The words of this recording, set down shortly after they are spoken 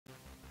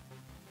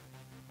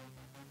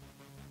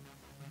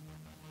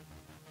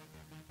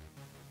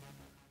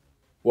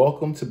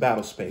Welcome to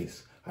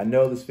Battlespace. I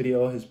know this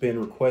video has been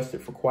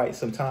requested for quite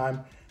some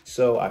time,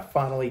 so I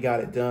finally got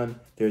it done.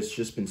 There's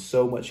just been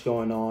so much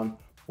going on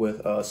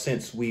with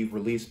since we've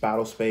released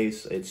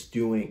Battlespace. It's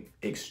doing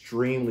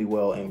extremely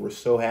well, and we're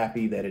so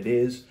happy that it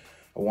is.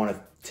 I want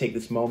to take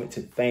this moment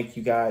to thank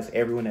you guys,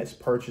 everyone that's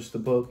purchased the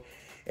book,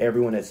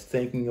 everyone that's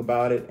thinking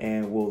about it,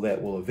 and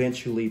that will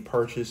eventually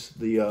purchase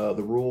the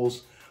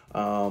rules.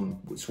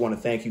 Just want to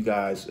thank you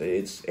guys.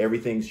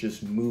 Everything's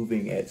just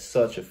moving at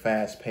such a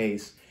fast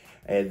pace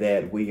and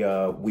that we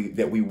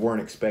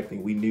weren't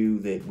expecting. We knew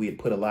that we had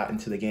put a lot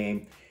into the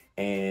game,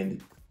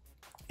 and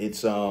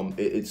it's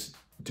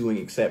doing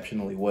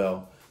exceptionally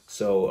well.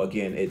 So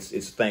again,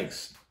 it's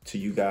thanks to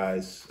you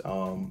guys.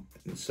 And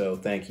so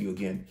thank you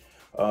again.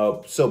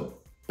 So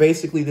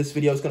basically, this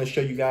video is going to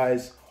show you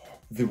guys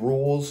the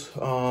rules.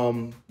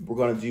 We're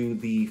going to do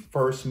the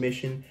first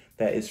mission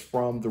that is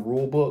from the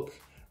rule book.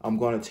 I'm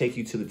going to take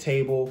you to the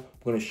table.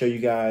 I'm going to show you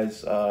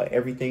guys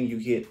everything you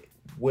get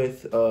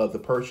with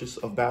the purchase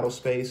of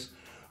Battlespace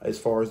as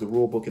far as the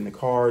rule book and the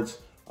cards.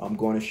 I'm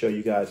going to show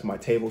you guys my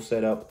table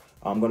setup.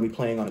 I'm going to be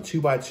playing on a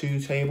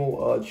 2x2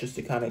 table just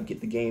to kind of get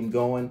the game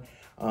going.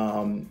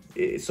 So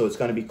it's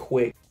going to be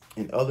quick.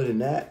 And other than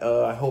that,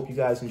 I hope you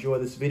guys enjoy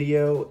this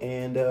video,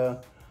 and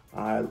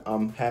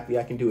I'm happy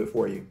I can do it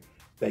for you.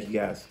 Thank you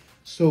guys.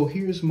 So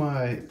here's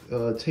my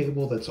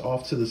table that's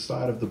off to the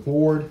side of the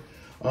board.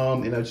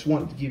 And I just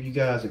wanted to give you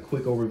guys a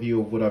quick overview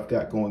of what I've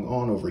got going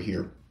on over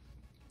here.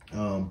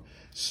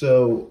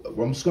 So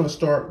I'm just going to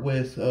start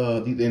with,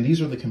 and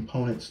these are the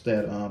components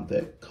that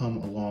that come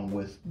along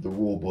with the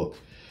rule book.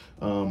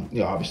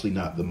 Obviously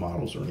not the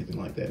models or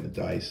anything like that, and the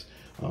dice.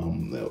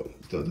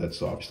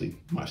 That's obviously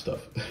my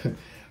stuff.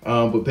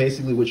 But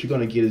basically what you're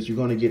going to get is you're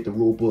going to get the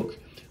rule book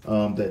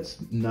that's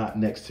not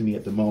next to me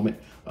at the moment.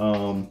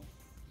 And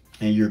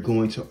you're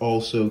going to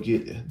also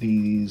get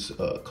these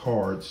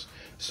cards.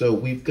 So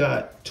we've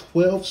got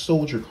 12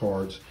 soldier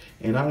cards,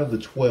 and out of the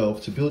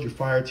 12, to build your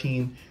fire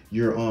team,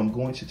 you're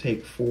going to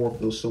take 4 of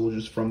those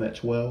soldiers from that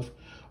 12.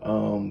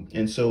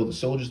 And so the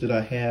soldiers that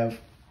I have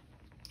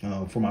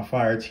for my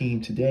fire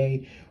team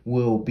today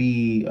will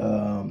be,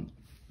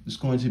 it's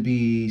going to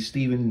be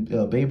Stephen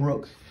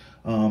Baybrook.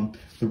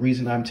 The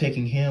reason I'm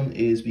taking him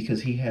is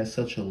because he has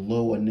such a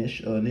low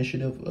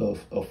initiative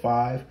of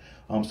 5.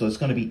 So it's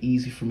going to be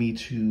easy for me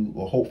to,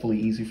 or hopefully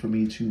easy for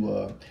me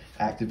to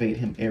activate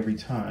him every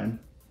time.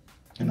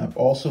 And I've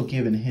also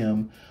given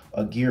him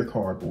a gear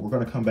card, but we're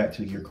going to come back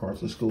to the gear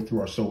cards. Let's go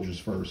through our soldiers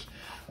first.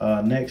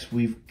 Next,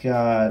 we've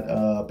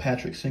got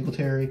Patrick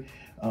Singletary.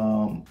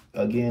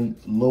 Again,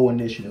 low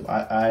initiative.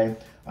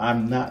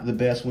 I'm not the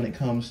best when it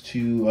comes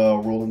to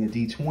rolling a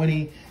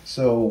d20.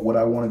 So what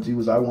I want to do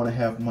is I want to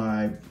have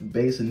my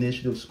base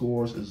initiative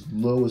scores as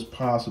low as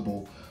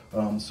possible,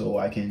 so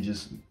I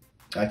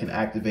can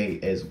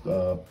activate as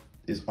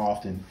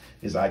often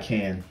as I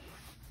can,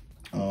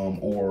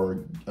 or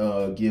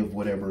give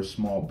whatever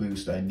small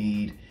boost I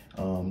need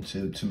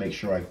to make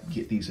sure I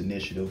get these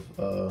initiatives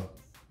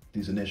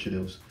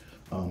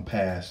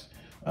passed.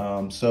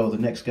 So the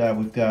next guy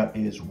we've got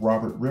is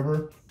Robert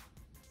River,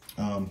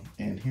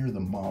 and here are the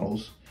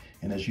models.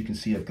 And as you can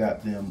see, I've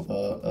got them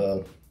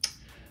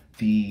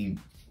the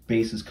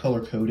base is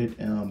color coded.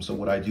 So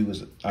what I do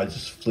is I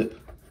just flip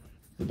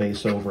the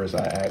base over as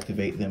I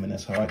activate them, and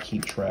that's how I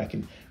keep track.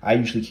 And I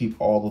usually keep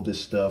all of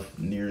this stuff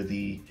near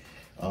the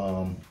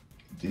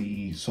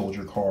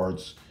soldier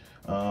cards.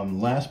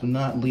 Last but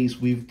not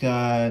least, we've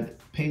got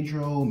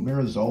Pedro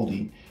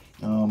Marizaldi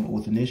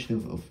with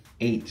initiative of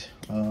 8.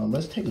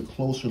 Let's take a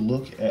closer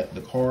look at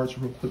the cards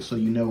real quick so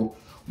you know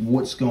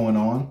what's going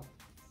on.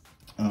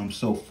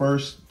 So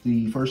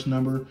the first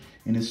number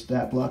in this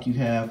stat block you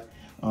have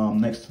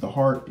next to the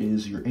heart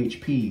is your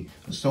HP.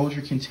 A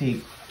soldier can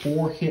take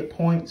 4 hit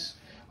points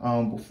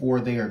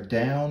before they are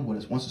down.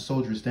 Once a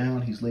soldier is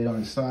down, he's laid on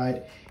his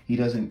side. He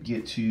doesn't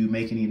get to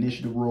make any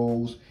initiative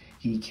rolls.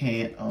 He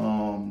can't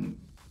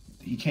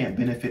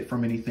benefit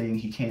from anything.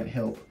 He can't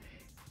help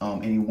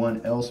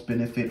anyone else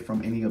benefit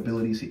from any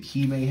abilities that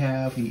he may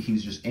have.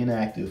 He's just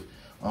inactive.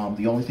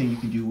 The only thing you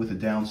can do with a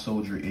down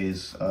soldier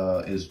is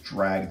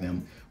drag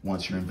them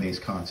once you're in base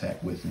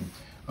contact with him,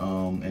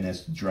 and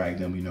that's to drag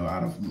them,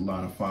 out of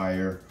line of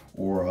fire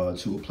or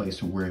to a place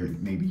to where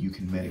maybe you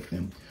can medic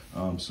them.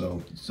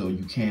 So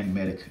you can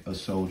medic a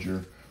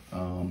soldier,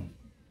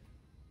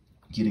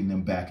 getting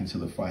them back into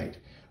the fight.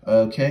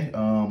 Okay,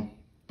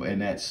 and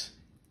that's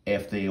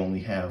if they only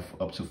have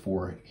up to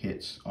 4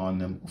 hits on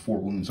them, 4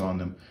 wounds on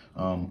them.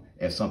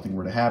 If something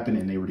were to happen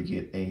and they were to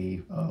get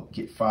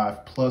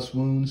 5+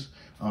 wounds,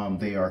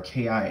 they are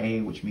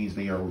KIA, which means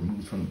they are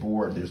removed from the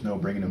board. There's no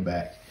bringing them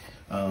back.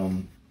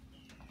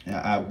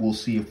 I will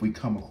see if we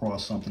come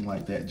across something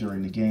like that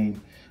during the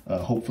game.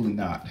 Hopefully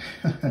not.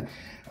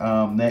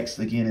 Next,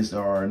 again, is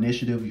our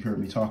initiative. You heard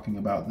me talking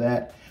about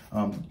that.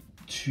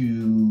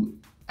 To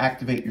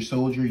activate your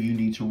soldier, you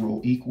need to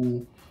roll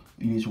equal.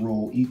 You need to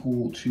roll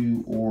equal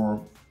to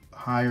or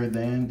higher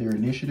than their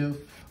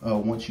initiative.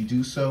 Once you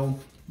do so,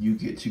 you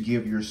get to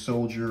give your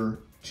soldier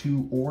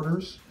 2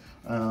 orders.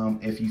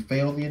 If you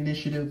fail the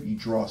initiative, you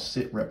draw a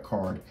sit rep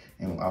card,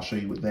 and I'll show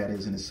you what that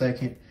is in a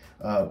second.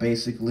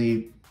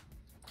 Basically,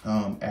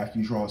 after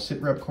you draw a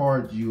sit rep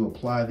card, you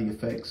apply the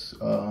effects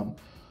of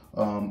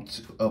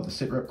the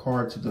sit rep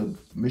card to the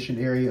mission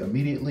area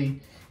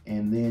immediately,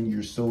 and then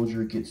your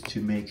soldier gets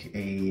to make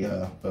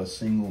a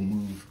single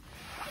move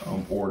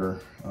order.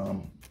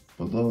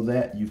 Below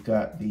that, you've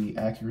got the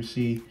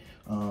accuracy.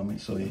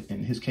 So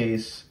in his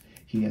case,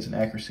 he has an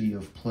accuracy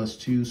of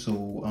 +2. So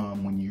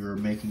when you're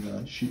making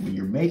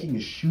a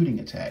shooting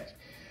attack,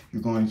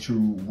 you're going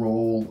to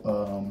roll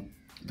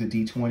the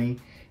d20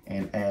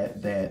 and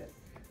add that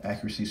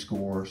accuracy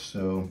score.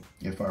 So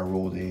if I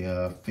rolled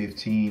a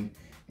 15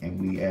 and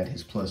we add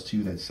his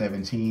 +2, that's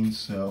 17.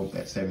 So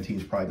that 17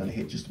 is probably going to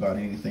hit just about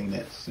anything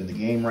that's in the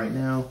game right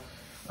now.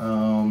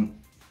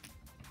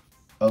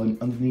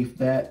 Underneath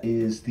that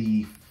is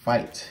the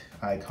fight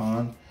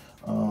icon,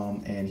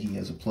 and he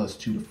has a +2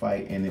 to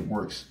fight, and it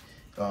works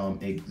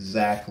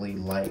exactly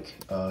like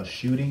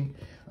shooting,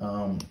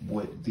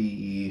 with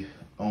the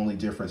only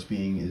difference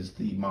being is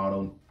the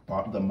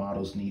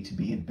models need to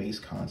be in base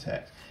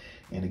contact.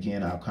 And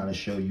again, I'll kind of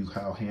show you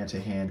how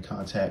hand-to-hand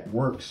contact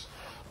works,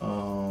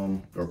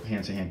 or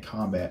hand-to-hand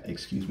combat,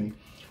 excuse me,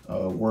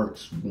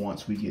 works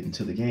once we get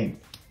into the game.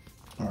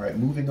 All right,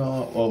 moving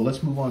on. Well,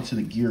 let's move on to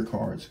the gear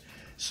cards.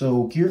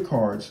 So gear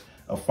cards,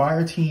 a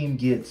fire team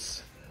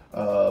gets,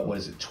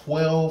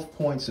 12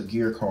 points of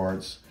gear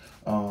cards,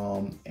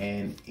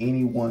 and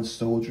any one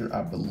soldier,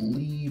 I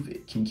believe,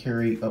 it can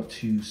carry up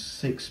to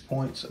 6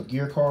 points of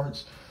gear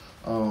cards.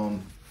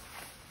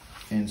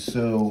 And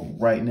so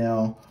right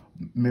now,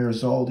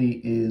 Marizaldi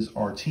is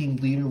our team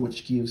leader,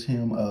 which gives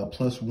him a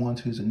 +1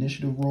 to his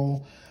initiative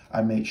roll.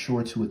 I made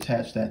sure to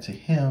attach that to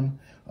him,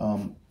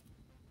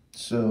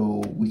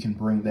 so we can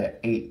bring that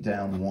 8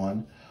 down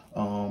 1.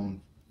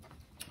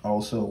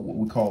 Also, what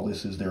we call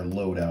this is their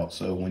loadout.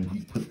 So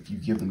when you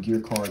give them gear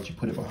cards, you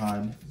put it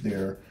behind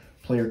their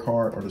player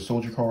card or the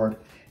soldier card,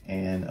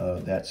 and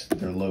that's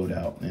their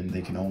loadout. And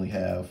they can only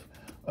have,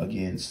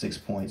 again, 6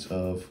 points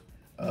of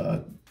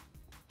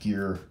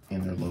gear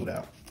in their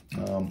loadout.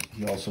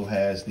 He also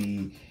has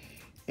the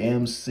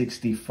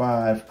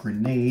M65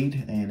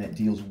 grenade, and it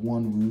deals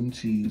 1 wound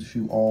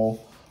to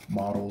all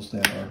models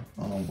that are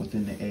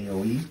within the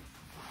AoE.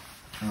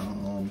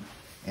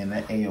 And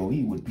that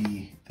AoE would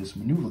be this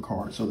maneuver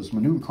card. So this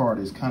maneuver card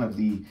is kind of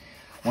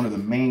one of the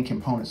main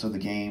components of the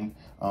game.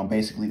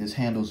 Basically, this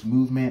handles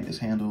movement. This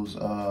handles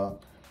the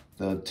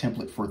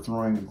template for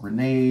throwing a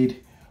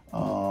grenade.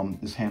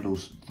 This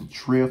handles the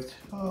drift,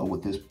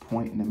 with this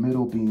point in the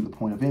middle being the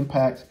point of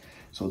impact.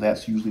 So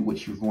that's usually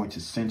what you're going to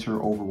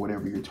center over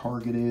whatever your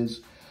target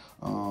is.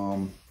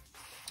 In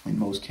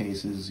most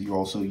cases, you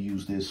also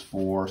use this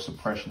for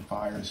suppression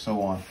fire and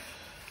so on.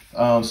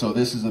 So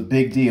this is a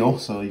big deal.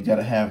 So you got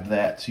to have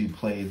that to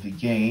play the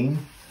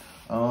game.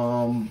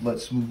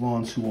 Let's move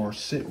on to our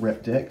sit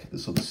rep deck.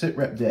 So the sit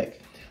rep deck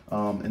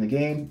in the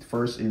game,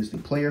 first is the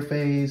player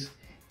phase,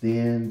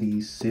 then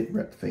the sit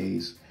rep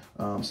phase.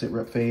 Sit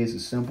rep phase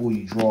is simple.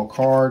 You draw a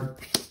card,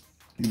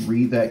 you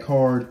read that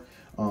card,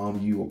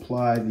 you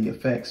apply the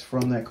effects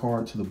from that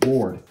card to the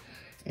board.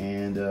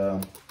 And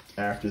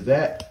after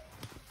that,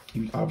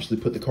 you obviously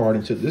put the card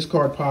into the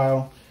discard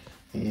pile.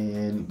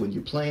 And when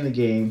you're playing the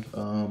game,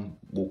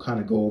 we'll kind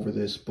of go over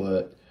this,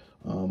 but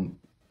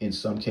in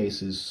some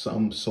cases,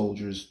 some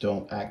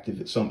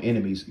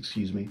enemies,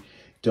 excuse me,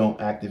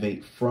 don't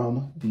activate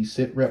from the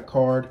sit rep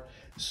card.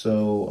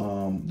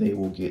 So they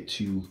will get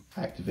to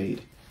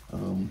activate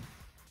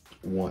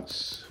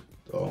once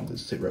the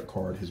sit rep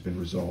card has been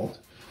resolved.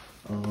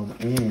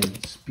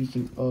 And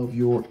speaking of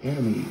your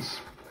enemies,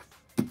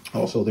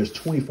 also there's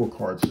 24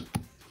 cards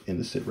in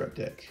the sit rep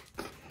deck.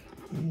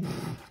 And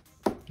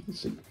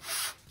let's see.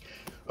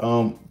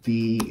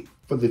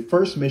 For the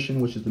first mission,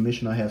 which is the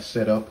mission I have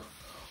set up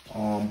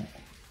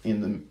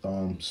in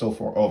the so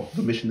far. Oh,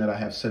 the mission that I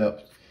have set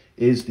up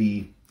is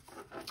the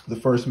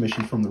first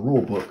mission from the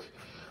rule book.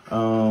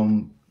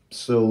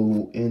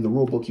 So in the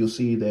rule book, you'll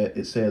see that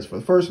it says for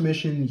the first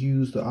mission,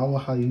 use the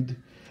Al-Wahid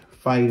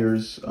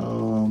fighters.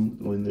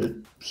 When they're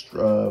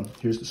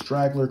here's the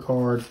straggler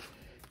card,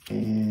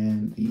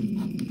 and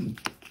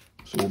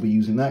so we'll be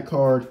using that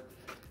card.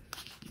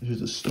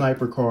 Here's a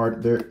sniper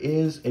card. There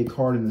is a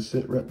card in the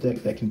sit rep deck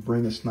that can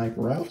bring a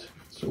sniper out,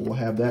 so we'll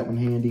have that one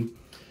handy.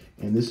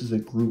 And this is a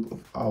group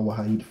of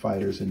Al-Wahid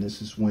fighters, and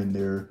this is when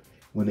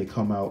they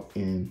come out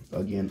in,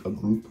 again, a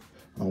group,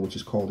 which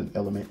is called an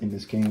element in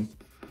this game.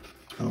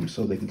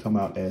 So they can come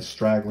out as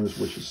stragglers,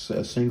 which is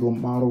a single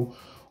model,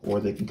 or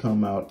they can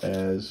come out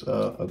as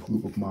a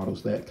group of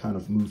models that kind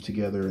of move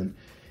together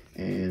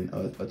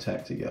and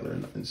attack together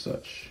and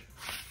such.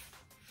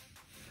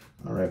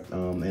 All right,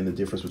 and the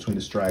difference between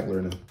a straggler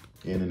and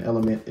an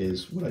element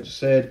is what I just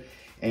said,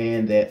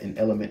 and that an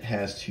element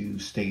has to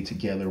stay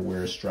together,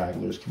 whereas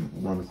stragglers can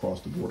run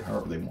across the board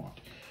however they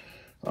want.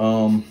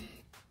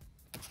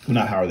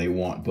 Not however they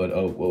want, but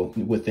well,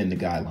 within the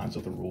guidelines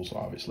of the rules,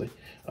 obviously.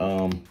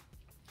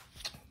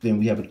 Then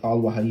we have an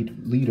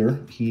Al-Wahid leader.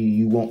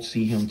 You won't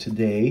see him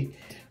today,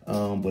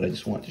 but I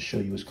just wanted to show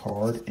you his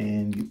card.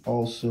 And you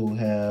also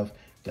have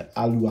the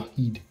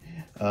Al-Wahid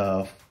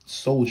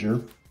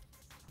soldier,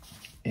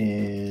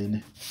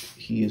 and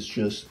he is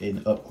just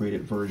an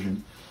upgraded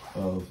version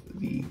of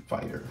the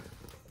fighter.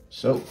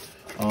 So,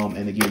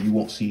 and again, you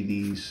won't see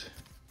these,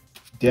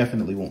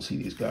 definitely won't see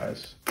these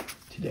guys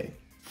today.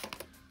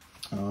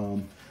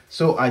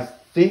 So I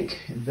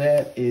think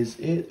that is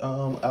it.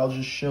 I'll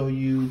just show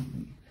you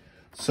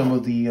some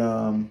of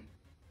the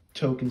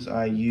tokens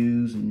I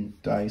use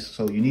and dice.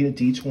 So you need a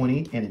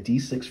D20 and a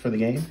D6 for the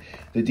game.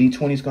 The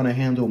D20 is going to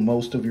handle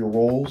most of your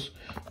rolls.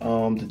 The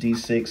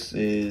D6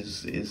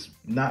 is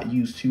not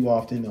used too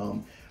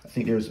often. I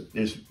think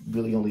there's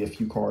really only a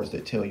few cards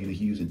that tell you to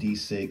use a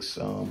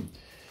D6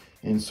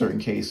 in certain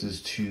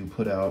cases to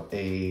put out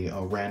a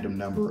random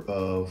number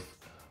of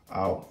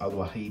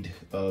Al-Wahid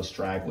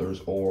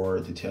stragglers, or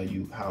to tell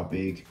you how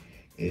big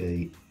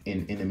an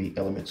enemy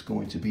element's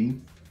going to be.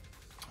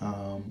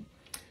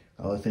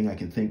 Other thing I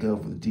can think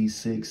of with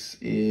D6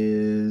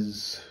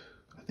 is,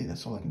 I think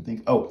that's all I can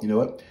think. Oh, you know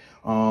what?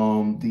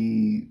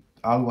 The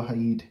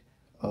Al-Wahid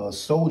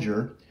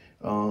soldier,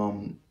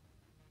 to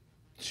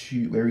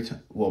every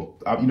time, well,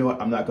 you know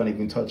what? I'm not going to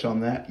even touch on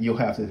that. You'll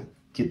have to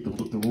get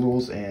the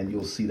rules and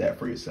you'll see that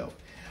for yourself.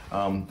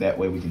 That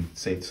way we can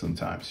save some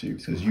time too,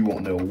 because you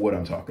won't know what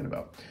I'm talking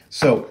about.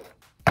 So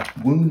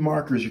wound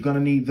markers, you're going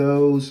to need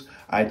those.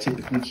 I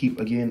typically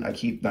keep, I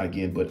keep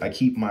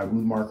my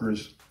wound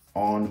markers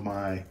on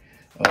my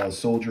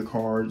soldier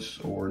cards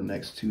or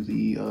next to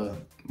the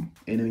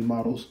enemy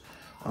models.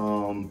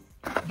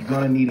 You're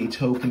going to need a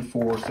token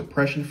for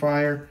suppression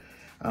fire,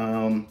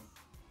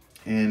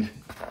 and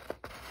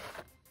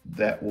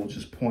that will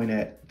just point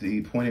in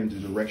the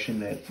direction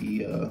that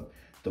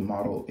the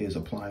model is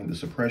applying the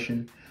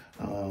suppression.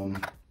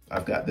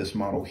 I've got this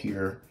model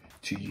here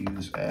to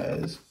use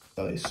as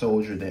a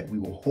soldier that we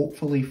will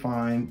hopefully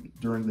find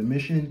during the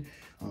mission.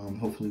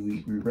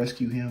 Hopefully we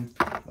rescue him.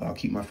 I'll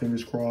keep my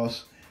fingers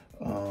crossed.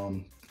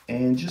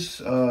 And just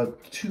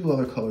 2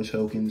 other color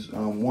tokens,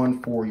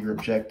 one for your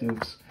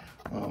objectives.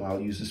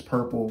 I'll use this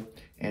purple,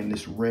 and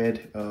this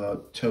red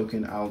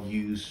token I'll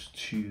use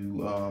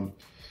to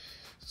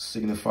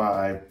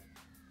signify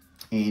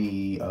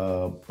any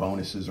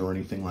bonuses or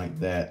anything like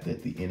that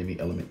that the enemy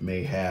element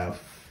may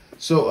have.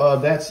 So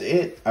that's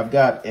it. I've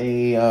got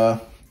a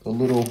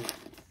little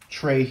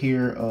tray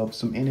here of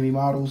some enemy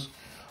models.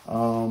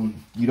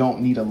 You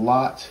don't need a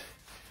lot.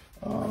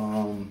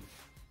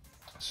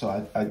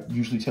 So I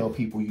usually tell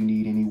people you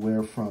need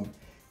anywhere from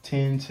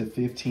 10 to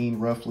 15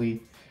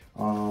 roughly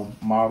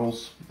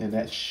models, and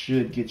that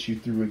should get you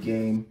through a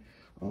game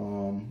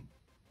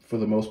for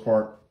the most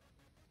part.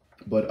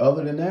 But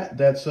other than that,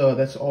 that's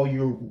all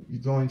you're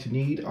going to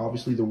need.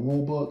 Obviously the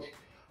rule book,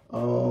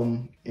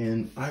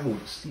 and I will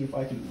see if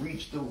I can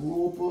reach the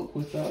rule book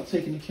without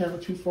taking the camera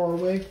too far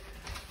away.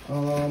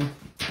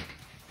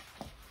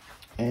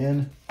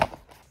 And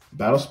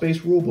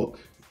Battlespace rule book.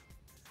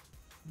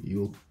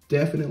 You'll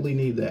definitely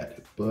need that.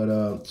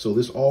 But so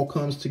this all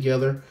comes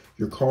together: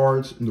 your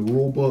cards and the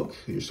rule book,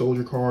 your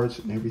soldier cards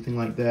and everything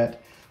like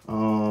that.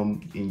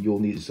 And you'll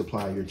need to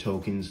supply your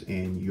tokens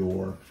and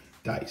your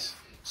dice.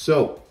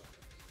 So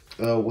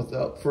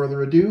without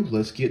further ado,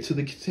 let's get to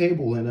the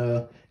table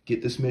and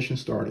get this mission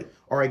started.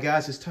 All right,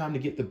 guys, it's time to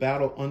get the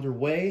battle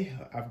underway.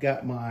 I've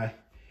got my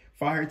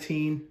fire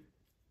team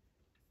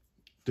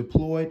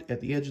deployed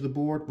at the edge of the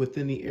board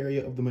within the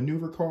area of the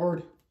maneuver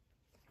card.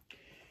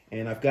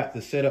 And I've got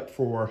the setup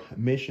for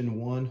mission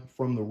 1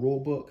 from the rule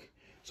book.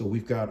 So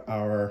we've got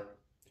our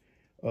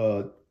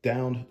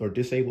downed or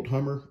disabled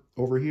Hummer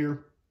over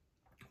here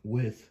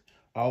with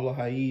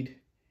Al-Wahid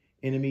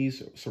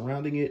enemies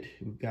surrounding it.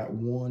 We've got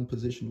one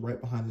positioned right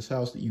behind this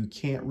house that you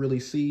can't really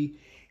see.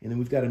 And then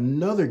we've got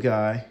another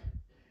guy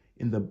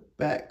in the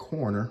back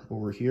corner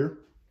over here.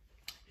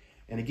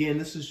 And again,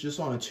 this is just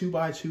on a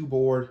 2x2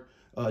 board,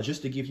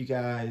 just to give you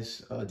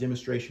guys a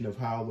demonstration of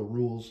how the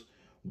rules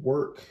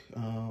work,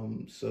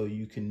 so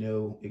you can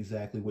know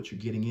exactly what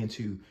you're getting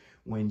into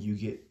when you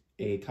get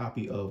a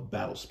copy of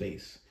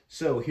Battlespace.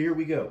 So here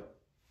we go.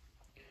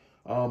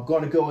 I'm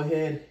going to go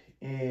ahead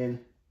and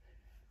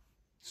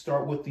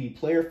start with the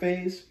player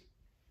phase.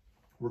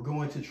 We're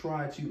going to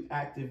try to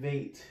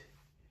activate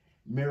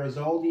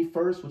Marizaldi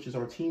first, which is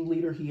our team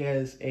leader. He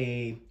has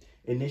a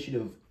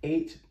initiative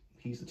 8.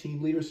 He's the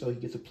team leader, so he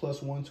gets a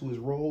 +1 to his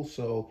roll.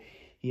 So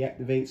he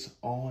activates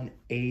on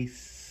a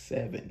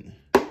 7.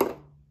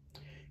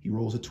 He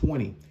rolls a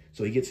 20.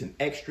 So he gets an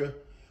extra.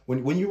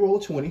 When you roll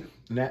a 20,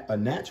 a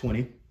nat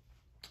 20,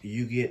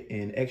 you get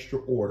an extra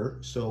order.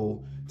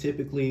 So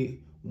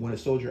typically when a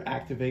soldier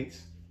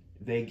activates,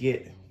 they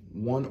get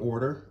 1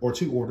 order, or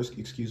 2 orders,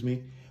 excuse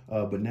me.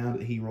 But now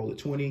that he rolled a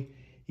 20,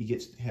 he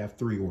gets to have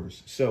 3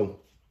 orders. So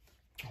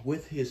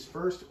with his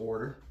first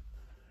order,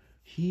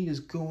 he is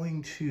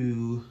going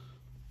to,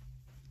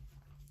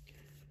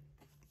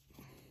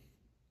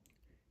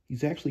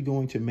 he's actually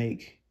going to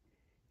make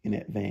an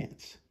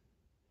advance.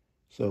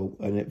 So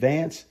an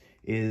advance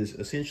is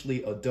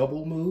essentially a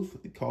double move.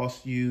 It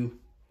costs you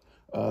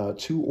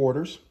 2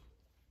 orders.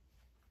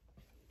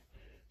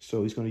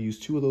 So he's going to use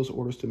 2 of those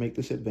orders to make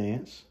this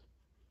advance,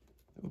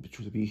 which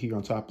would be here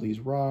on top of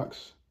these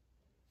rocks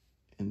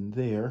and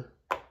there.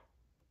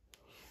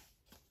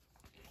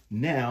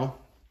 Now,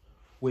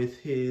 with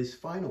his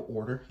final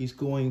order, we're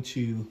going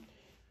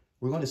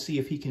to see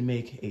if he can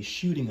make a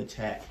shooting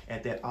attack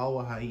at that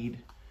Al-Wahid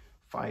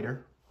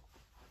fighter.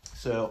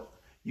 So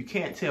you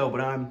can't tell,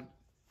 but I'm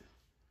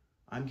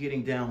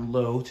getting down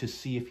low to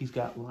see if he's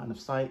got line of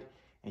sight.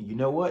 And you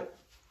know what?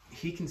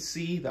 He can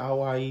see the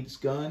Al-Wahid's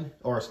gun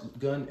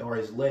or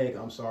his leg,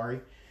 I'm sorry,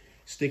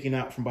 sticking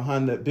out from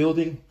behind that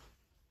building.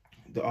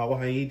 The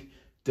Al-Wahid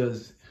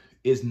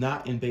is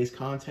not in base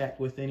contact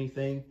with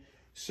anything,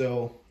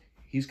 so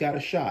he's got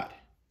a shot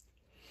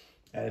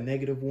at a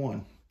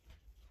 -1.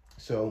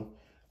 So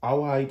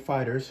Al-Wahid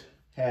fighters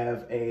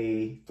have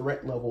a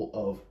threat level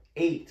of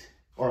 8,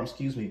 or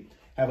excuse me,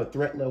 have a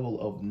threat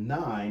level of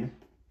 9.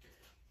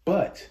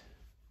 But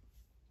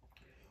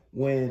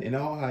when an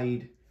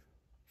Al-Wahid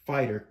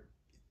fighter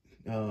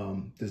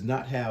does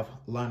not have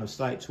line of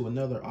sight to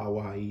another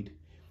Al-Wahid,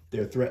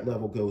 their threat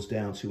level goes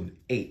down to an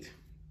 8.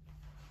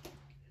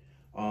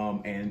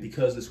 And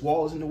because this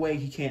wall is in the way,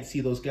 he can't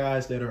see those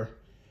guys that are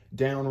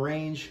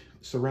downrange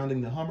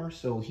surrounding the Hummer.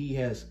 So he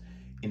has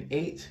an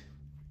 8.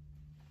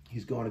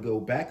 He's going to go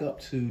back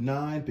up to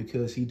 9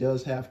 because he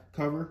does have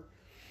cover.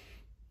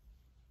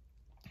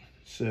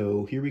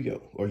 So here we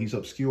go. Or he's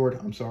obscured,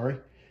 I'm sorry.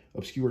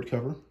 Obscured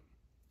cover.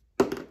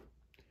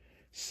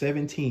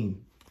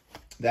 17.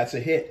 That's a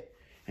hit.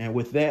 And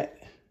with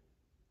that,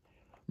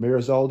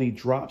 Merazaldi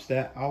drops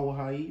that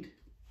Al-Wahid.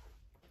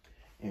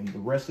 And the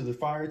rest of the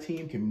fire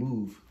team can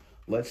move.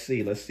 Let's see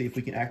if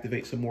we can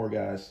activate some more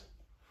guys.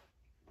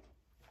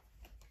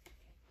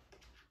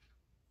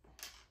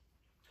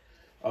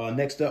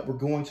 Next up, we're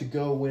going to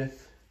go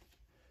with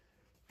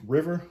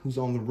River, who's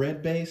on the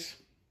red base.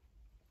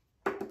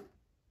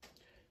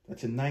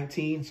 That's a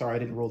 19. Sorry, I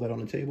didn't roll that on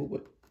the table,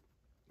 but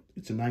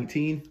it's a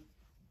 19.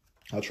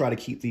 I'll try to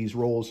keep these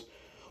rolls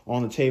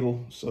on the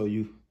table so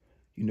you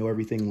know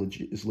everything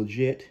is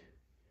legit.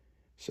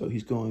 So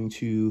he's going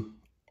to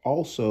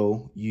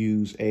also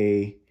use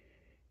an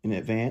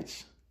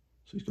advance.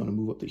 So he's going to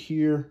move up to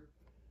here.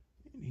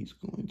 And he's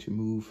going to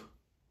move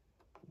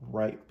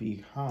right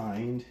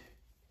behind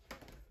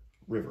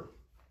River.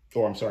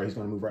 Or I'm sorry, he's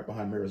going to move right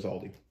behind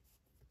Merazaldi.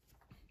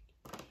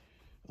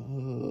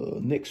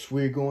 Next,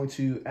 we're going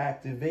to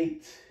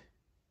activate.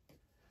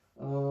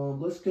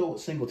 Let's go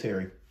with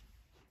Singletary.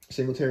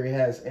 Singletary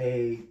has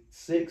a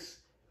 6.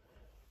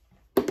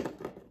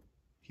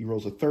 He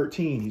rolls a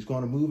 13. He's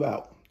going to move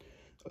out.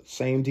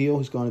 Same deal.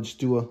 He's going to just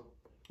do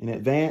an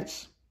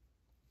advance.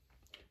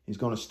 He's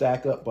going to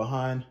stack up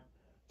behind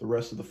the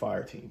rest of the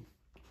fire team.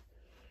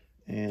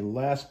 And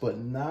last but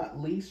not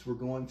least, we're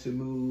going to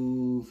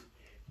move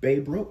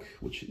Baybrook,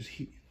 which is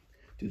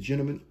the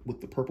gentleman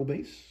with the purple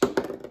base.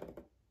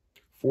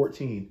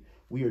 14.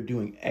 We are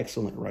doing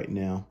excellent right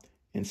now.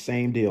 And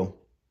same deal.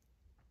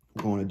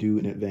 We're going to do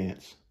an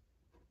advance.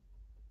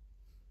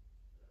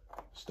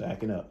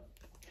 Stacking up.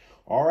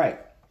 All right.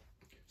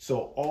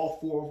 So all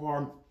 4 of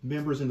our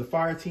members in the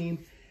fire team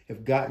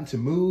have gotten to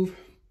move.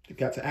 They've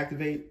got to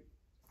activate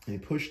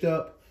and pushed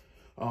up.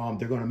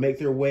 They're going to make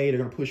their way. They're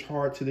going to push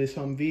hard to this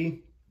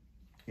Humvee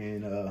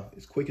and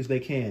as quick as they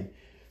can.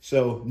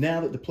 So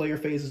now that the player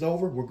phase is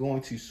over, we're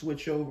going to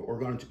switch over. We're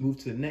going to move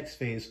to the next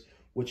phase,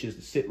 which is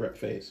the sit rep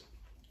phase.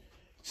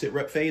 Sit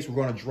rep phase,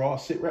 we're going to draw a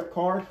sit rep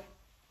card.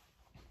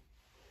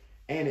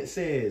 And it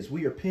says,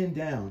 we are pinned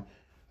down.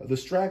 The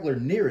straggler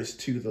nearest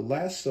to the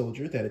last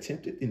soldier that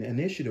attempted an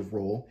initiative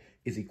roll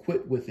is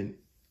equipped with an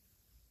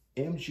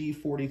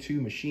MG42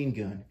 machine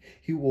gun.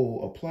 He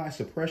will apply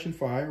suppression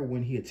fire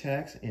when he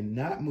attacks and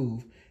not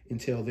move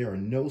until there are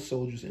no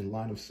soldiers in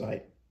line of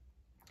sight.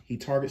 He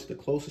targets the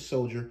closest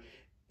soldier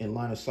in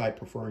line of sight,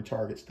 preferring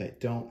targets that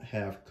don't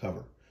have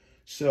cover.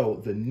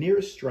 So the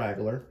nearest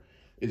straggler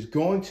is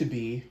going to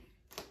be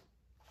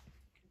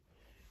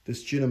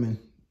this gentleman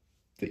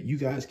that you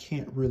guys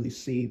can't really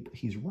see, but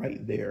he's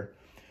right there.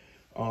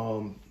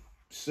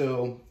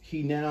 So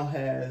he now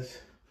has,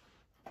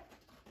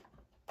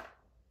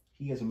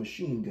 a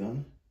machine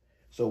gun.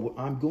 So what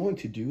I'm going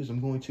to do is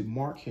I'm going to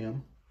mark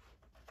him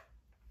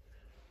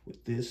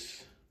with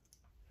this,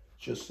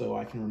 just so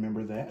I can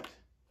remember that.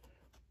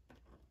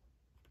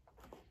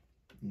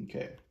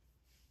 Okay.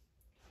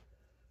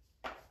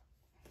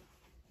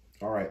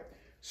 All right.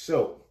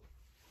 So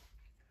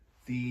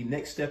the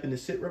next step in the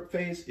sit rep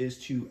phase is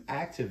to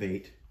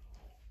activate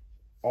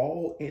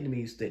all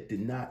enemies that did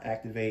not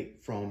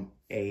activate from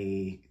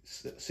a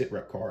sit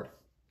rep card.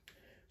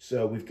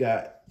 So we've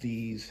got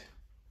these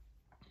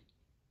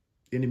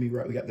enemy,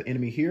 right? We got the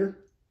enemy here,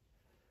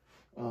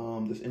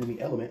 this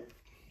enemy element.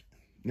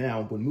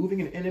 Now, when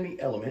moving an enemy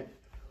element,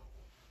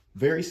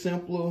 very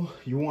simple.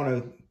 You want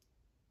to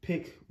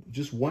pick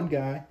just one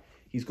guy.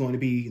 He's going to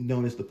be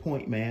known as the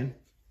point man.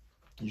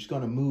 You're just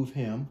going to move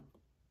him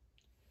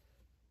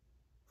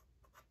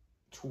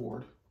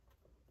toward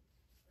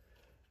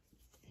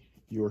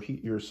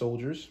your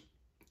soldiers,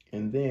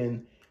 and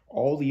then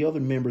all the other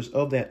members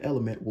of that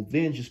element will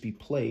then just be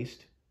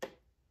placed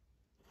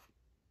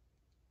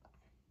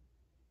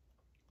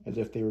as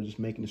if they were just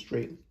making a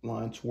straight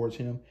line towards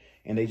him.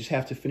 And they just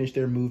have to finish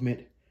their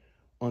movement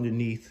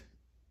underneath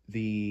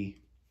the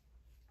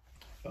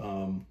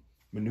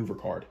maneuver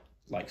card,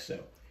 like so.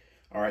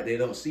 All right, they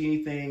don't see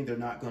anything. They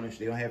don't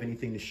have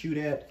anything to shoot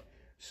at.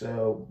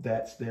 So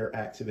that's their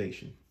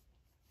activation.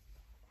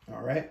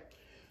 All right.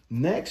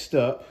 Next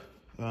up,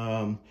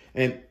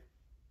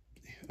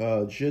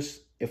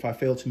 just if I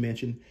failed to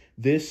mention,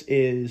 this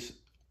is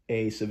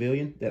a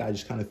civilian that I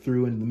just kind of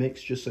threw in the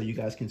mix just so you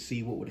guys can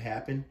see what would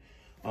happen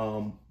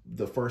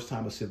the first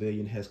time a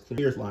civilian has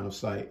cleared line of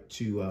sight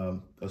to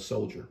a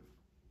soldier.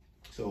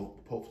 So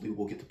hopefully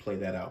we'll get to play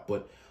that out.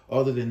 But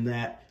other than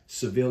that,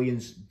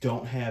 civilians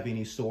don't have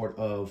any sort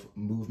of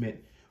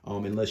movement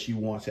unless you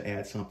want to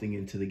add something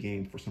into the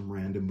game for some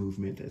random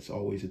movement. That's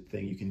always a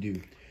thing you can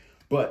do.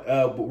 But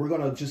we're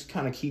going to just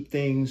kind of keep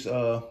things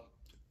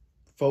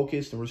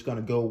focused, and we're just going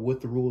to go with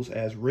the rules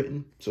as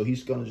written. So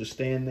he's going to just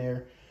stand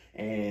there,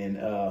 and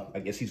I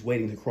guess he's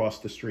waiting to cross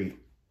the street.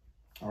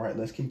 All right,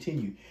 let's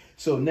continue.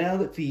 So now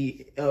that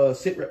the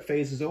sit rep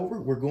phase is over,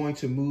 we're going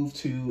to move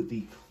to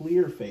the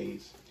clear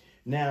phase.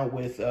 Now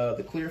with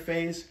the clear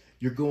phase,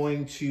 you're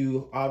going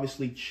to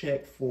obviously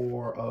check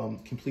for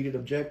completed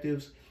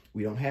objectives.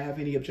 We don't have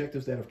any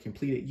objectives that have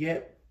completed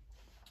yet.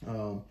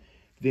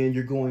 Then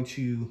you're going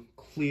to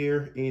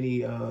clear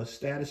any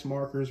status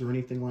markers or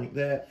anything like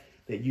that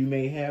you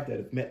may have that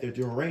have met their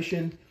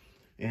duration.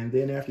 And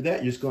then after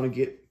that, you're just going to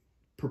get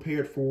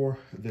prepared for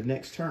the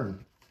next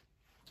turn.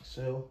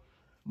 So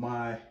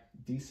my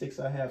D6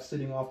 I have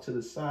sitting off to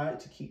the side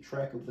to keep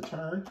track of the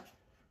turn. I'm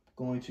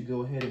going to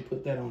go ahead and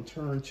put that on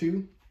turn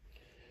 2.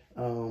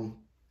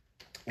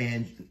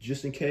 And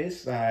just in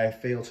case I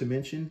fail to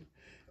mention,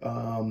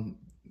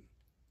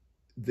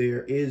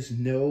 there is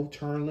no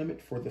turn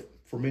limit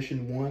for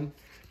mission 1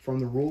 from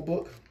the rule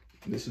book.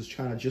 This is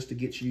trying to just to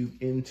get you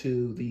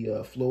into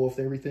the flow of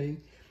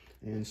everything,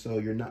 and so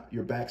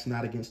your back's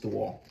not against the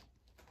wall.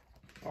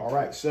 All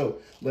right, so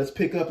let's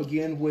pick up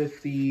again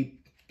with the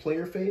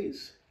player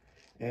phase,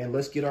 and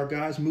let's get our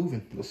guys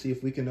moving. Let's see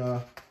if we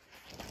can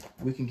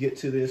get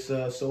to this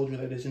soldier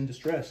that is in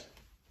distress.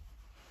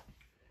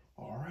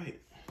 All right,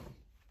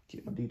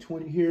 get my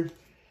D20 here.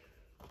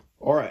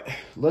 All right,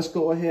 let's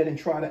go ahead and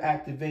try to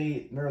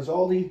activate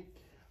Merizaldi.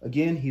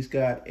 Again, he's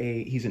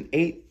an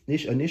 8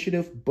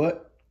 initiative,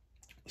 but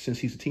since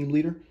he's a team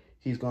leader,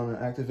 he's going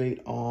to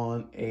activate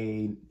on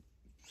a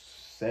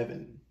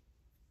 7.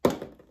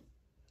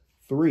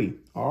 3.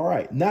 All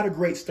right, not a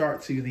great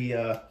start to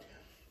the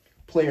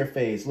player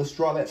phase. Let's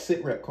draw that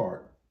sit rep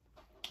card.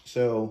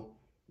 So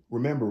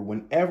remember,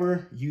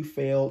 whenever you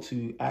fail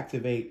to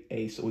activate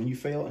when you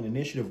fail an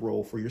initiative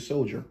roll for your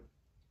soldier,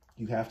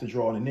 you have to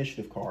draw an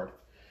initiative card.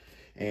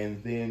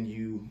 And then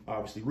you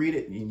obviously read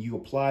it and you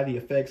apply the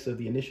effects of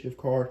the initiative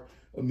card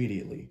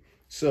immediately.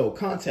 So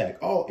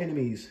contact all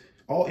enemy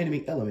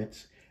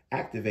elements,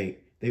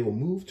 activate. They will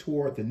move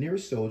toward the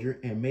nearest soldier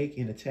and make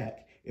an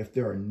attack. If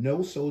there are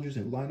no soldiers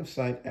in line of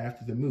sight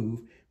after the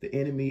move, the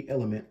enemy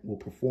element will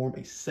perform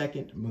a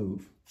second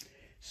move.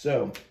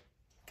 So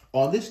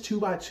on this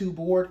 2x2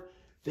 board,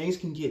 things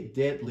can get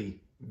deadly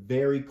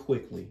very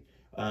quickly.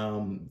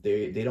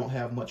 They don't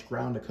have much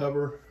ground to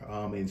cover,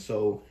 and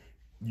so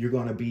you're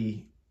going to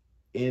be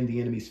in the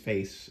enemy's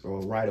face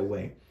right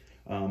away.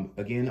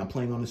 Again, I'm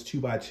playing on this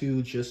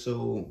 2x2 just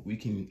so we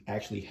can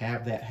actually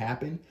have that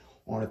happen.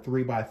 On a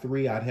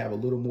 3x3, I'd have a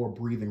little more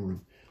breathing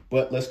room.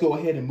 But let's go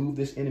ahead and move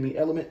this enemy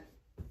element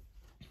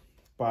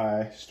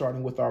by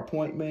starting with our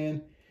point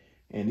man.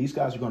 And these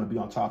guys are going to be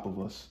on top of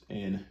us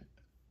in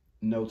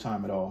no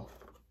time at all.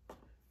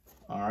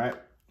 All right.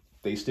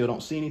 They still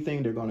don't see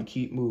anything. They're going to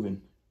keep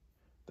moving.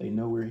 They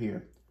know we're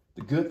here.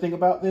 The good thing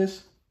about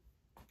this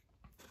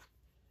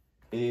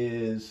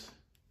is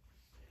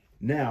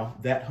now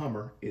that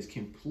Hummer is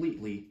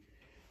completely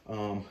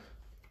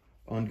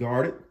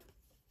unguarded.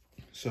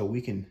 So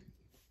we can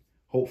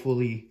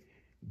hopefully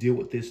deal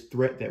with this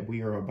threat that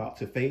we are about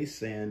to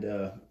face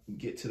and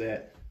get to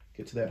that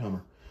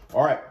Hummer.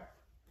 All right.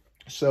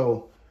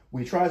 So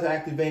we try to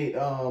activate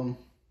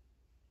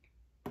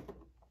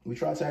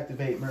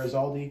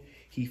Merizaldi.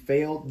 He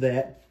failed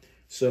that.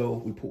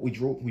 So we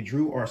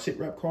drew our sit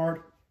rep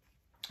card.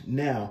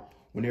 Now,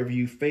 whenever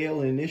you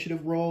fail an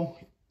initiative roll,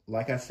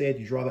 like I said,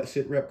 you draw that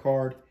sit rep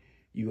card.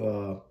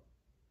 You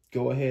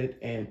go ahead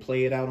and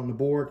play it out on the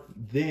board.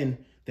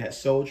 Then that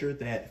soldier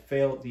that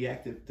failed the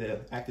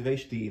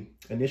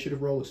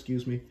initiative roll,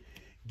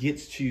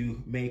 gets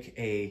to make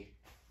a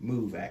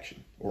move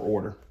action or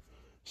order.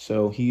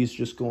 So he's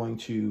just going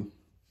to,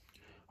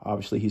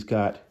 obviously he's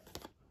got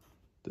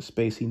the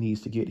space he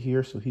needs to get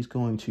here. So he's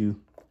going to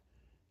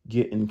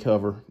get in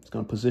cover. He's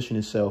going to position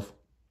himself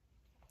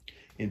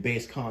in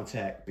base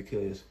contact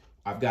because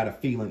I've got a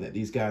feeling that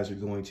these guys are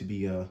going to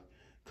be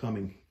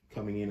coming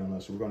in on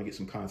us. So we're going to get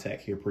some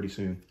contact here pretty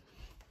soon.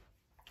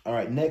 All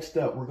right, next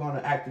up, we're going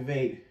to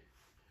activate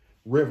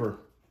River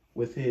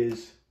with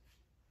his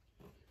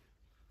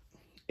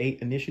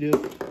 8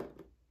 initiative,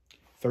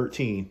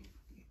 13.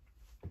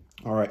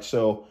 All right,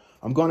 so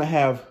I'm going to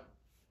have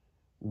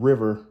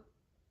River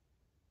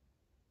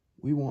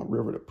we want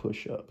River to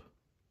push up.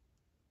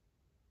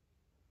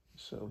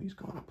 So he's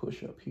going to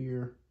push up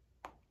here.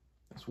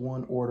 That's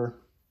one order.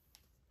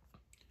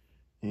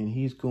 And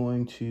he's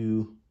going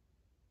to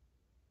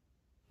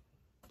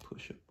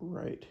push up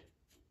right.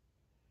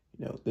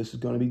 You know, this is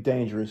going to be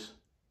dangerous,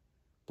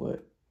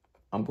 but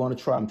I'm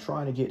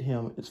trying to get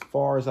him as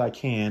far as I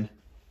can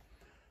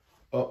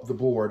up the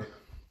board,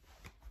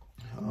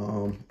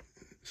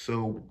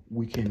 so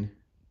we can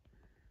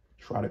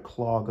try to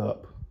clog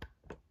up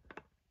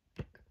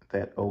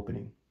that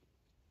opening.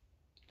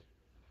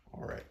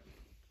 All right.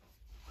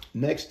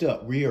 Next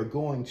up, we are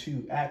going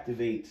to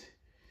activate,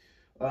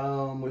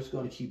 we're just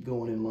going to keep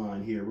going in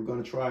line here. We're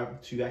going to try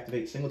to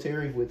activate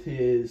Singletary with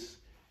his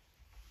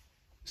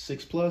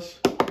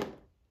 6+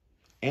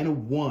 and a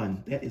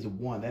 1. That is a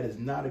 1. That is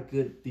not a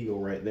good deal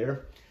right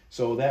there.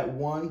 So that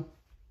 1,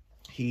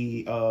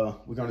 we're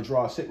going to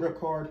draw a sit rep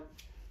card,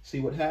 see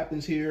what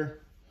happens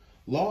here.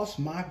 Lost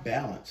my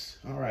balance.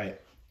 All right.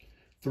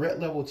 Threat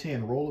level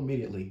 10, roll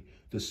immediately.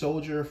 The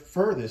soldier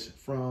furthest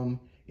from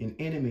an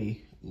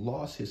enemy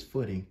lost his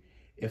footing.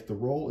 If the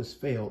roll is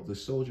failed, the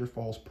soldier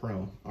falls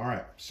prone. All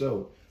right,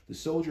 so the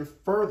soldier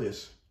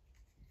furthest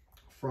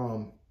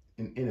from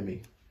an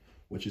enemy,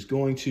 which is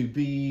going to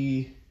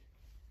be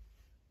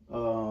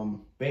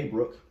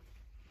Baybrook.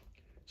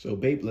 So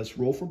let's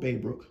roll for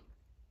Baybrook.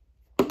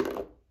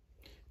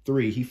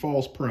 3, he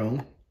falls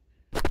prone.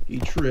 He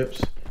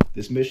trips.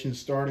 This mission's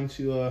starting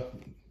to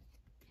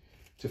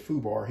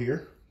foobar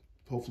here.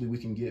 Hopefully we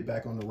can get it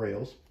back on the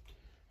rails.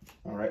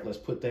 All right, let's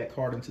put that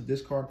card into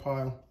this card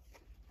pile.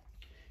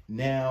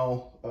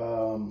 Now,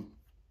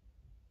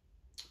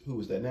 who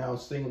was that? Now,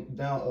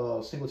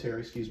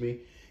 Singletary, excuse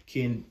me,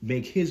 can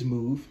make his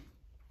move.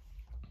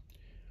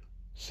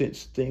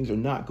 Since things are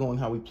not going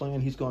how we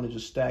planned, he's going to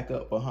just stack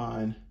up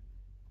behind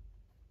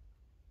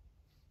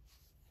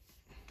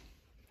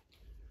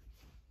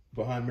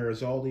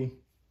Marizaldi.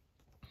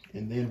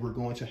 And then we're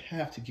going to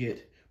have to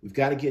we've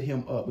got to get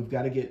him up. We've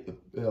got to get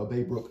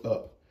Baybrook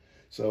up.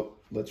 So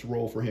let's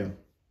roll for him.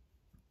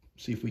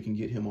 See if we can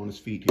get him on his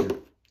feet here.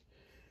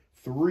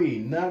 3,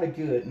 not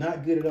good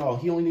at all.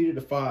 He only needed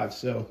a 5,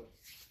 so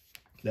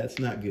that's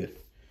not good.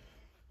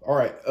 All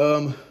right,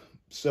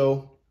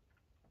 so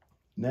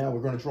now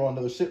we're going to draw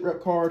another sit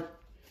rep card,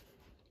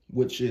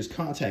 which is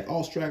contact.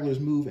 All stragglers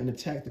move and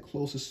attack the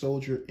closest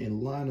soldier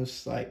in line of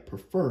sight,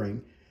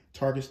 preferring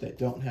targets that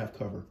don't have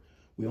cover.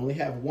 We only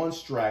have 1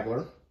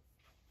 straggler,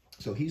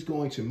 so he's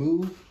going to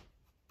move.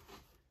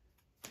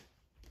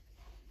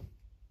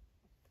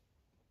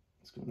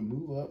 It's going to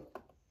move up.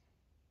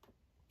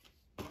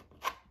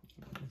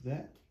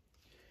 That,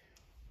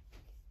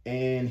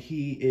 and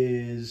he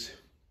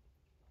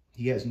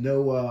has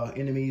no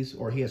enemies,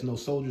 or he has no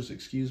soldiers,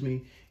 excuse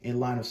me, in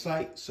line of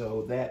sight.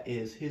 So that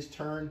is his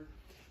turn.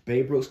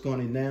 Baybrook's going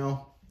to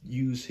now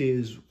use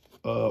his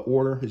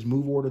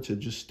move order to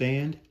just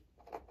stand,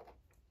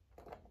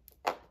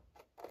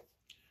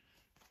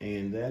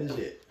 and that is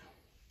it.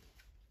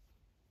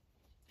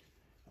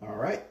 All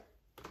right.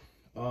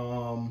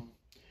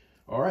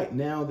 All right,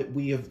 now that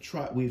we've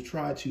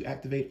tried to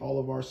activate all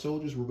of our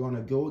soldiers, we're going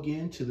to go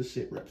again to the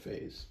sit rep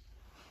phase.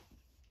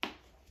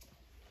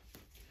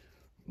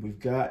 We've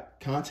got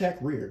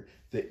contact rear.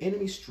 The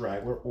enemy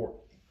straggler or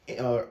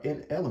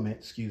an element,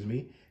 excuse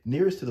me,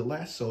 nearest to the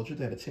last soldier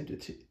that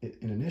attempted an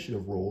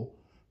initiative roll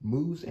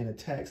moves and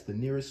attacks the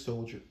nearest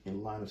soldier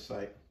in line of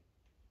sight.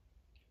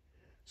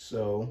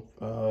 So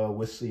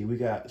let's see, we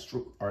got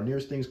our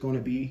nearest thing is going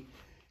to be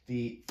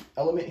the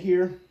element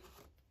here.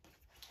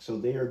 So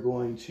they are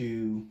going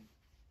to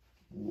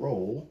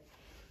roll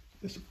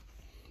this,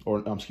 or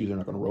excuse me, they're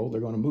not going to roll. They're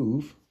going to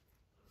move.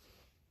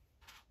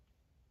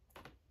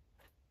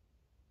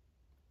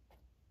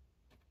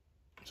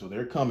 So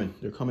they're coming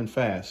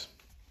fast,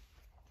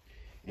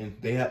 and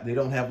they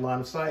don't have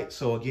line of sight.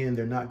 So again,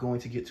 they're not going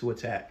to get to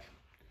attack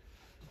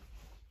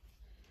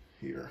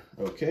here.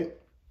 Okay.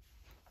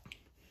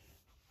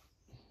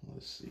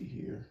 Let's see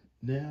here.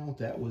 Now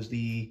that was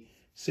the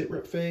sit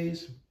rep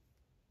phase.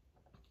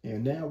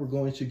 And now we're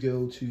going to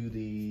go to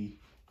the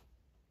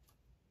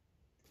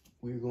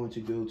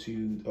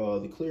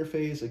clear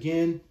phase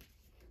again.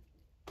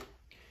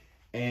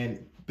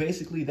 And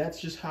basically that's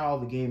just how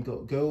the game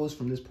goes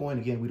from this point.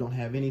 Again, we don't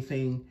have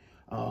anything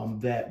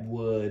that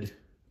would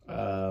we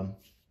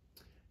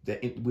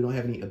don't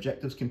have any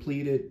objectives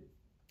completed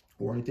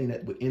or anything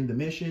that would end the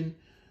mission.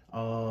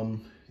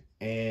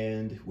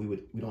 And we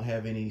don't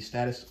have any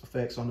status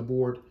effects on the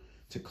board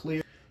to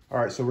clear. All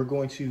right, so we're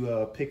going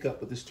to pick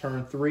up with this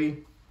turn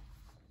 3.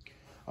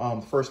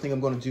 The first thing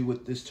I'm going to do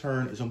with this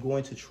turn is I'm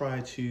going to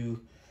try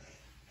to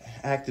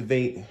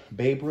activate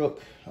Baybrook.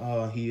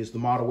 He is the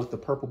model with the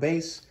purple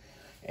base,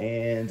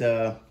 and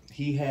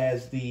he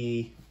is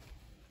the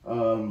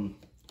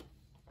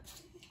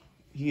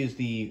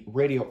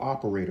radio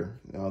operator.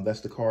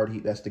 That's the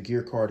card. That's the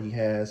gear card he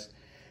has.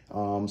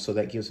 So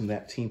that gives him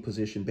that team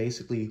position.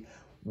 Basically,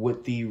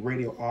 what the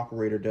radio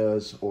operator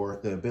does, or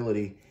the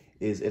ability,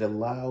 is it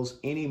allows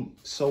any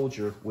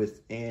soldier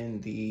within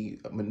the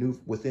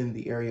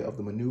area of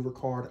the maneuver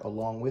card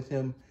along with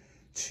him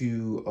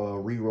to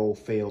reroll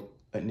failed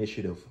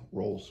initiative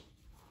rolls.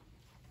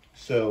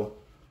 So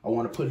I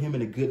want to put him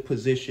in a good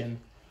position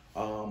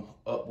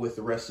up with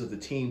the rest of the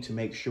team to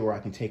make sure I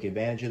can take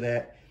advantage of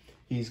that.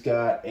 He's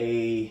got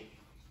a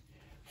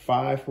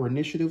 5 for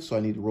initiative, so I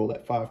need to roll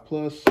that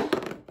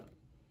 5+,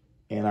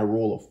 and I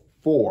roll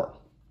a 4.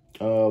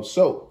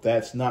 So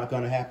that's not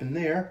going to happen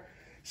there.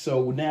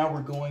 So now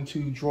we're going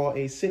to draw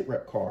a sit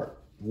rep card.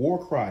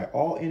 War Cry.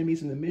 All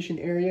enemies in the mission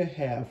area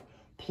have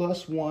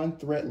 +1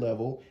 threat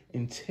level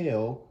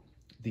until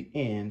the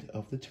end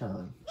of the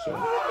turn. So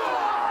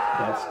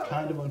that's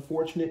kind of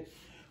unfortunate.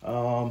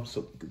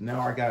 So now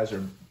our guys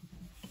are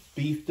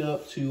beefed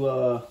up to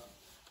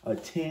a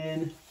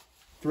 10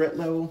 threat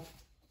level.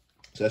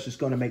 So that's just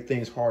going to make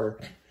things harder.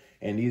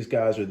 And these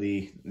guys are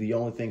the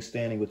only thing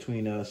standing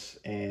between us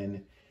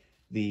and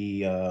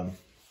the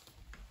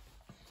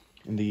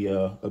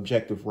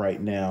objective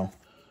right now.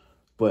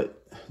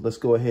 But let's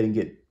go ahead and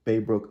get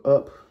Baybrook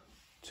up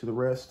to the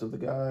rest of the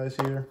guys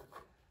here.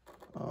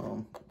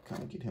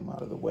 Kind of get him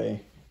out of the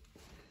way.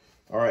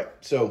 All right,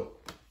 so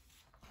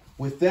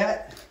with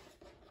that,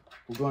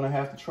 we're going to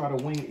have to try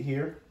to wing it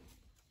here.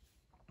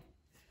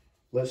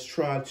 Let's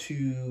try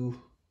to,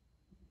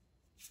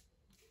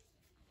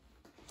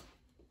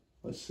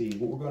 let's see,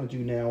 what we're going to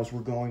do now is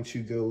we're going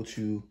to go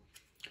to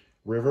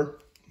River,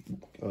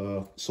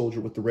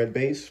 soldier with the red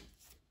base.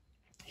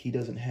 He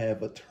doesn't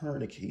have a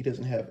tourniquet. He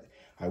doesn't have,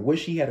 I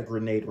wish he had a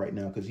grenade right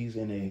now because he's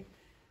in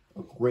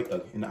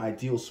an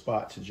ideal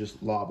spot to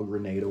just lob a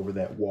grenade over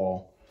that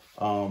wall.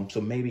 So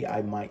maybe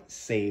I might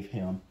save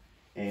him.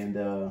 And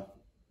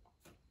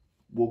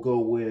we'll go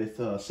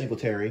with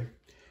Singletary.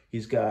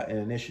 He's got an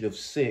initiative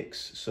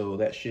 6, so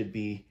that should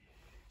be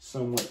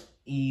somewhat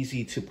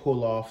easy to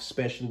pull off,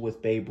 especially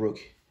with Baybrook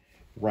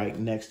right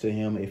next to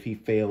him if he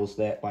fails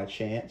that by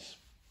chance.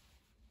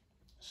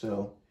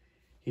 So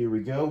here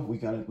we go. We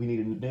need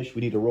an initiative.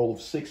 We need a roll of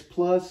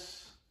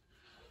 6+,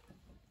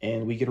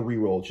 and we get a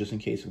reroll just in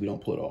case we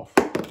don't pull it off.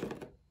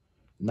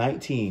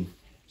 19.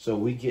 So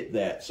we get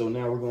that. So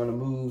now we're going to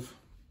move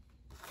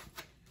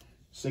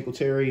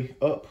Singletary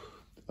up.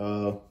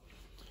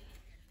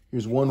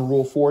 Here's one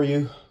rule for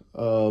you.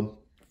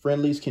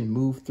 Friendlies can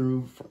move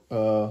through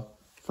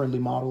friendly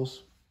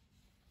models.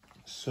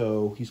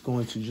 So he's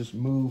going to just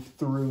move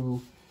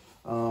through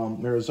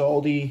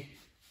Marizaldi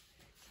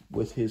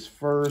with his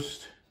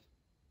first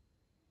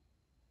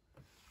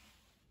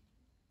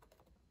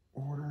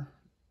order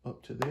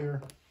up to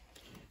there.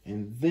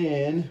 And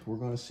then we're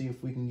going to see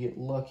if we can get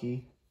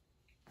lucky.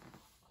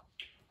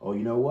 Oh,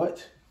 you know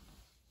what?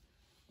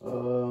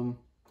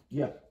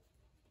 Yeah.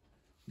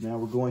 Now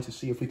we're going to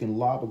see if we can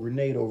lob a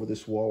grenade over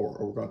this wall,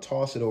 or we're going to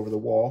toss it over the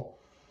wall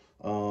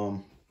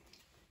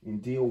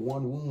and deal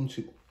 1 wound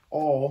to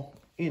all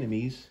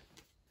enemies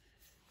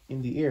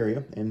in the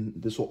area. And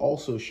this will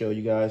also show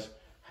you guys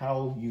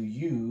how you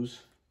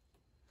use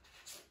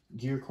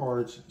gear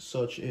cards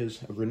such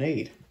as a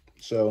grenade.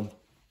 So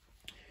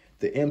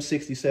the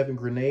M67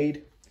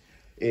 grenade,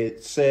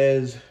 it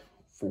says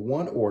for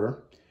 1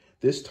 order,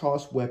 this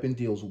tossed weapon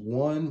deals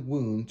 1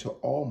 wound to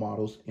all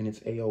models in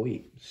its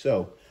AoE.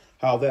 So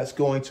how that's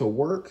going to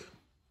work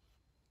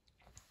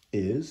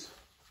is,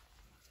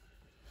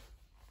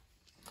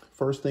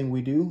 first thing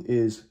we do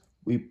is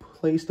we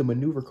place the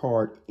maneuver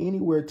card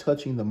anywhere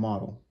touching the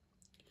model.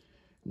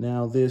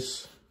 Now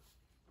this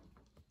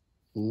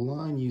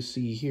line you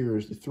see here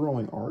is the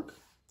throwing arc.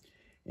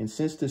 And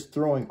since this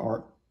throwing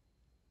arc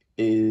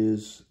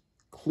is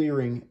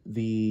clearing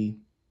the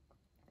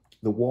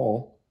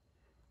wall,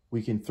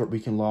 we can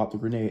lob the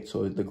grenade.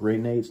 So the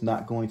grenade's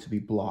not going to be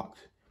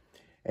blocked.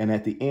 And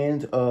at the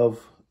end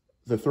of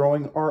the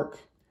throwing arc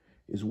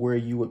is where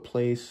you would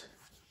place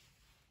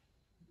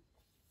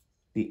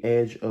the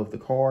edge of the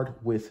card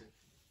with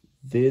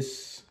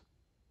this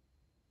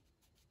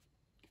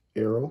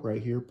arrow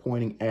right here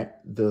pointing at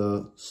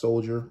the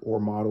soldier or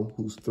model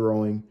who's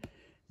throwing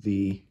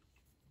the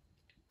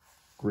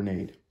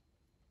grenade.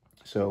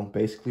 So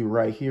basically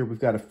right here, we've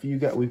got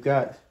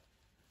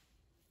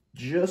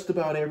just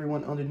about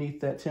everyone underneath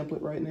that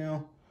template right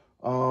now.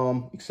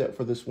 Except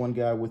for this one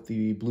guy with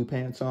the blue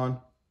pants on.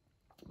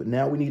 But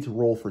now we need to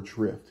roll for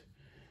drift.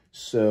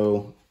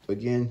 So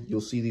again,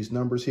 you'll see these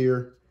numbers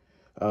here.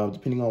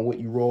 Depending on what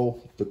you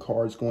roll, the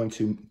card's going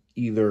to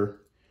either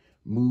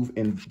move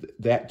in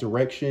that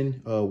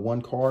direction,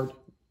 1 card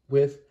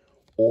with,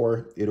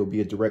 or it'll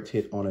be a direct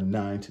hit on a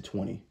 9 to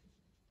 20.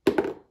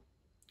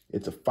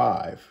 It's a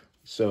 5.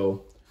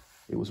 So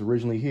it was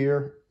originally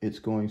here. It's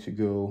going to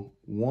go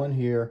 1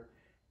 here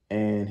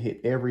and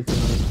hit everything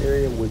in this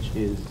area, which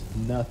is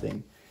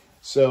nothing.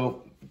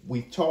 So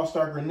we tossed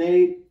our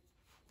grenade,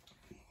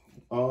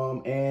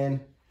 and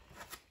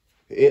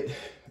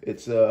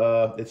it's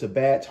a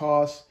bad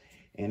toss,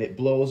 and it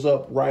blows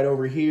up right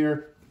over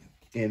here.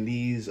 And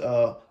these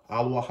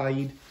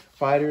Al-Wahid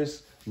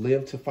fighters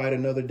live to fight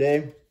another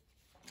day.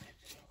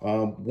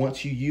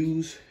 Once you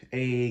use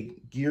a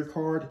gear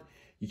card,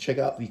 you check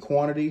out the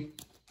quantity.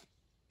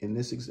 In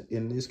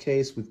this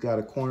case, we've got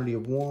a quantity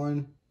of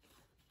 1.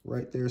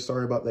 Right there,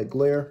 sorry about that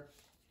glare.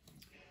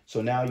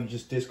 So now you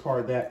just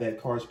discard that.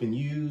 That card's been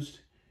used.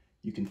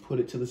 You can put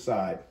it to the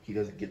side. He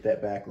doesn't get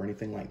that back or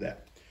anything like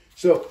that.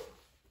 So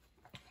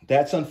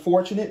that's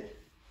unfortunate,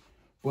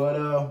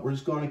 but we're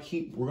just going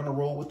to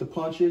roll with the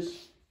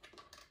punches.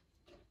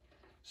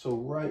 So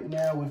right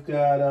now we've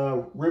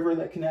got River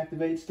that can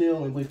activate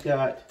still, and we've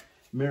got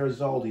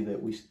Marizaldi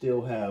that we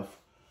still have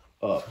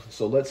up.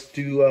 So let's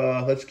do,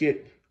 let's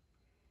get,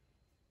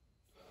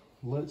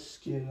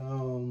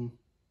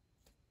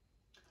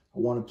 I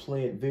want to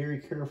play it very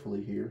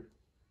carefully here.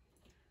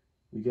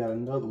 We got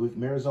another, with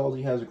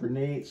Marizaldi has a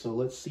grenade, so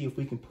let's see if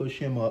we can push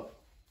him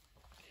up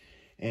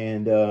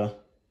and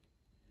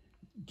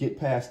get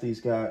past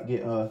these guys,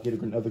 get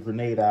another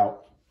grenade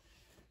out.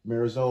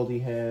 Marizaldi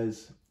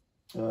has,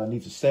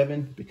 needs a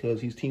 7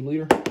 because he's team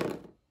leader.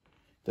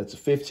 That's a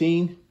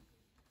 15.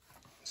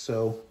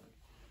 So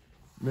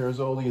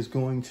Marizaldi is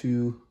going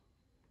to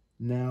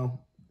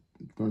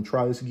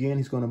try this again.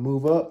 He's going to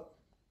move up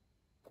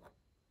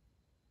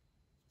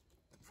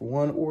for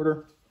one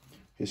order.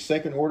 His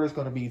second order is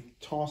going to be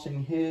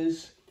tossing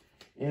his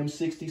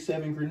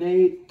M67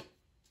 grenade,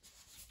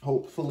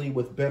 hopefully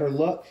with better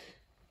luck.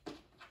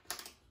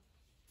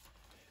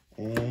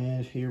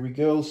 And here we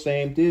go,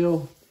 same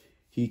deal.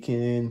 He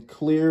can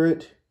clear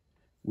it.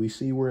 We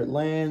see where it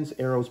lands,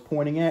 arrows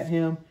pointing at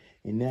him.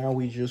 And now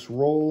we just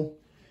roll,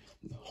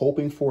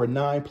 hoping for a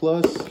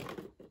 9+.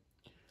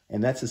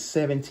 And that's a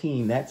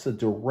 17. That's a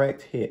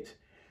direct hit.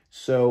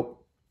 So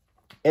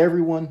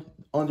every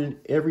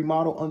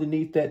model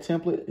underneath that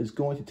template is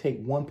going to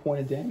take 1 point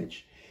of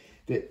damage.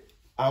 The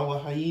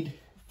Al-Wahid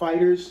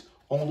fighters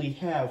only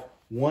have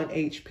 1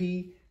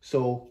 HP.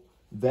 So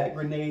that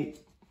grenade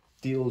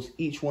deals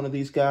each one of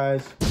these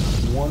guys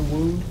 1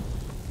 wound.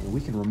 And we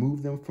can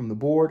remove them from the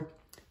board.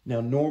 Now,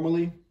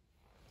 normally,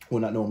 well,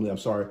 not normally, I'm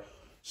sorry.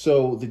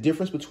 So the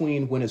difference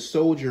between when a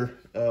soldier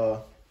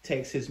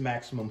takes his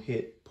maximum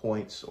hit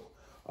points,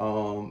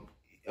 a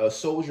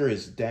soldier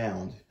is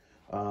downed.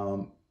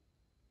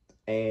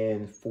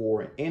 And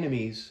for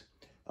enemies,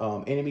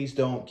 enemies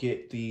don't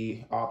get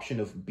the option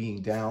of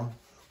being down.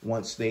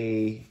 Once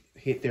they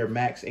hit their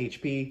max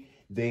HP,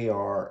 they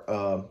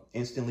are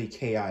instantly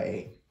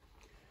KIA.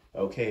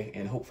 Okay,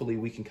 and hopefully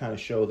we can kind of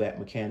show that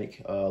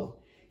mechanic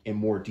in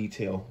more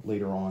detail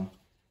later on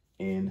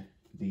in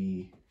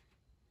the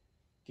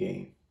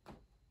game.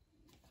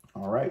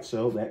 All right,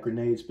 so that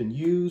grenade's been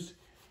used.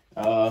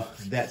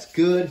 That's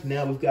good.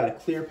 Now we've got a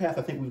clear path.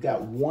 I think we've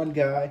got one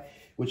guy,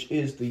 which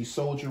is the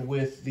soldier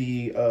with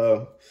the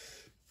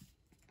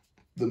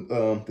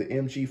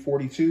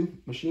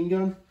MG42 machine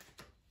gun.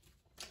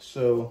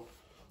 So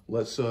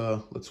let's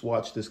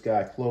watch this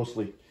guy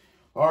closely.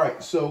 All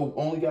right, so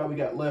only guy we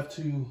got left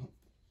to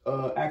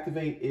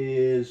activate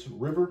is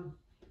River,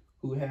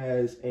 who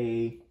has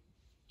a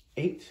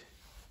 8,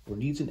 or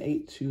needs an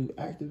 8 to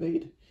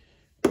activate,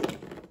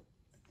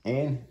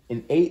 and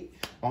an 8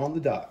 on the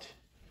dot.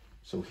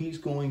 So he's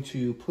going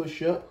to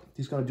push up.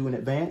 He's going to do an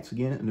advance.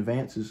 Again, an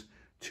advance is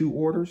 2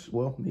 orders.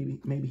 Well,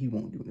 maybe he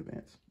won't do an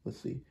advance. Let's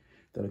see.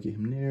 That'll get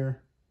him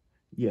there.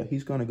 Yeah,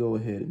 he's going to go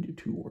ahead and do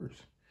 2 orders.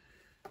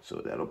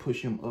 So that'll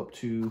push him up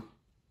to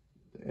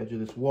the edge of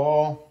this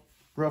wall,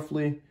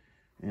 roughly.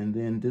 And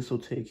then this will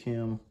take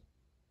him,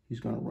 he's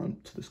going to run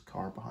to this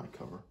car behind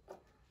cover.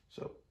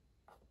 So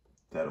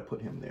that'll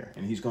put him there.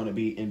 And he's going to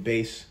be in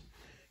base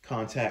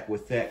contact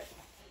with that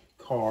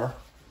car.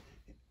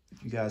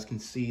 If you guys can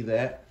see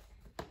that.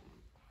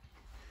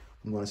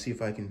 I'm going to see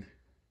if I can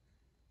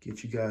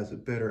get you guys a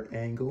better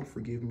angle.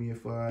 Forgive me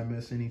if I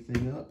mess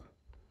anything up.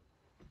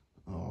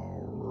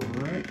 All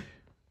right.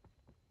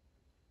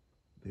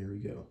 There we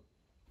go.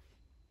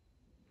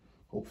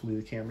 Hopefully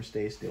the camera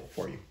stays still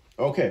for you.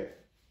 Okay.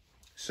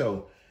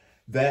 So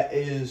that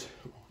is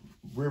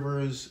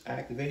River's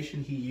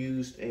activation. He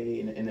used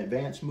an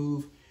advance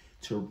move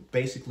to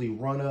basically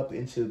run up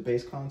into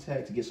base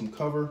contact to get some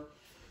cover.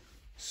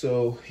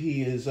 So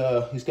he's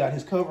got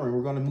his cover, and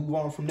we're going to move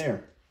on from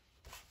there.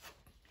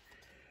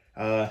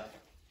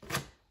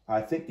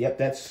 I think, yep,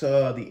 that's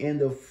the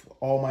end of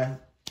all my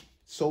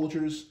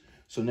soldiers.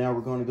 So now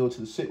we're going to go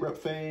to the sit rep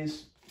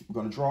phase. We're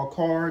going to draw a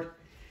card,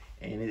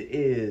 and it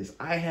is,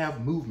 I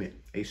have movement.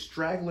 A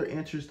straggler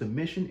enters the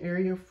mission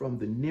area from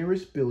the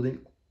nearest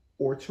building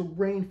or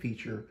terrain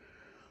feature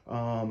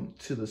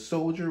to the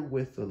soldier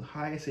with the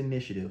highest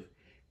initiative.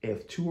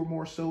 If 2 or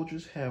more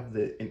soldiers have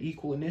an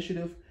equal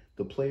initiative,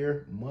 the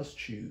player must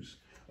choose.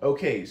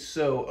 Okay,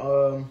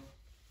 so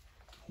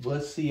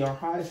let's see. Our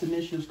highest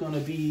initiative is going to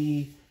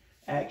be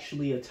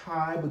actually a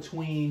tie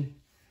between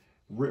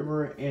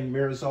River and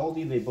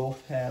Marizaldi. They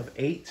both have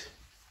 8.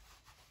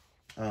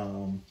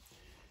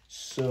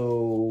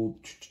 So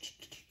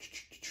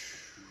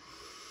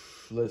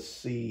let's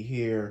see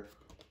here.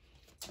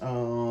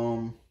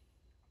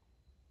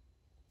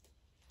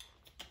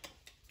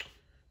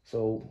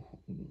 So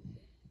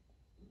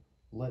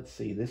let's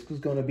see. This is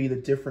going to be the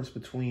difference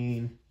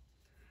between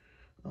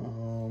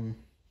a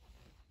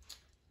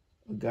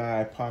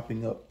guy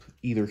popping up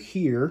either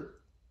here,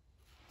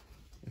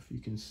 if you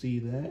can see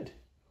that,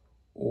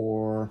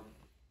 or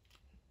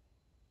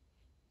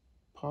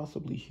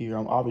possibly here.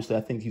 Obviously,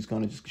 I think he's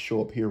going to just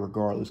show up here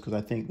regardless, because I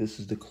think this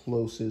is the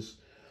closest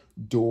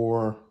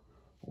door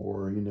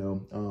or, you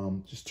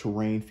know, just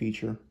terrain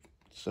feature.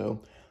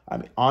 So, I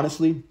mean,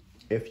 honestly,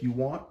 if you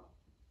want,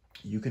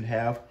 you can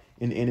have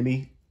an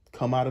enemy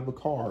come out of a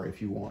car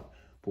if you want.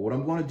 But what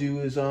I'm going to do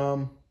is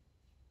I'm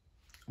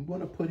going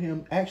to put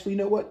him, actually, you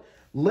know what?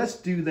 Let's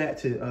do that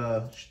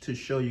to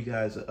show you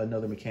guys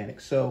another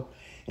mechanic. So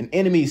an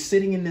enemy is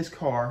sitting in this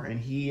car, and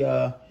he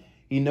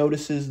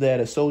notices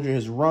that a soldier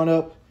has run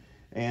up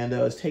and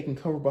is taking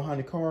cover behind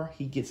the car.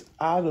 He gets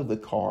out of the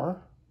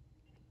car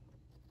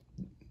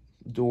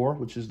door,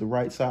 which is the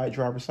right side,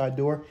 driver's side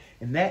door,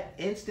 and that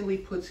instantly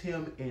puts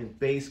him in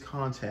base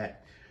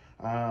contact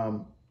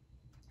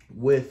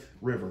with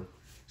River.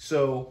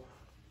 So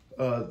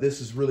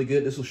this is really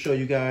good. This will show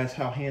you guys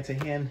how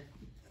hand-to-hand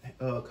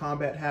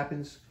combat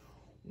happens.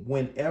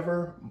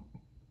 Whenever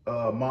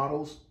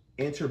models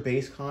enter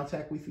base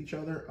contact with each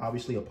other,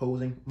 obviously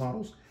opposing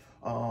models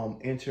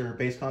enter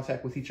base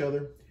contact with each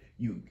other,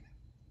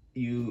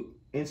 you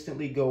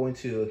instantly go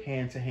into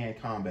hand-to-hand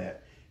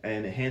combat.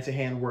 And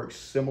hand-to-hand works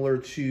similar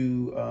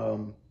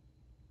to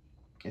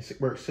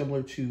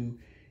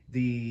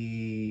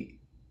the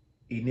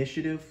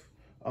initiative,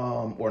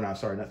 or not,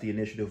 sorry, not the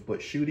initiative,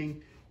 but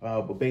shooting.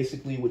 But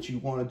basically what you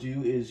want to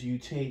do is you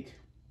take,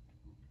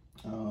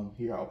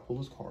 here, I'll pull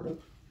this card up.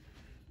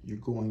 You're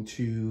going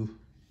to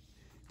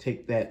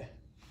take that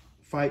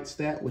fight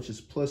stat, which is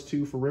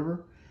 +2 for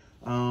River,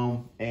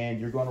 and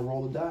you're going to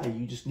roll the die.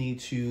 You just need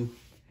to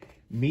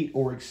meet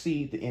or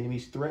exceed the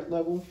enemy's threat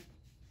level.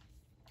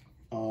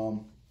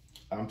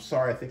 I'm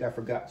sorry, I think I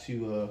forgot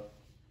to,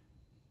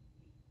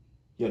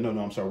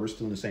 I'm sorry, we're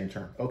still in the same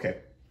turn. Okay.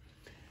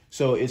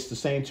 So it's the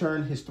same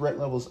turn. His threat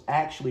level is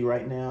actually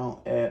right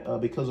now at,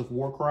 because of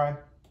Warcry,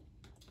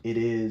 it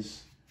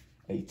is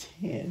a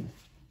 10.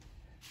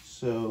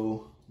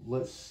 So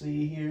let's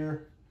see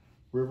here.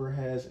 River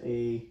has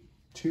a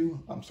 2.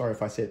 I'm sorry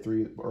if I said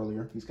 3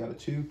 earlier. He's got a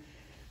 2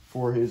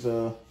 for his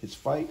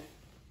fight.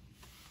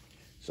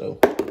 So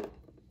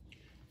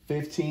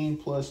 15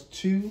 plus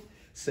 2,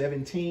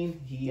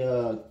 17. He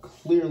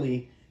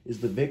clearly is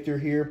the victor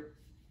here.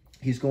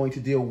 He's going to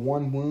deal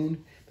 1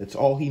 wound. That's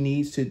all he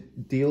needs to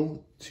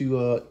deal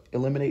to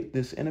eliminate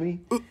this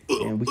enemy.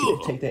 And we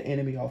can take that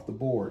enemy off the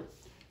board.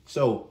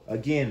 So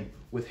again,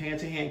 with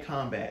hand-to-hand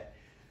combat,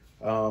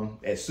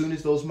 as soon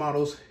as those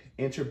models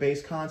enter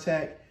base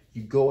contact,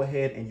 you go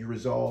ahead and you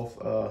resolve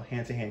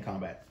hand-to-hand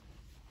combat.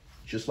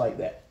 Just like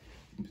that.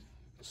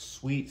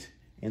 Sweet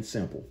and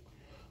simple.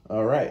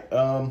 All right.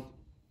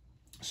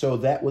 So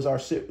that was our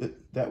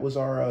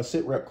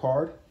sit rep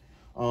card.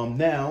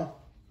 Now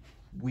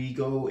we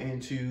go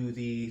into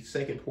the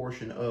second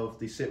portion of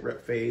the sit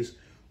rep phase,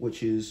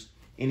 which is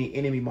any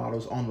enemy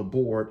models on the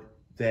board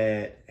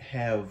that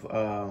have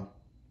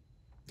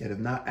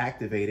not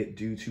activated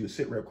due to a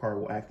sit rep card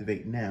will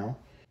activate now.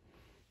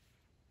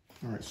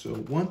 All right, so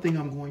one thing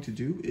I'm going to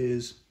do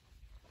is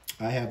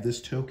I have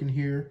this token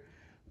here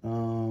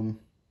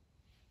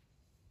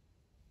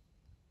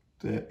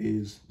that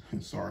is,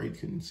 sorry, you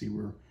couldn't see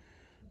where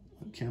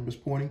the camera's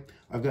pointing.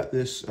 I've got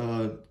this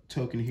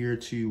token here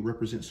to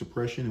represent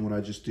suppression, and what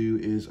I just do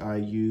is I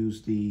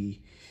use the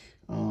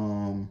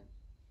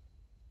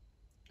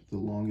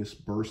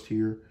longest burst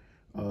here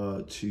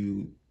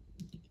to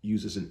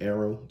use as an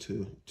arrow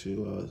to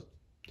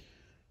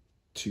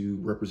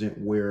represent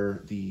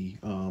where the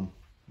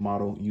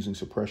model using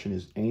suppression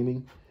is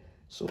aiming.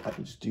 So I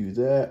can just do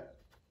that.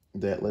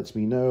 That lets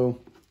me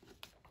know.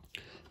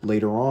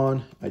 Later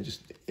on,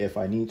 if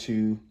I need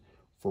to,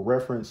 for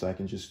reference, I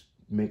can just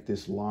make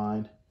this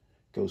line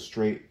go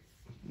straight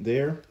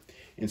there.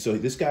 And so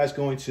this guy's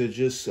going to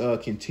just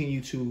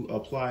continue to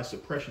apply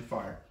suppression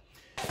fire.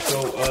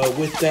 So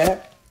with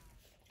that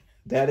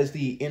is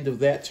the end of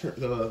that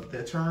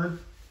turn.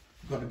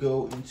 I'm going to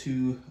go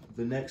into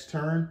the next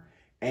turn,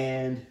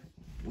 and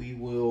we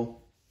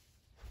will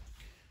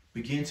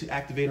begin to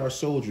activate our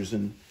soldiers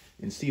and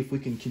see if we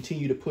can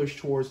continue to push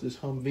towards this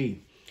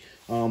Humvee.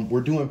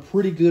 We're doing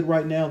pretty good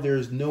right now.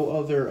 There's no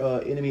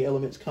other enemy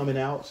elements coming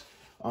out.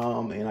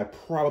 And I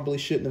probably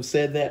shouldn't have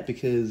said that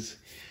because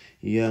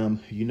you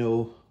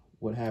know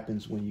what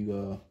happens when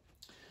you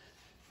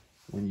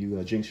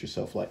jinx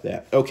yourself like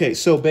that. Okay,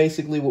 so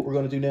basically what we're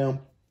going to do now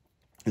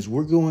is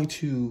we're going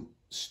to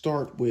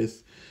start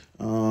with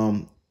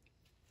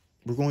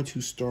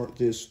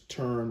this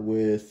turn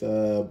with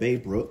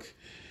Baybrook,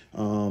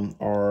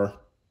 our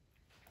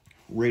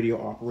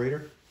radio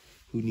operator,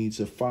 who needs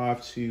a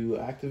 5 to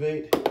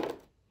activate.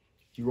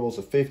 He rolls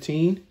a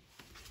 15.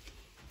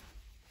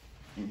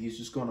 And he's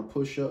just going to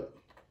push up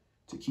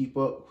to keep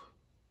up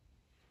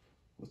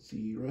with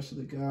the rest of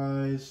the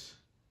guys.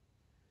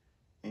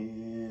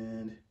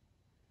 And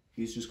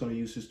he's just going to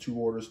use his 2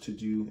 orders to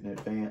do an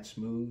advance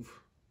move.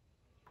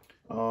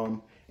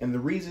 And the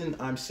reason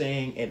I'm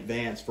saying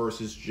advance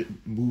versus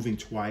moving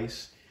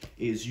twice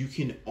is you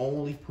can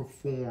only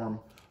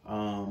perform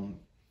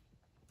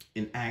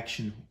an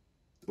action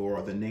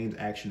or the named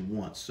action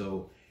once.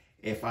 So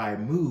if I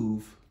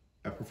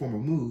perform a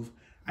move,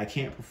 I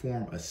can't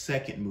perform a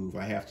second move.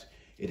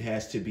 It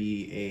has to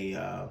be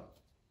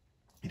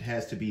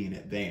an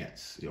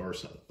advance or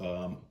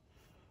something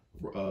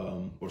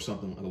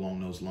along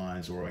those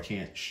lines, or I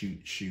can't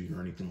shoot or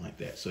anything like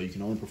that. So you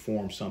can only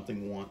perform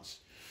something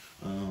once.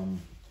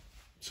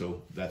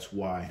 So that's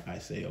why I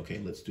say, okay,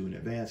 let's do an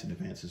advance, and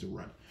advance is a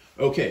run.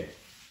 Okay.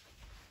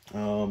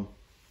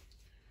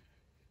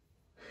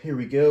 Here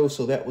we go.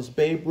 So that was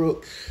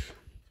Baybrook.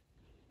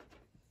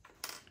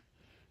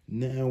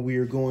 Now we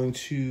are going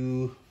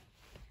to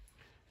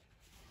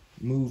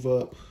move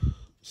up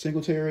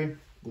Singletary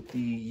with the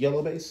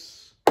yellow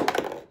base.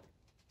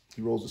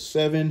 He rolls a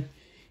 7.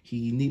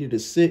 He needed a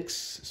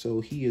 6,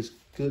 so he is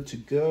good to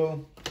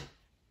go.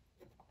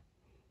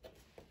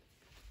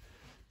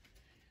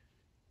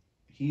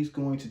 He's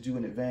going to do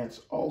an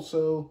advance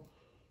also.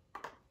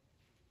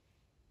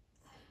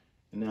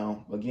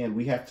 Now, again,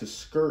 we have to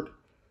skirt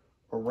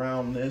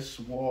around this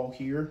wall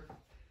here.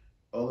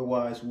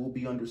 Otherwise, we'll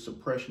be under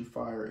suppression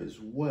fire as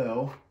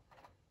well.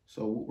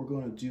 So what we're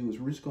going to do is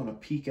we're just going to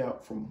peek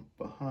out from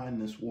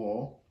behind this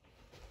wall.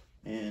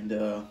 And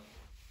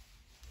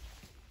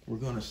we're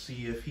going to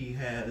see if he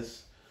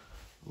has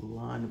a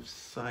line of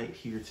sight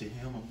here to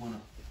him. I'm going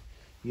to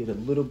get a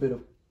little bit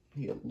of,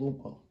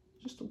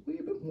 just a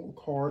wee bit more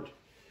card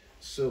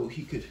so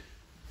he can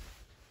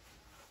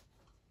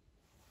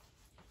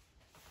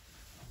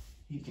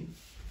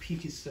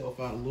peek himself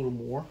out a little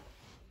more.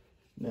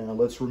 Now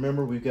let's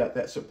remember we've got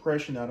that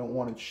suppression. I don't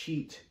want to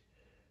cheat.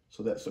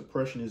 So that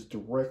suppression is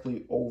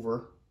directly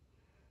over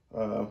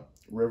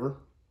River.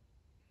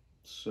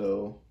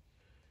 So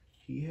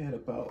he had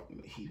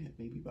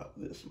maybe about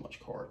this much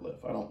card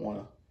left. I don't want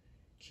to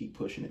keep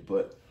pushing it,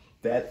 but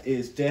that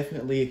is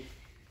definitely,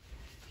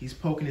 he's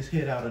poking his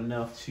head out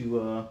enough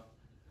to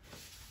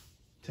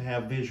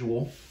have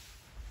visual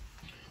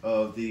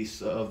of the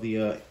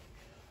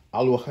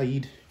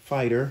Al-Wahid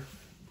fighter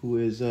who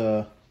is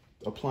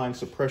applying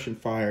suppression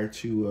fire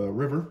to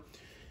River.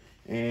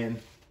 And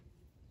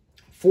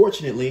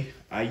fortunately,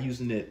 I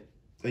used an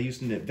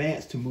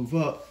advance to move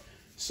up,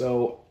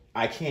 so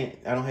I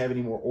don't have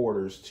any more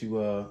orders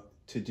to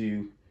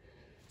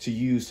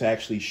use to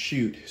actually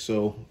shoot.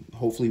 So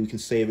hopefully we can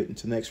save it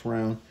into next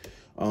round.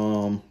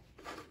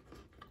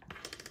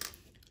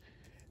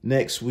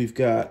 Next we've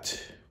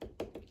got,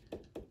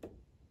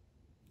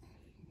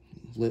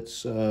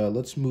 let's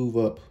move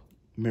up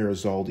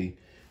Marizaldi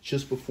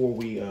just before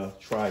we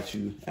try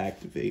to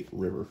activate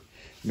River.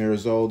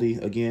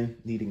 Marizaldi, again,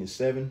 needing a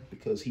 7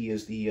 because he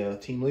is the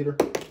team leader.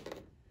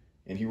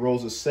 And he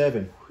rolls a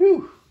 7.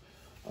 Whew.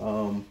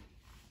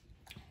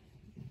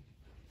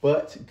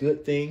 But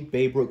good thing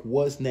Baybrook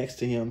was next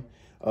to him,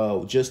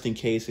 just in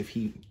case if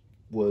he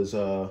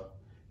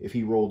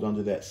rolled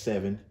under that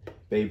 7,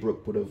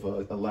 Baybrook would have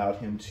allowed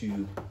him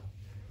to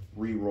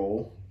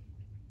re-roll.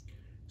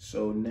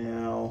 So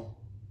now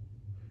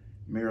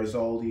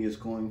Marizaldi is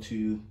going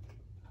to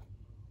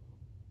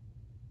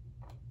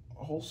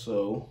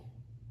also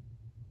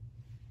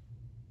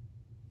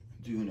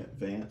do an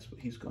advance, but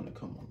he's going to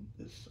come on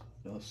this side.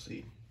 Let's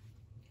see.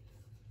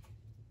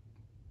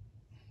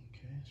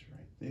 Okay, it's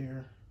right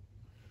there.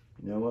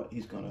 You know what?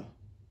 He's gonna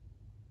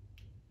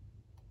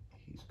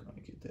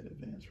get that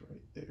advance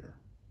right there.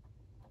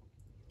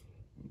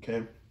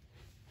 Okay.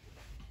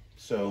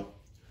 So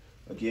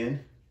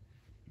again,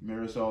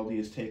 Marizaldi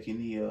is taking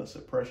the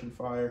suppression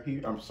fire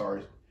here. I'm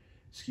sorry,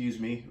 excuse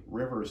me.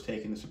 River is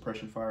taking the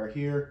suppression fire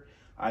here.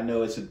 I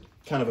know it's a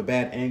kind of a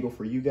bad angle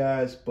for you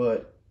guys,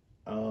 but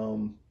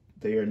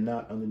they are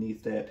not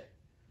underneath that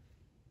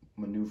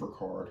maneuver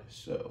card.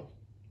 So,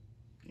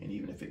 and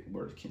even if it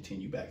were to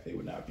continue back, they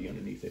would not be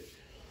underneath it.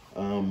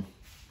 All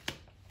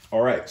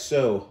right,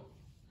 so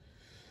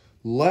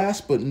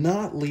last but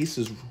not least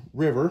is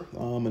River,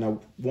 and I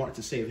want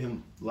to save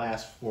him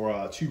last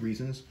for 2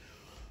 reasons.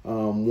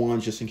 One,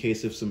 just in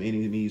case if some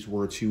enemies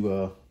were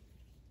to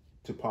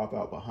pop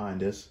out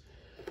behind us,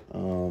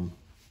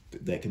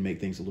 that can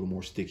make things a little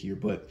more stickier.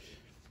 But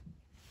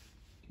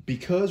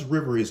because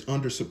River is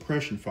under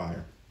suppression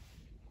fire,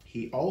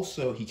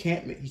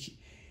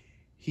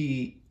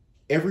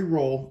 every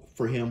roll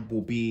for him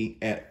will be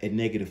at a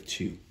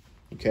 -2.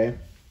 Okay.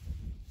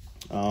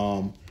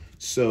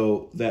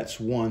 So that's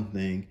one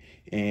thing.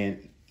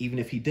 And even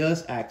if he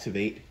does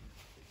activate,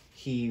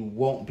 he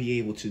won't be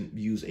able to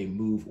use a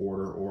move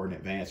order or an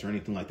advance or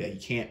anything like that. He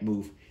can't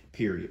move,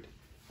 period.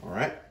 All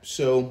right.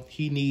 So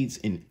he needs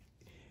an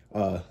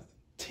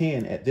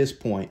 10 at this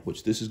point,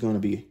 which this is going to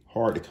be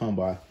hard to come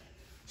by.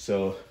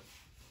 So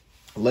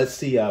let's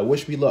see.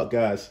 Wish me luck,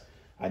 guys.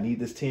 I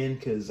need this 10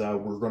 because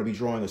we're going to be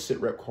drawing a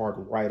sit rep card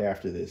right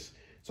after this.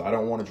 So I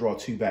don't want to draw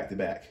 2 back to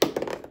back.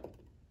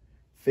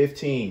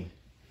 15.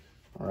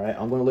 All right.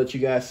 I'm going to let you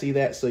guys see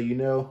that so you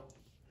know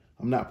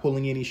I'm not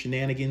pulling any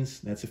shenanigans.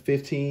 That's a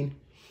 15.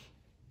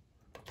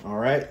 All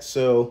right.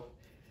 So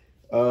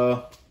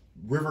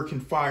River can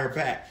fire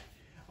back.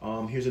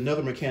 Here's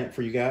another mechanic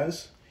for you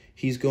guys.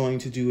 He's going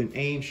to do an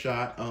aim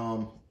shot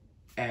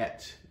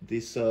at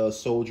this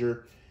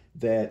soldier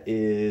that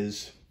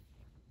is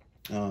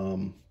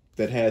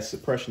that has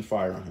suppression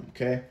fire on him,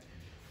 okay?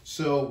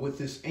 So with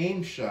this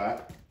aim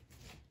shot,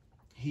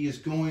 he is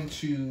going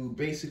to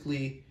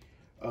basically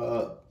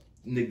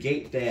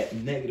negate that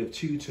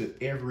 -2 to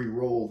every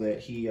roll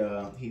that he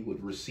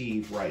would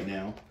receive right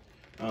now,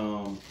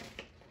 because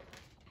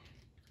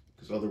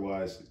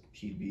otherwise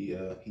he'd be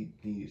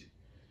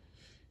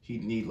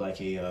he'd need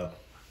like a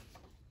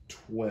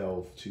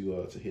 12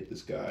 to hit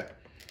this guy,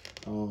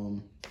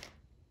 and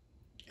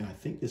I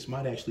think this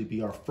might actually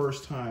be our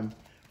first time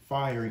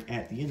firing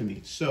at the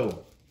enemy.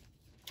 So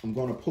I'm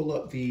going to pull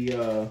up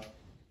his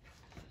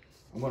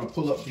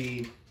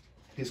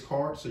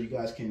card so you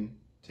guys can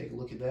take a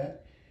look at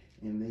that,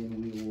 and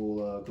then we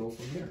will go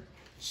from there.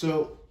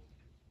 So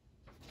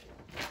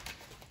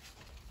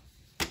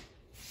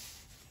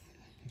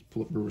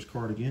pull up River's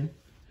card again.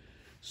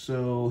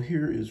 So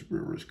here is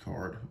River's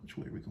card. Which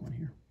way are we going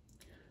here?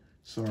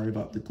 Sorry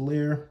about the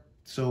glare.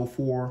 So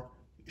for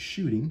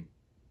shooting,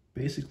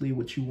 basically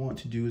what you want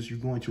to do is you're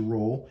going to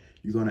roll.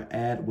 You're going to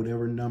add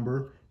whatever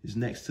number is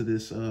next to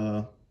this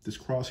this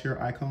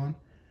crosshair icon,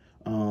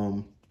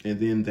 and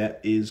then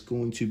that is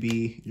going to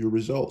be your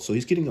result. So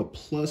he's getting a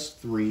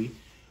 +3.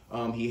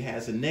 He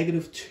has a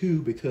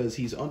 -2 because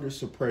he's under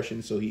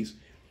suppression, so he's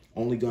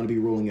only going to be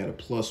rolling at a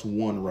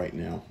 +1 right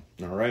now.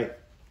 All right,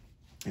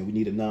 and we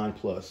need a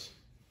 9+.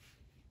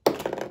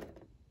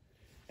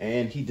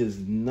 And he does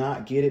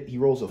not get it. He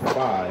rolls a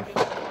 5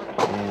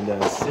 and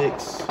a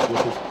 6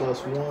 with his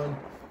 +1.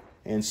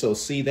 And so,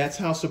 see, that's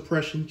how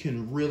suppression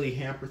can really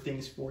hamper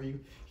things for you.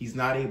 He's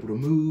not able to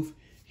move.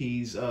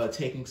 He's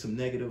taking some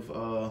negative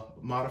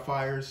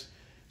modifiers.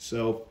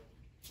 So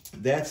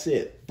that's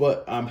it.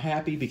 But I'm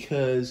happy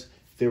because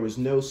there was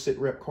no sit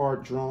rep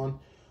card drawn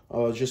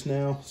just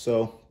now.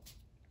 So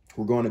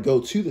we're going to go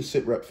to the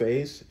sit rep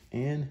phase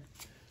and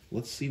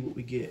let's see what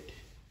we get.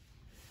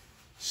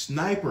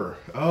 Sniper.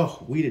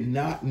 Oh, we did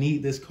not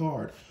need this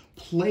card.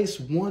 Place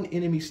one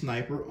enemy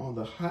sniper on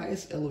the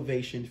highest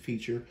elevation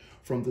feature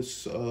from the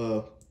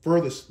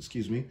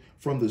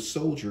from the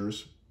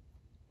soldiers.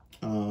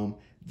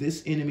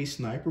 This enemy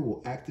sniper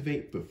will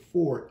activate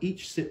before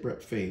each sit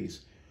rep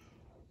phase.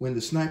 When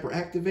the sniper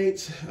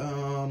activates,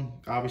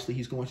 obviously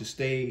he's going to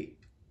stay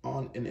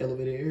on an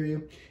elevated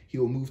area. He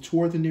will move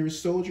toward the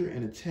nearest soldier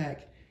and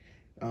attack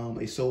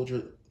a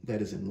soldier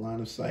that is in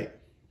line of sight.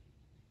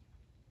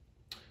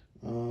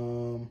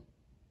 And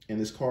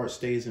this card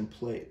stays in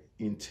play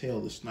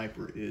until the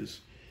sniper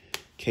is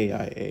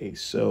KIA.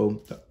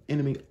 So the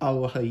enemy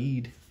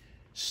Al-Wahid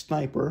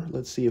sniper,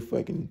 let's see if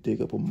I can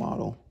dig up a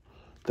model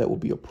that will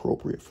be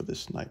appropriate for this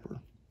sniper.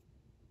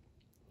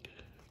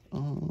 I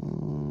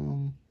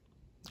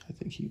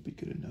think he'd be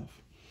good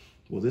enough.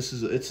 Well, it's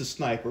a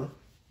sniper.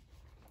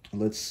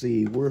 Let's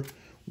see, where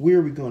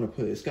are we going to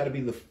put it? It's got to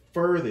be the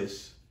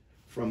furthest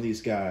from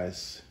these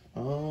guys.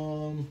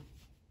 On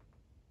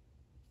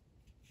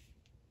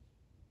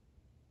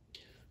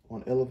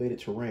elevated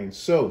terrain.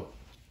 So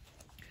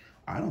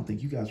I don't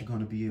think you guys are going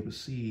to be able to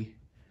see.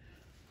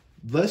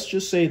 Let's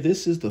just say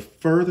this is the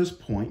furthest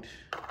point.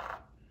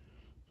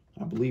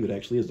 I believe it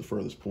actually is the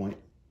furthest point.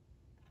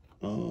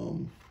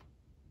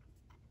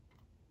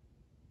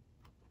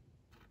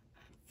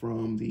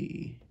 From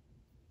the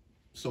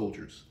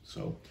soldiers.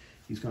 So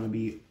he's going to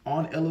be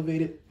on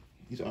elevated.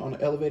 He's on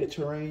elevated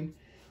terrain,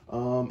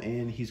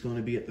 and he's going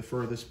to be at the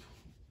furthest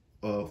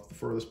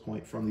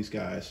point from these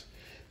guys.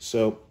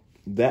 So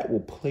that will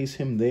place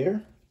him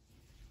there,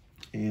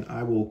 and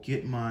I will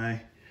get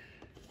my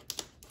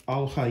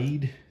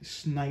Al-Haid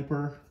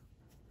sniper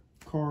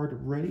card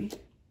ready,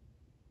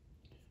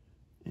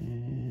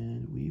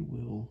 and we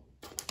will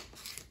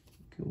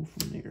go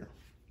from there.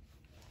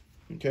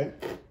 Okay.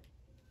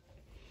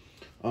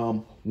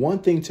 One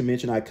thing to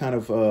mention, I kind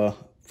of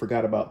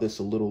forgot about this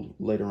a little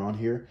later on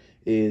here,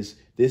 is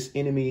this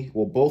enemy,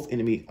 well, both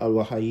enemy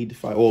Al-Haid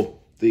fighter, well,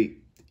 the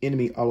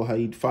enemy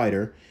Al-Haid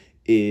fighter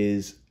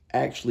is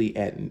actually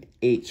at an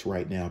 8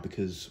 right now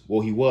because,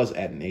 well, he was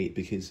at an 8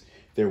 because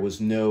there was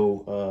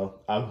no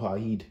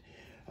Al-Haid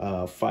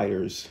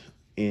fighters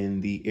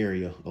in the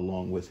area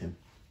along with him,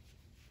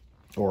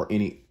 or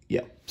any,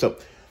 yeah. So,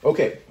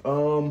 okay,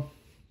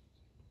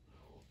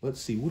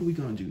 let's see, what are we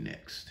gonna do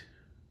next?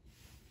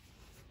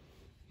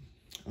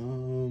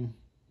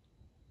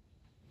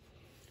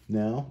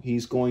 Now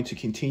he's going to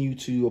continue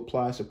to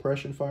apply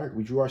suppression fire.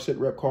 We drew our sit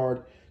rep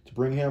card to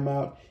bring him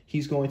out.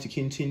 He's going to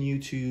continue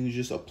to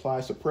just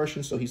apply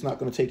suppression, so he's not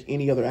going to take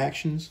any other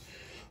actions.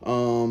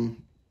 So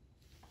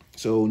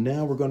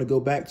now we're going to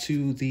go back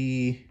to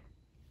the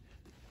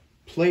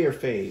player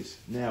phase.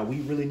 Now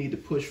we really need to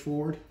push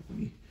forward. Let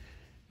me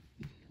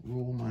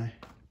roll my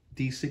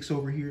D6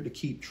 over here to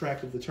keep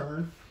track of the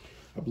turn.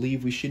 I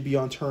believe we should be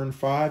on turn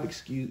 5.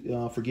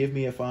 Forgive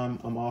me if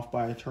I'm off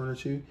by a turn or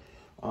two.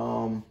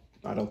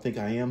 I don't think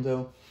I am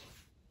though.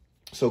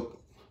 So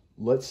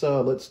let's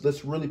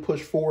really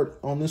push forward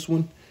on this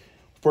one.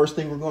 First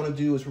thing we're going to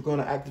do is we're going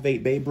to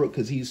activate Baybrook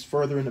because he's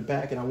further in the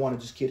back, and I want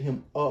to just get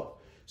him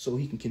up so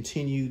he can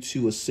continue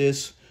to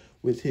assist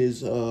with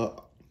his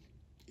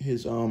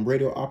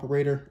radio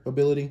operator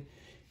ability.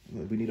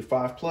 We need a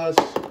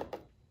 5+.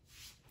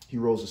 He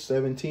rolls a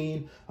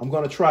 17. I'm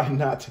going to try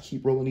not to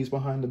keep rolling these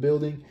behind the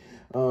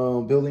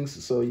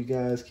buildings so you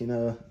guys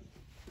can,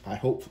 I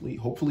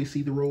hopefully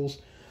see the rolls.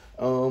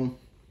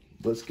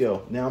 Let's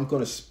go. Now I'm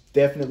going to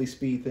definitely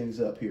speed things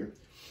up here.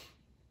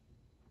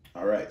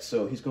 All right,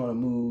 so he's going to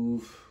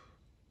move.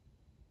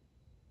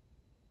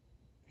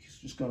 He's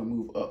just going to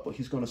move up, but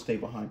he's going to stay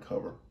behind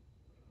cover.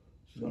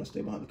 He's going to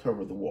stay behind the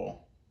cover of the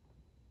wall.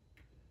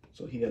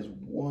 So he has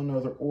one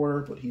other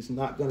order, but he's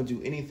not going to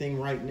do anything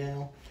right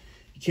now.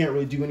 He can't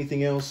really do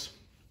anything else.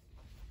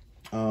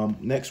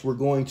 Next, we're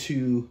going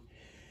to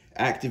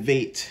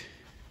activate.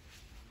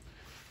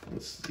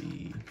 Let's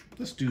see.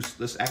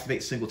 Let's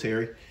activate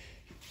Singletary.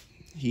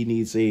 He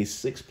needs a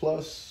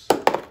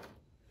 6+.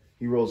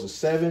 He rolls a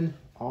 7.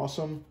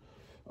 Awesome.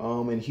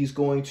 And he's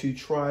going to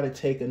try to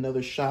take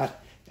another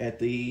shot at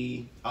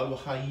the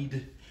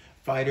Al-Wahid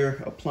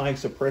fighter, applying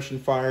suppression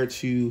fire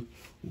to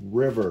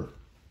River.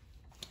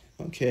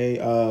 Okay,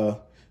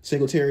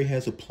 Singletary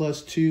has a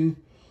 +2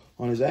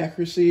 on his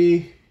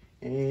accuracy,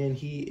 and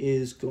he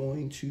is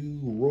going to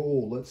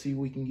roll. Let's see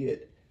what we can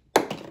get.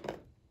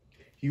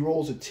 He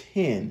rolls a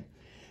 10,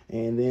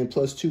 and then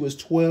 +2 is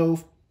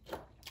 12.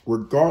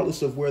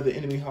 Regardless of where the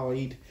enemy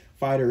Khalid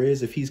fighter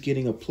is, if he's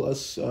getting a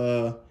plus,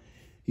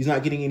 he's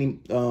not getting any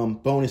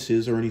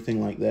bonuses or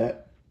anything like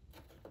that.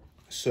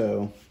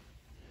 So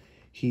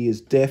he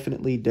is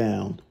definitely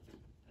down.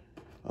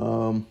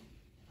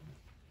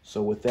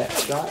 So with that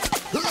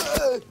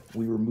shot,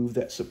 we remove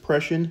that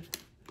suppression.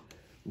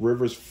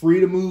 River's free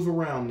to move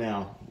around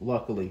now,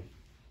 luckily.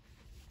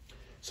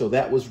 So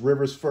that was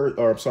River's first,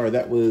 or I'm sorry,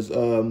 that was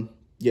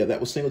that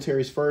was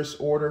Singletary's first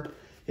order.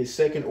 His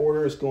second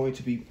order is going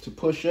to be to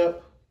push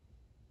up.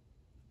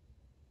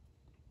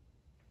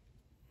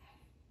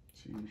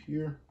 See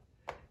here.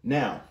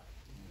 Now,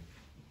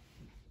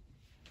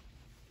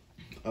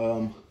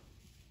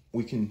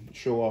 we can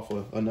show off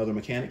another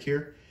mechanic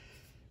here.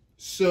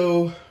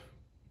 So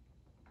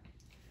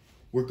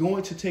we're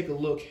going to take a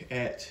look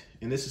at,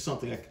 and this is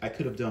something I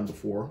could have done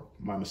before,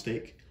 my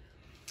mistake.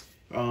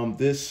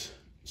 This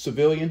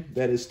civilian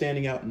that is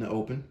standing out in the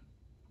open,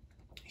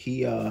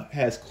 he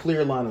has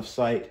clear line of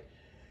sight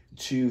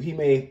to, he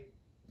may,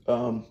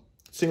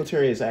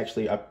 Singletary is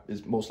actually,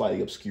 is most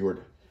likely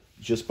obscured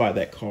just by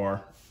that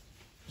car,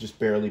 just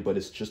barely, but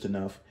it's just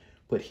enough.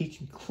 But he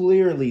can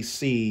clearly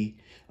see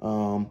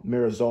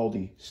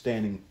Marizaldi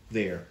standing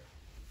there.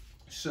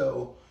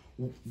 So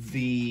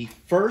the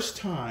first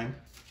time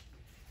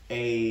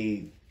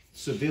a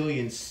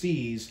civilian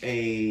sees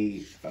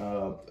a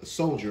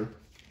soldier,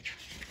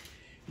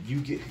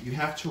 you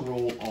have to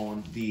roll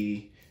on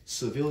the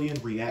civilian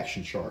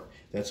reaction chart.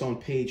 That's on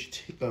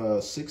page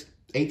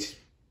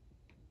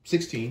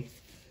 16.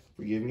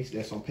 Forgive me.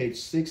 That's on page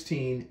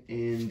 16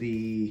 in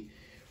the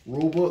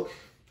rule book.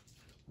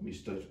 Let me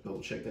just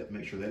double check that,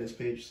 make sure that is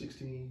page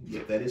 16.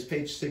 Yeah, that is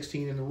page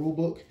 16 in the rule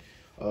book.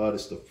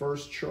 That's the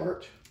first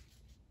chart.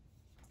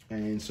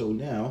 And so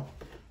now,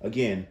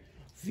 again,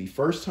 the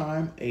first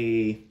time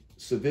a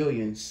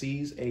civilian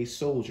sees a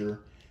soldier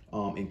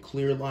in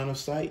clear line of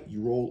sight,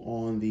 you roll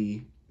on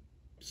the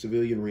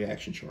civilian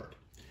reaction chart.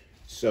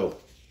 So,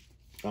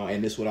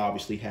 and this would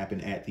obviously happen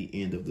at the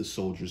end of the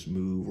soldier's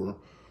move or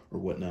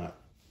whatnot.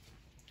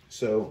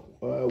 So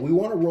we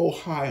want to roll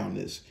high on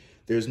this.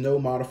 There's no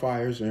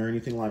modifiers or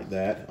anything like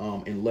that,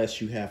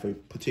 unless you have a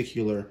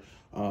particular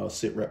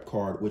sit rep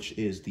card, which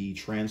is the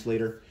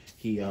translator.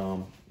 He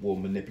will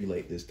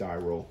manipulate this die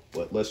roll,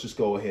 but let's just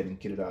go ahead and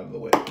get it out of the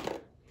way.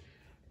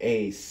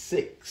 A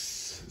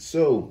 6.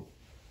 So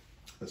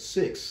a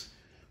 6.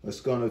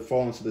 That's going to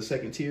fall into the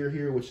second tier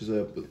here, which is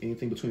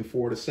anything between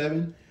 4 to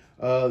 7.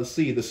 Let's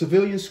see. The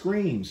civilian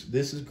screams.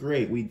 This is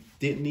great. We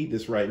didn't need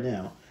this right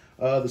now.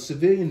 The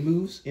civilian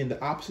moves in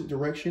the opposite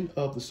direction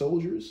of the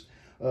soldiers.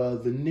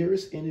 The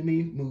nearest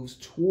enemy moves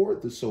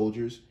toward the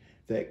soldiers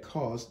that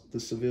caused the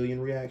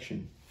civilian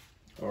reaction.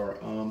 Or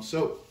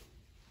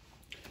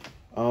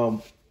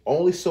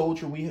only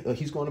soldier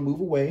he's going to move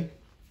away.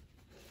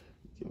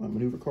 Get my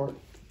maneuver card.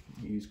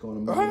 He's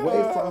going to move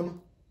away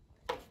from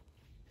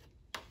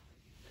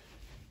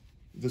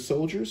the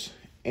soldiers,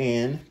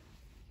 and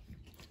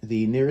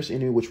the nearest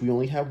enemy, which we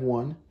only have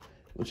one,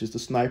 which is the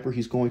sniper,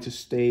 he's going to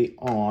stay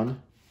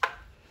on.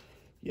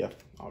 Yeah,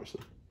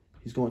 obviously.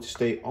 He's going to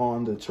stay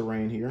on the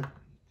terrain here.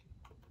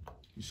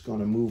 He's going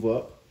to move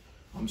up.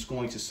 I'm just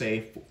going to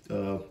say,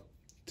 to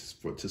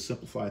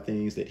simplify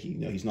things, that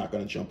he's not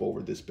going to jump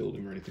over this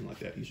building or anything like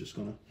that. He's just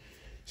going to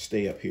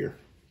stay up here.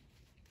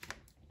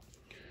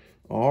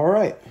 All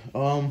right.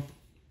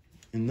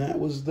 And that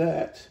was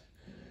that.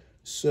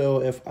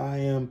 So if I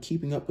am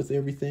keeping up with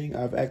everything,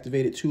 I've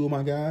activated 2 of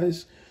my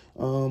guys.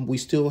 We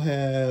still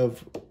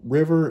have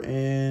River,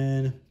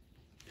 and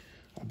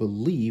I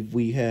believe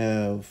we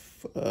have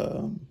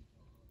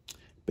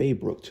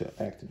Baybrook to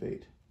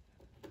activate.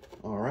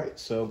 All right,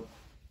 so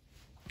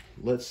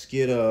let's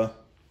get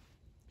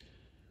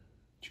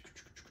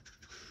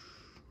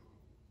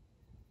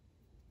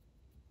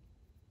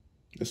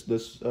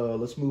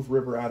let's move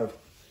River out of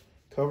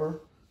cover,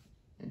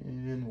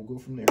 and we'll go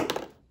from there.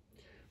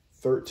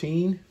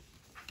 13.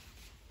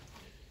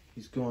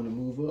 He's going to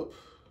move up.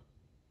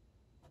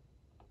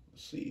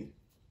 Let's see.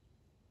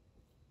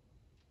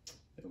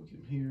 That we get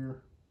him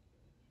here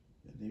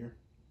and there.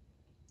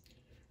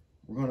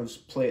 We're going to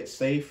play it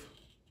safe.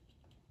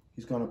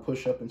 He's going to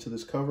push up into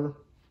this cover.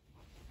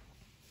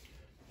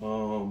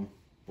 But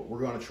we're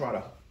going to try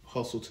to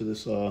hustle to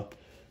this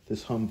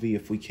this Humvee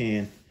if we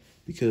can,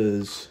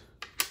 because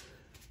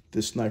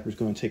this sniper is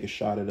going to take a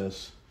shot at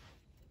us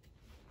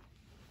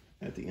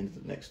at the end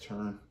of the next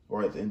turn,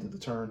 or at the end of the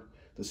turn,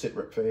 the sit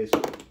rep phase.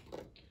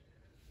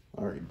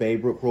 All right,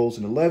 Baybrook rolls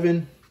an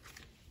 11.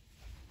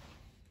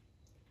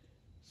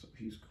 So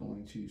he's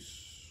going to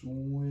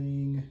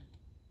swing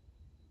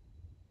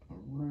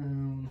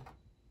around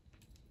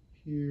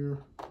here.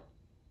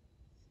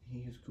 He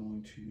is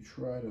going to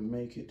try to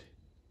make it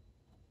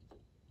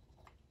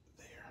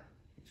there.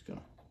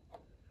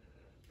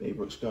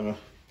 Baybrook's gonna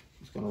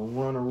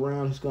run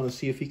around. He's gonna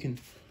see if he can.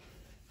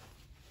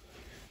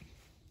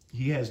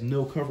 He has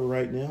no cover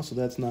right now, so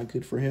that's not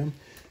good for him.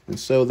 And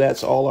so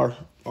that's all of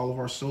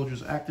our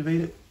soldiers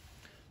activated.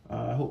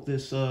 I hope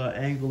this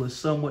angle is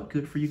somewhat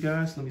good for you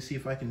guys. Let me see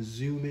if I can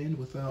zoom in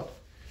without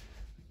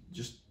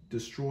just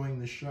destroying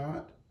the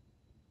shot.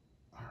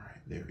 All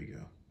right, there we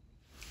go.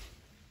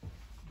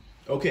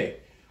 Okay,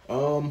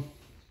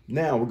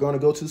 now we're going to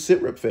go to the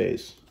sit rep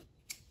phase.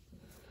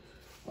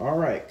 All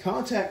right,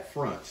 contact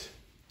front.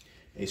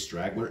 A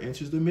straggler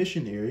enters the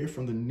mission area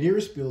from the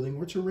nearest building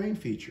or terrain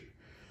feature.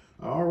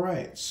 All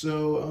right,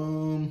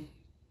 so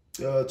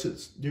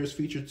nearest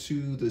feature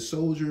to the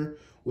soldier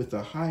with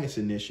the highest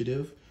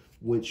initiative,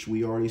 which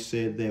we already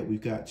said that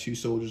we've got 2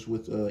 soldiers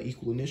with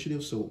equal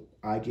initiative, so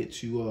I get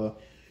to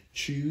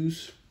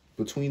choose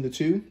between the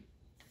 2.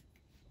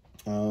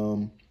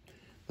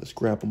 Let's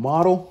grab a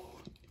model,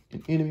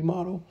 an enemy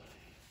model,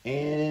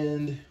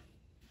 and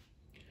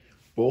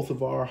both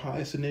of our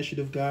highest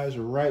initiative guys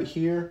are right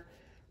here.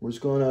 We're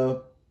just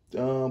gonna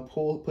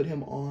put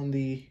him on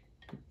the,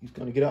 he's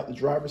gonna get out the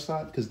driver's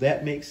side because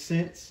that makes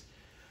sense.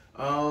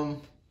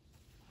 And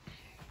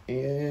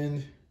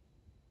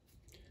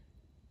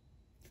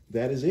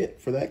that is it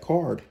for that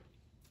card.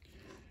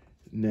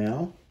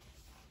 Now,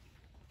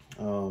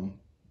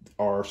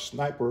 our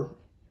sniper,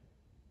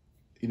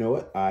 you know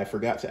what? I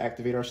forgot to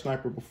activate our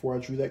sniper before I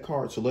drew that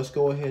card. So let's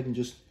go ahead and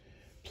just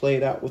play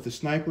it out with the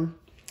sniper.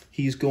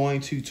 He's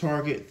going to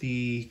target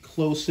the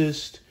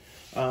closest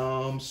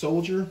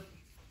soldier,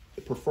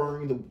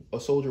 preferring a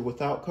soldier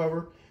without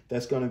cover.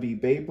 That's going to be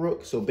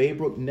Baybrook. So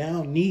Baybrook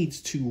now needs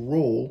to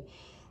roll.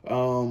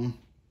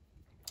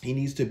 He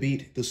needs to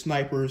beat the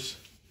sniper's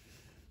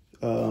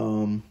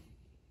threat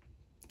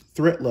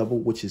level,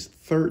 which is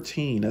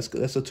 13.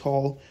 That's a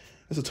tall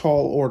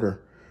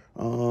order,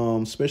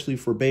 especially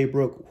for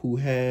Baybrook, who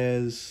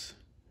has,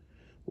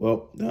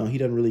 well, no, he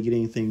doesn't really get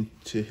anything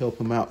to help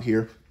him out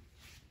here.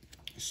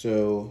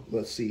 So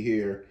let's see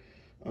here.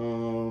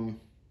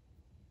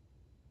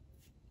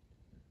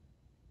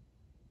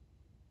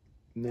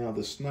 Now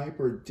the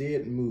sniper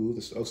did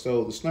move.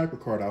 So the sniper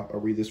card, I'll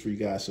read this for you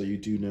guys so you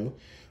do know.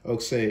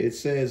 Okay, it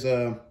says,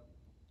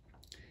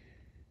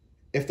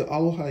 if the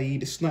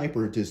Al-Haid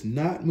sniper does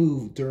not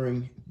move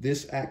during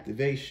his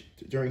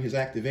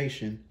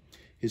activation,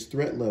 his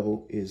threat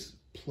level is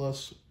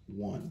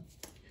 +1.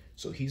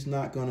 So he's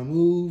not gonna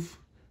move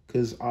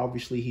because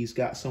obviously he's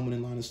got someone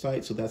in line of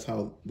sight. So that's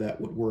how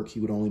that would work. He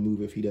would only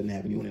move if he doesn't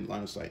have anyone in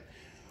line of sight.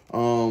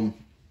 So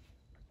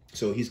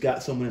he's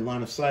got someone in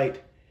line of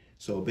sight.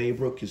 So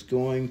Baybrook is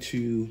going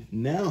to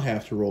now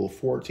have to roll a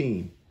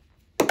 14.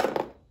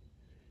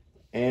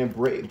 And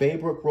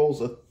Baybrook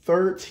rolls a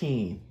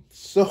 13.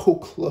 So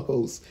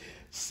close.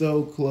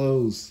 So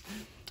close.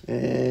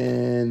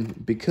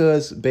 And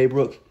because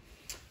Baybrook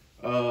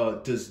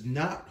does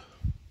not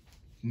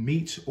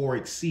meet or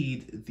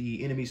exceed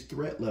the enemy's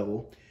threat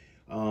level,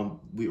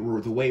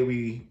 the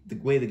way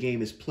the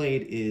game is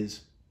played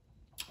is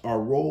our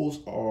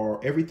rolls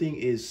are, everything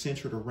is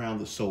centered around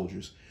the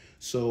soldiers.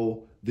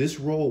 So this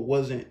roll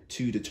wasn't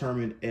to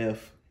determine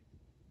if,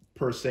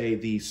 per se,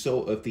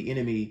 if the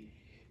enemy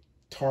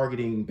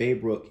targeting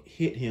Baybrook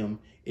hit him.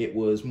 It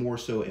was more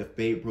so if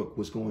Baybrook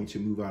was going to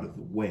move out of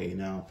the way.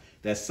 Now,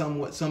 that's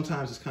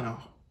sometimes it's kind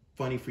of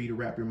funny for you to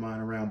wrap your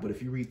mind around, but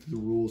if you read through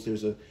the rules,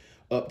 there's a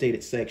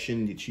updated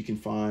section that you can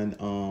find,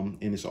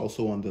 and it's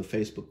also on the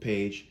Facebook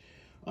page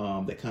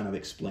that kind of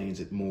explains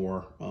it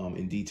more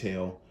in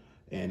detail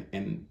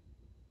and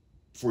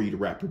for you to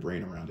wrap your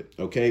brain around it.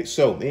 Okay,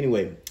 so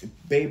anyway,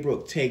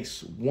 Baybrook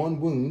takes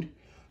 1 wound.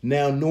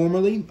 Now,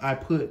 normally I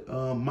put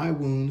my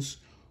wounds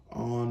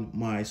on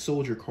my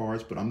soldier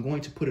cards, but I'm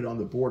going to put it on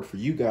the board for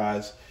you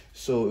guys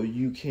so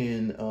you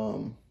can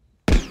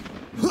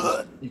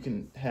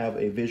have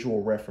a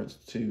visual reference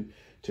to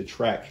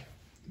track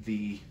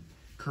the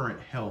current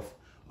health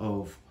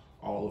of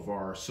all of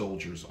our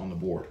soldiers on the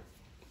board.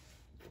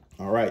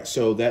 All right,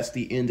 so that's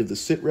the end of the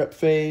sit rep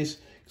phase.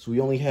 So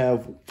we only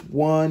have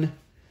 1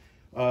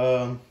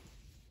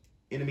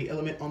 enemy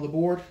element on the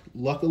board,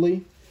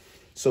 luckily.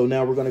 So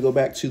now we're going to go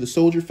back to the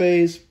soldier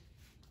phase,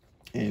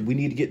 and we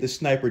need to get this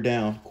sniper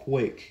down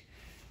quick.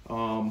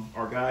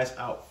 Our guys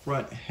out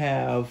front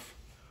have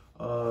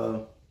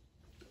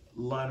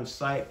line of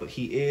sight, but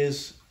he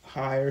is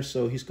higher,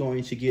 so he's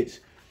going to get,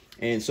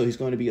 and so he's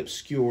going to be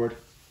obscured,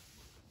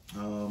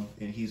 and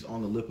he's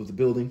on the lip of the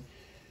building.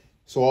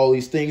 So all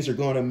these things are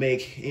going to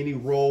make any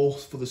roll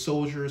for the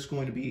soldiers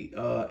going to be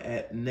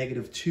at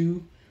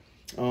 -2.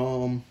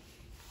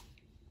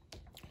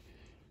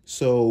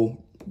 So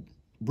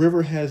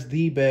River has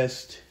the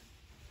best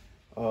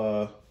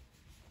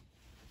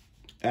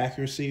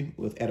accuracy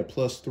at a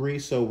 +3,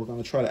 so we're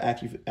going to try to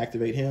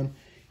activate him.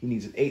 He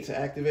needs an 8 to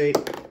activate.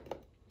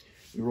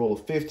 We roll a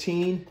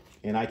 15,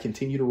 and I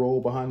continue to roll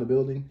behind the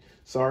building.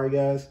 Sorry,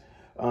 guys.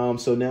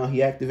 So now he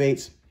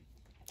activates.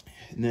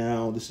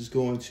 Now this is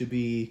going to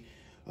be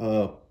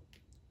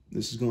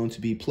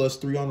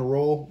 +3 on the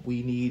roll.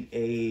 We need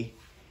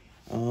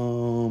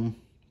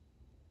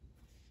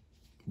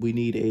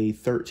a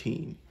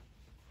 13.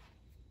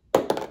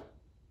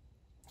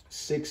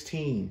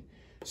 16.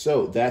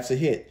 So that's a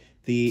hit.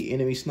 The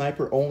enemy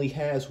sniper only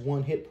has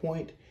 1 hit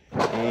point,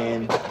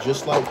 and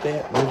just like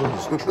that, River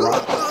has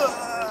dropped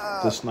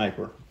the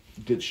sniper.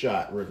 Good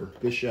shot, River.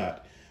 Good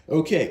shot.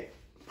 Okay.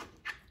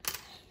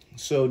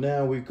 So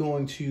now we're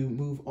going to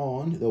move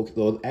on.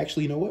 Though,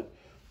 actually, you know what?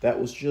 That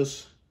was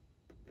just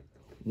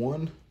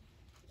 1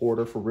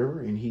 order for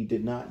River, and he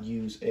did not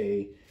use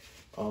a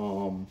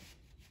oh,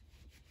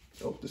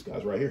 this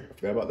guy's right here. I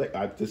forgot about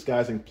that. This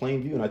guy's in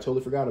plain view, and I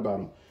totally forgot about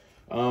him.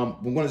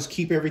 We're going to just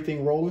keep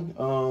everything rolling.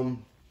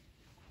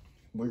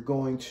 We're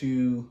going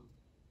to,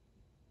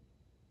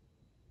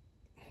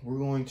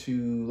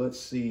 let's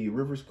see,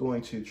 River's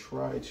going to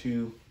try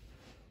to,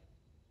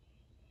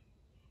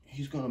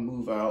 he's going to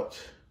move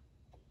out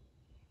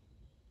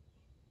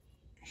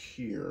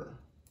here.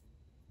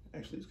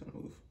 Actually, he's going to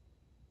move.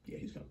 Yeah,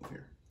 he's going to move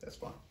here. That's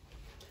fine.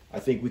 I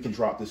think we can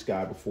drop this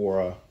guy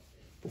before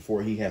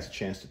he has a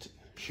chance to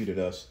shoot at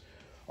us.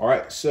 All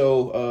right,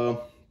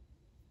 so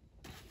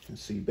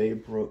let's see,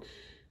 Baybrook.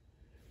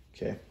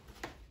 Okay.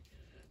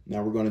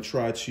 Now we're going to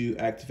try to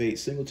activate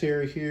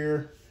Singletary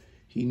here.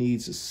 He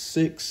needs a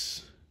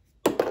 6.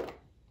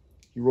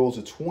 He rolls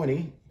a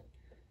 20,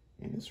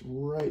 and it's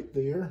right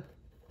there.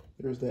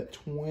 There's that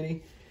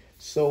 20.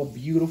 So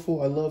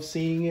beautiful. I love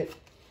seeing it.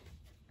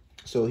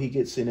 So he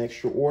gets an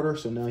extra order.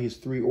 So now he has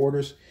 3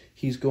 orders.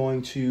 He's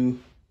going to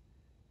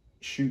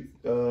shoot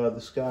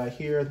this guy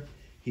here.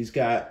 He's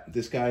got,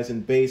 this guy's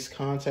in base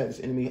contact. This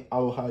enemy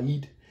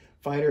Al-Haid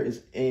fighter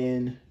is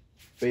in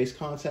base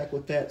contact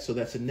with that. So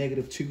that's a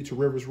 -2 to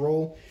River's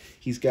roll.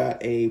 He's got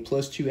a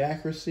 +2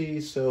 accuracy.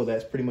 So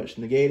that's pretty much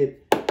negated.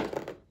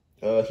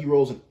 He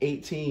rolls an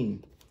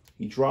 18.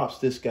 He drops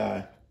this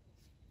guy.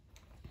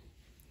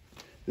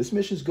 This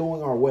mission's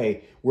going our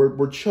way.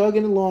 We're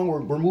chugging along.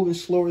 We're moving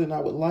slower than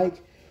I would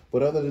like.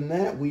 But other than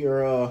that,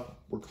 we're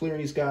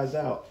clearing these guys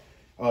out.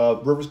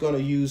 River's going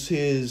to use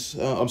his,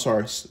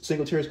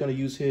 Singletary's going to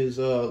use his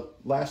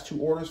last 2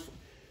 orders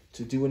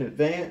to do an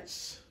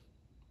advance.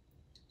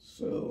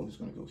 So he's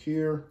going to go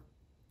here,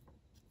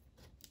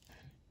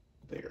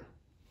 there.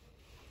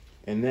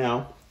 And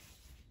now,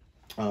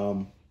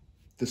 the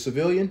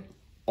civilian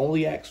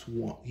only acts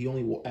once. He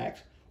only will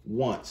act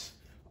once.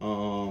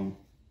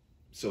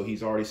 So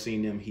he's already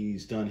seen him.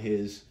 He's done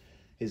his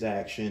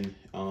action,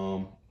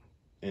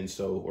 and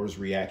so, or his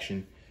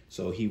reaction.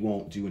 So he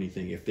won't do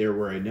anything. If there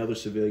were another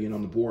civilian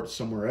on the board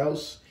somewhere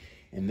else,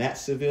 and that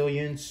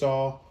civilian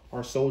saw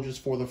our soldiers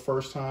for the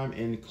first time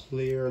in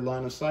clear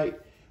line of sight,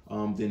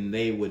 then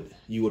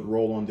you would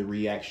roll on the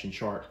reaction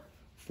chart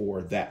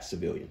for that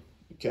civilian.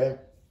 Okay.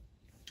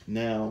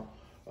 Now,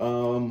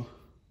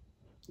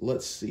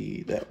 let's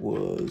see. That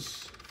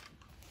was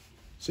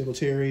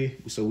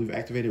Singletary. So we've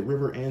activated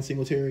River and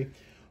Singletary.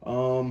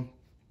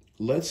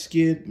 Let's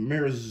get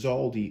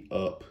Marizaldi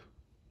up.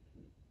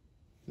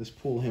 Let's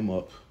pull him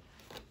up.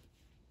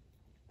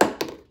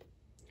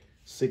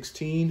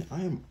 16.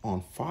 I am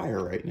on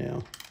fire right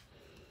now.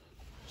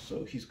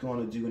 So he's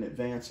going to do an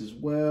advance as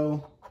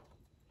well.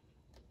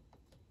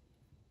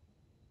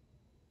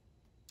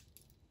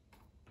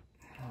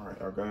 All right,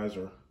 our guys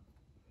are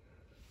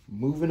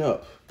moving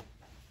up.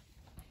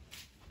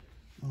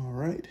 All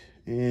right,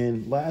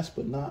 and last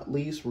but not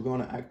least, we're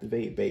going to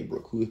activate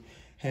Baybrook, who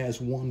has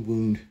 1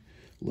 wound.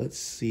 Let's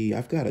see,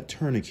 I've got a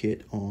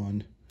tourniquet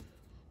on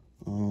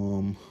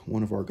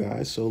one of our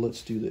guys, so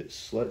let's do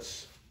this.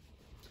 Let's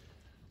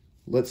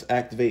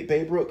activate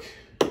Baybrook.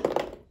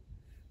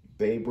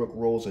 Baybrook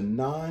rolls a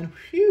 9.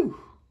 Phew.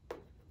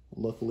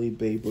 Luckily,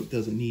 Baybrook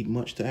doesn't need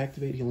much to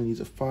activate. He only needs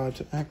a 5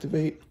 to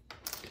activate.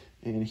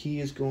 And he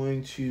is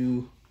going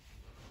to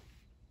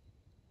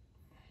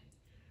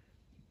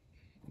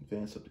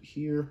advance up to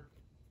here.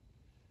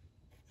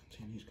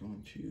 And he's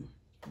going to,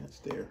 that's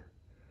there.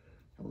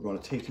 And we're going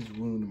to take his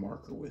wound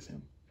marker with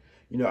him.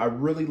 You know, I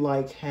really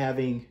like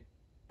having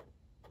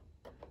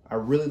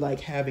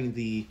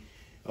the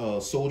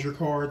soldier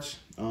cards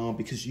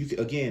because you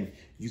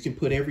can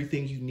put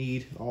everything you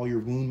need, all your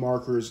wound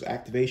markers,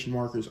 activation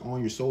markers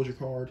on your soldier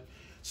card,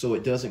 so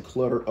it doesn't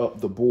clutter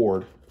up the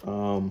board.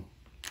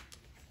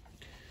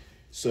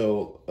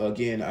 So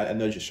again, I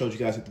know I just showed you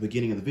guys at the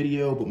beginning of the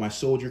video, but my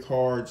soldier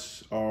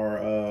cards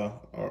are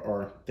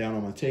down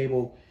on my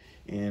table,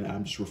 and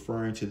I'm just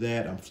referring to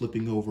that. I'm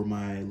flipping over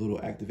my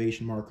little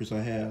activation markers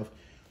I have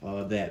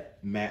that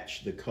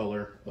match the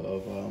color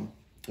of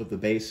the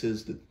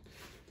bases that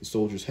the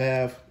soldiers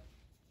have.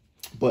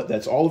 But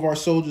that's all of our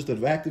soldiers that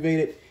have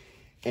activated.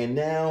 And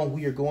now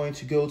we are going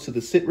to go to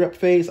the sit rep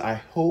phase. I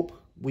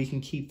hope we can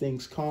keep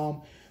things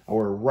calm.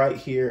 We're right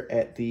here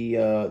at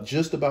the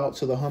just about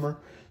to the Hummer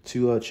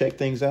to check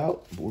things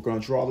out. But we're going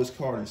to draw this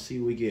card and see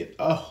what we get.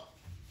 Oh,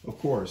 of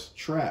course,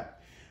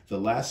 trap. The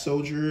last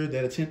soldier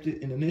that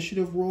attempted an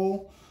initiative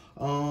roll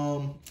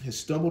has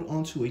stumbled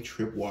onto a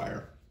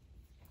tripwire.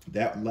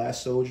 That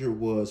last soldier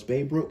was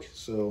Baybrook.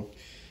 So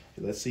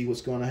let's see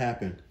what's going to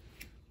happen.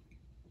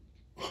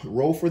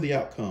 Roll for the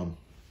outcome.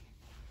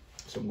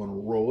 So I'm going to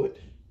roll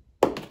it.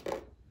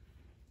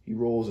 He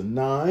rolls a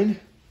 9.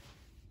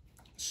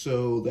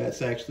 So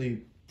that's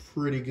actually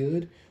pretty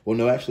good. Well,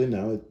 no, actually,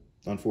 no.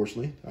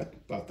 Unfortunately, I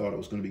thought it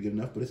was going to be good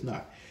enough, but it's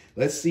not.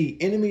 Let's see.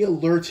 Enemy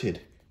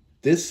alerted.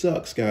 This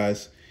sucks,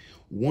 guys.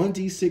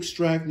 1d6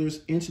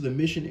 stragglers into the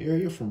mission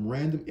area from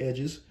random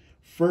edges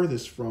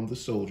furthest from the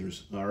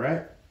soldiers. All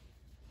right?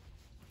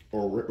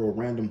 Or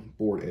random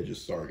board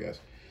edges. Sorry, guys.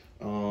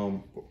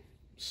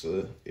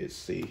 So let's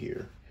see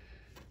here.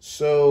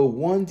 So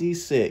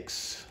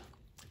 1d6.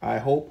 I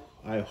hope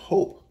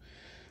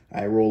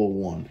I roll a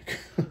 1.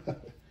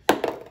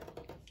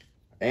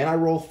 And I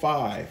roll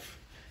 5.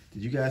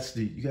 Did you guys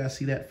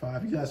see that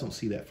 5? You guys don't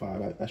see that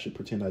 5. I should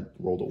pretend I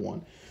rolled a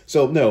 1.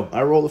 So no,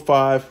 I rolled a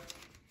 5.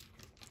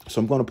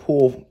 So I'm going to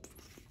pull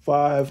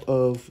 5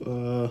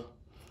 of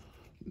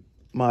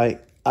my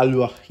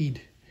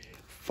Al-Wahid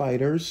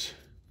fighters.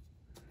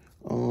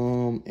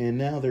 And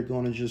now they're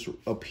going to just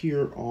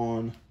appear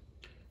on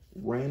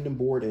random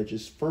board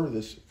edges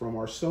furthest from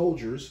our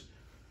soldiers.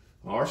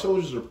 Our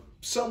soldiers are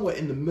somewhat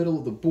in the middle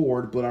of the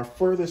board, but our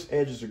furthest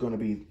edges are going to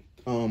be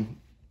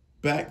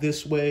back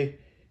this way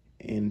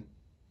and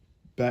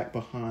back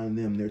behind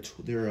them.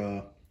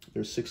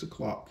 They're 6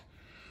 o'clock,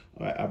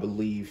 I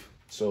believe.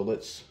 So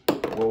let's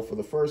roll for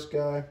the first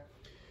guy.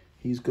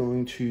 He's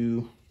going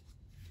to.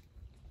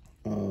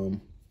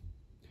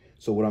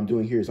 So what I'm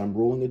doing here is I'm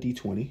rolling a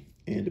d20,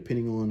 and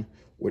depending on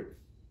what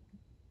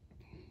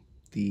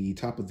the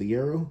top of the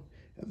arrow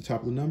at the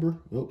top of the number.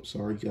 Oh,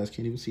 sorry, you guys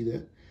can't even see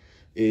that.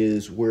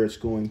 Is where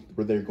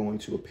they're going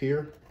to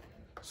appear.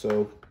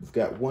 So we've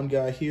got one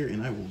guy here,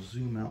 and I will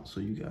zoom out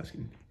so you guys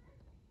can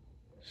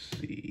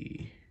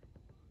see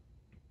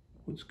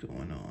what's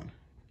going on.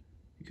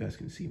 You guys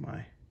can see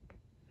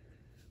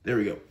there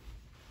we go.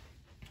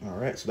 All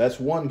right, so that's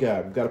one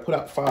guy. We've got to put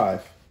out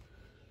 5.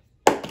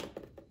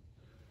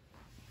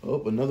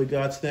 Oh, another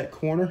guy to that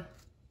corner.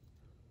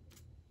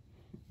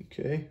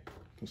 Okay,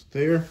 that's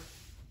there.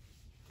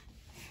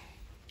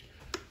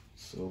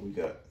 So we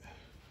got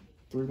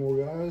 3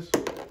 more guys.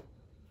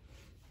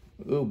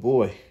 Oh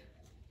boy,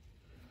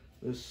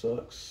 this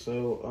sucks.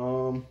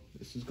 So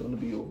this is going to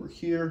be over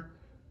here.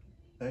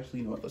 Actually,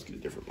 you know what? Let's get a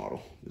different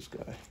model. This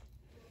guy.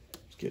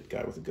 Let's get a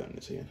guy with a gun in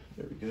his hand.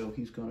 There we go.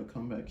 He's going to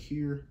come back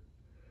here.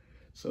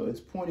 So it's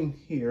pointing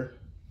here.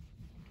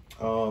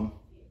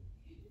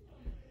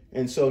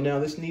 And so now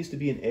this needs to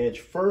be an edge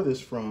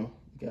furthest from,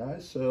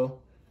 guys. So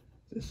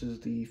this is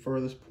the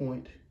furthest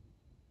point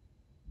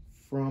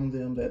from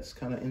them that's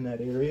kind of in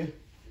that area.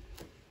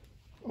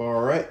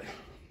 All right.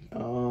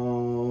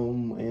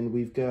 And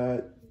we've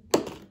got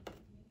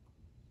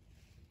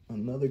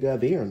another guy.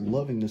 They are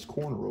loving this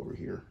corner over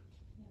here.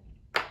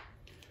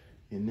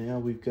 And now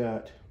we've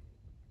got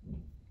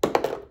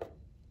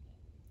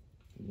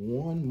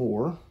one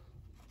more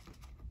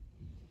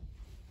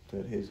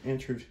that has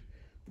entered.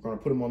 We're going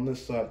to put him on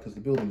this side because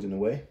the building's in the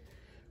way.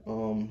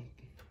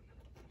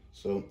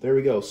 So there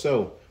we go.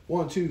 So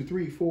 1, 2,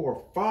 3,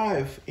 4,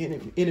 5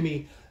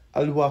 enemy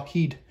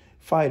Al-Wahid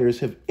fighters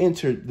have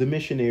entered the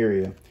mission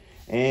area.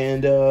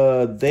 And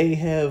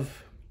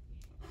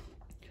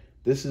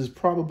this is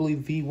probably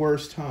the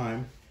worst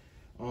time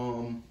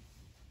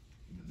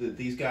that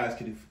these guys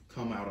could have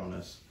come out on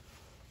us.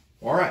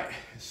 All right,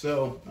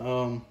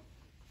 so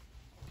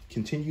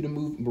continue to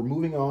move. We're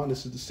moving on.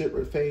 This is the sit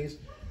rep phase.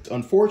 It's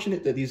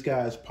unfortunate that these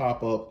guys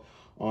pop up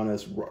on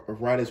us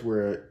right as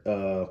we're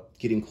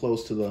getting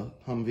close to the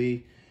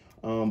Humvee.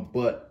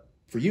 But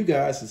for you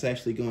guys, it's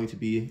actually going to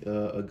be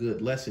a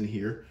good lesson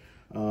here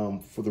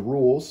for the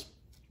rules.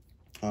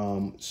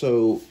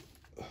 So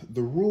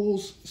the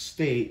rules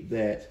state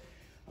that,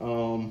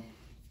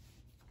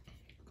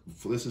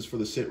 this is for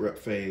the sit rep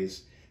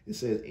phase. It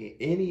says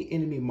any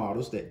enemy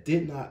models that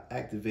did not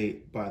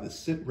activate by the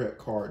sit rep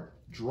card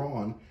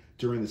drawn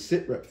during the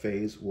sit rep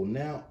phase will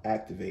now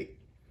activate.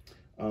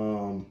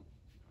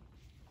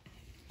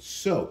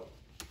 So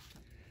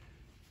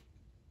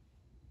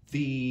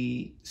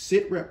the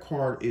sit rep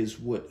card is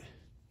what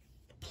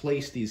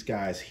placed these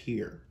guys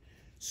here.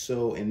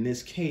 So in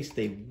this case,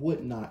 they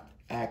would not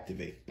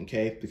activate,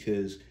 okay?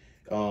 Because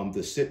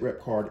the sit rep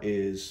card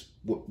is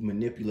what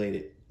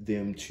manipulated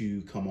them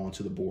to come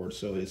onto the board.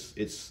 So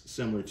it's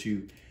similar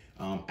to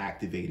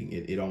activating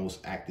it. It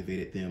almost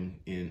activated them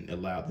and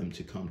allowed them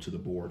to come to the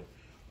board.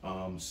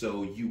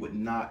 So you would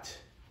not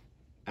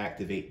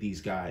activate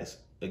these guys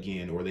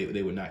again, or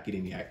they would not get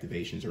any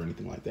activations or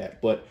anything like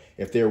that. But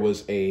if there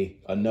was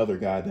another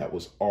guy that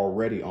was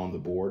already on the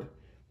board,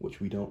 which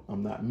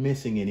I'm not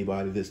missing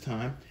anybody this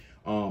time,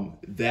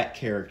 that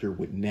character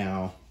would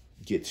now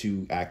get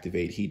to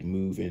activate. He'd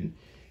move, and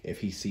if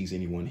he sees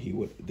anyone, he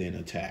would then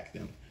attack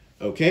them.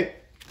 Okay,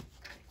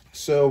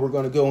 so we're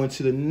going to go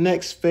into the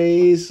next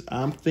phase.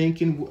 I'm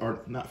thinking,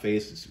 or not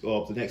phase,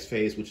 the next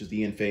phase, which is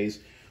the end phase,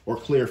 or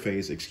clear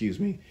phase, excuse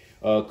me.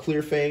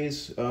 Clear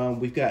phase,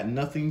 we've got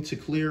nothing to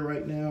clear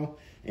right now,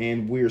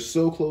 and we're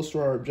so close to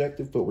our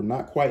objective, but we're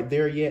not quite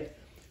there yet.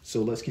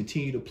 So let's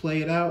continue to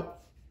play it out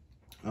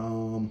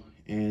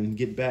and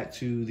get back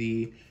to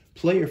the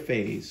player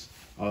phase.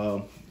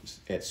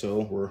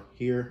 So we're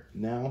here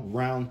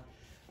now,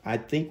 I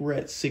think we're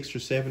at 6 or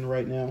 7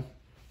 right now.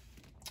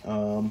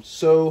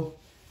 So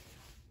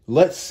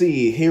let's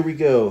see, here we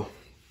go.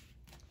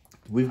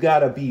 We've got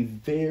to be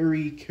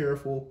very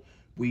careful.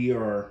 We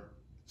are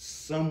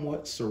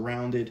somewhat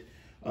surrounded,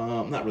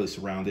 not really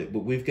surrounded, but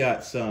we've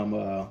got some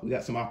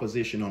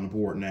opposition on the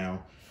board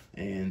now,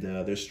 and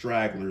they're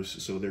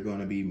stragglers, so they're going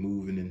to be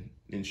moving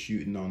and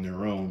shooting on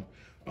their own.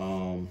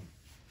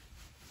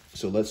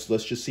 So let's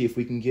just see if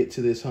we can get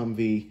to this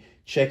Humvee,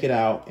 check it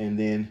out, and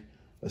then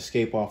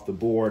escape off the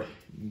board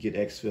and get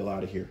exfil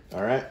out of here.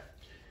 All right.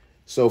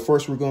 So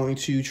first we're going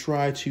to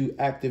try to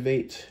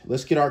activate.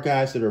 Let's get our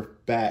guys that are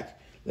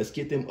back. Let's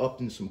get them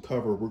up in some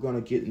cover. We're going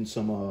to get in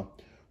some.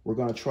 We're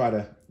going to try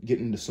to get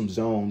into some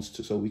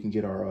zones so we can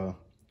get our.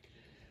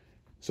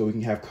 So we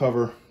can have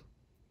cover.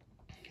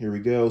 Here we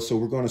go. So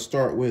we're going to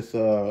start with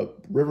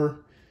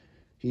River.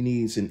 He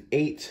needs an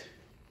 8.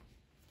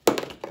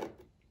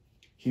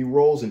 He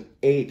rolls an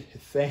 8.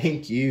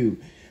 Thank you.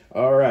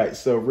 All right.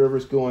 So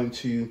River's going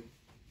to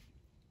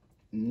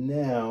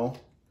now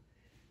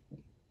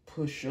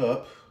push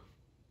up.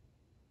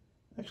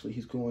 Actually,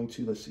 he's going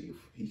to, let's see if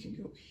he can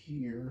go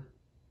here.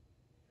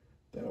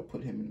 That'll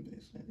put him in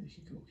base. And he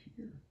can go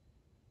here.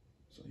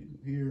 So he can go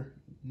here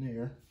and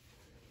there.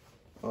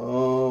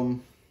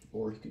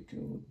 Or he could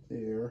go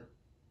there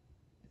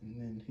and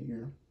then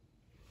here.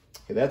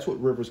 Okay, that's what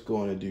River's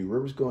going to do.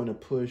 River's going to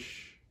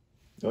push.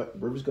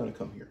 River's going to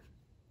come here.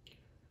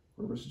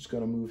 River's just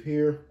going to move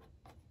here.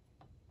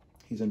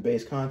 He's in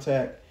base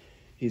contact.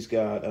 He's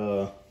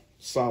got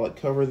solid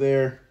cover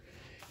there.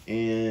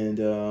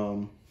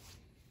 And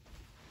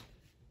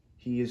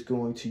he is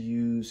going to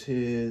use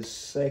his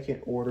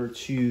second order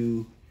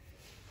to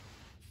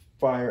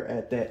fire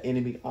at that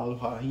enemy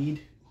Al-Wahid,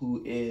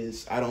 who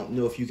is, I don't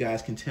know if you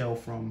guys can tell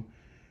from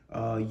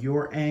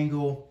your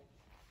angle,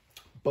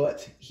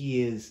 but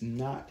he is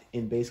not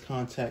in base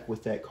contact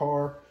with that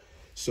car.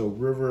 So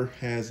River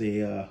has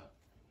an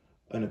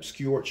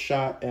obscured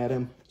shot at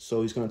him.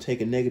 So he's going to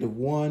take a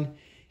 -1.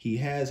 He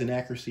has an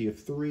accuracy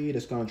of 3.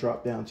 That's going to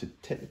drop down to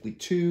technically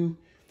 2.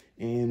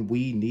 And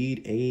we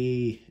need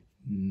a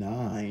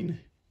 9.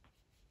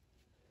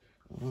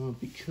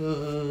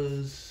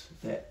 Because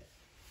that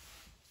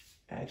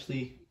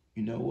actually,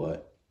 you know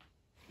what?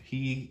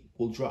 He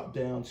will drop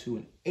down to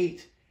an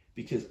 8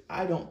 because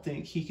I don't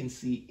think he can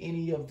see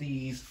any of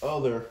these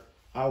other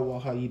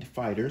Al-Wahid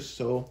fighters.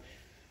 So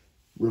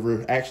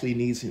River actually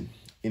needs an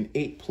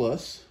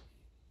 8+.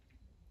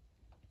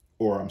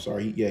 Or I'm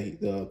sorry, yeah,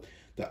 the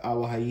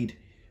Al-Wahid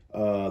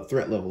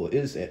threat level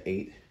is at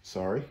 8.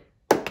 Sorry.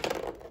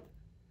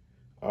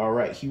 All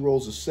right, he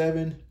rolls a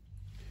 7.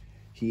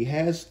 He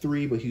has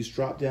 3, but he's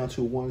dropped down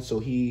to a 1, so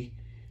he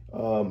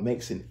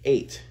makes an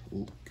 8.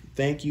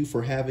 Thank you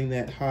for having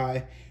that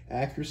high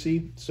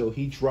accuracy. So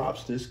he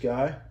drops this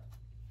guy.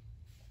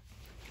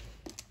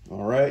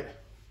 All right.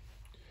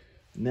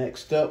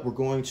 Next up, we're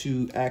going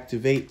to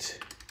activate.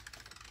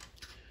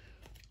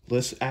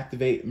 Let's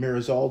activate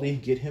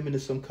Marizaldi, get him into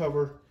some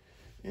cover,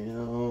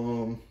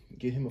 and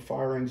get him a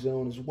firing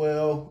zone as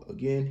well.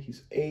 Again,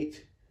 he's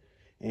 8,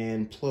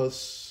 and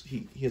plus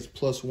he has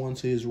 +1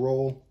 to his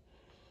roll.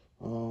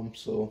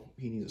 So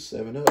he needs a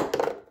 7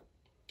 up.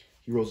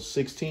 He rolls a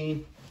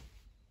 16.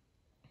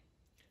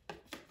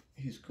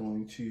 He's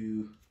going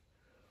to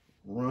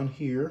run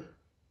here,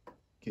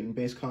 get in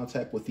base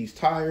contact with these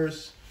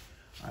tires.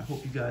 I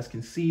hope you guys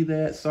can see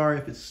that. Sorry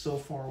if it's so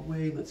far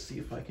away. Let's see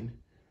if I can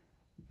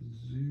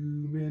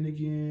zoom in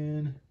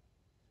again.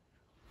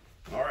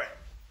 All right.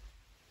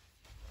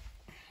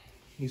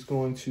 He's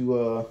going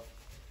to,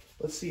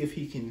 let's see if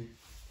he can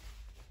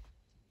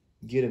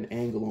get an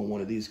angle on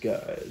one of these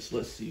guys.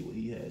 Let's see what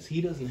he has.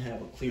 He doesn't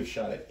have a clear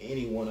shot at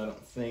anyone, I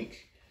don't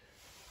think.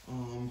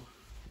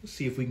 Let's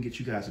see if we can get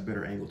you guys a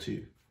better angle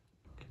too.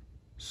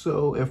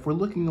 So if we're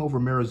looking over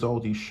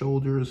Marizaldi's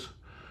shoulders,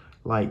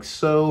 like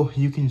so,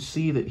 you can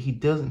see that he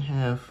doesn't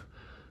have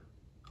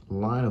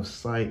line of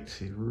sight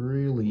to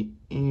really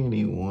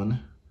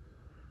anyone,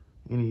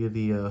 any of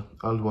the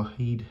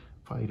Al-Wahid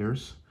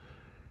fighters.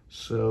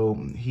 So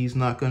he's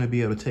not going to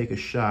be able to take a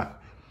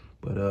shot,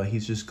 but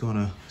he's just going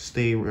to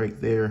stay right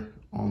there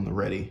on the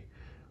ready.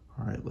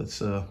 All right,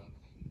 let's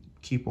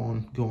keep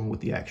on going with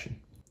the action.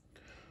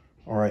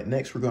 All right,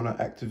 next we're gonna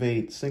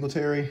activate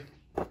Singletary.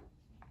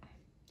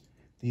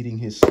 Needing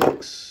his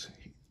 6.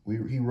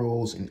 He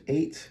rolls an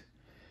 8.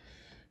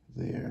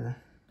 There.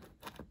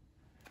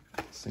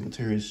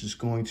 Singletary is just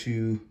going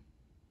to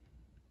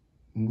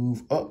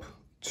move up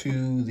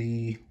to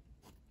the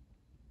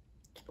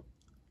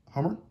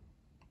Hummer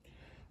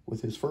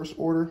with his first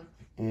order,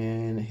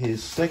 and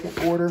his second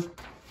order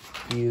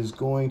he is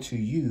going to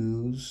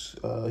use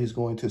he's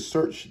going to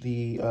search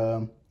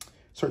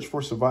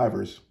for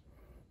survivors.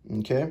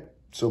 Okay,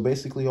 so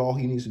basically all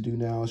he needs to do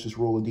now is just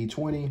roll a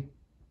d20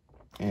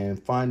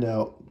 and find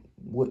out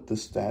what the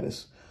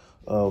status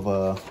of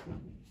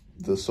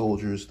the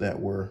soldiers that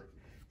were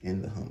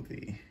in the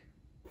Humvee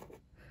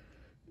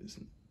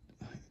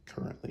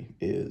currently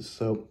is.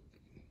 So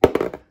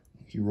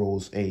he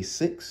rolls a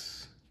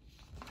 6.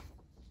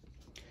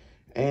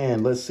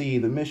 And let's see,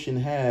 the mission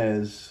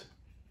has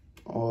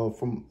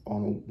from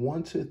on a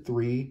 1 to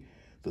 3,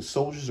 the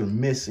soldiers are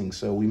missing.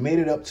 So we made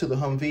it up to the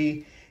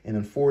Humvee, and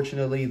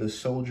unfortunately the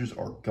soldiers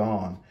are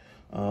gone.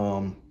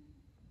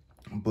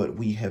 But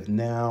we have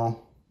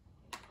now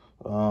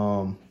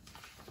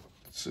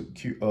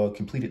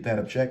completed that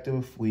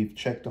objective. We've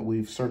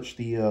searched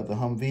the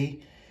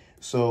Humvee.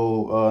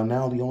 So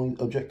now the only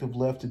objective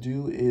left to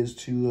do is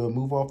to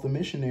move off the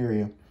mission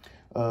area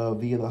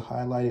via the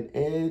highlighted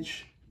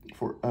edge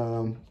for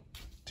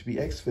to be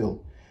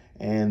exfil,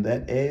 and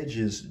that edge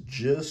is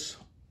just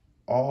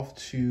off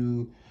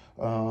to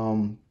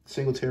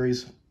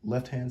Singletary's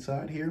left-hand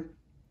side here.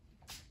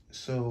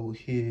 So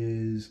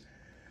his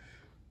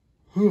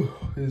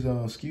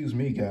excuse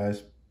me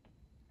guys,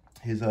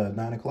 his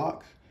 9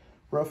 o'clock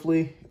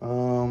roughly,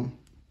 or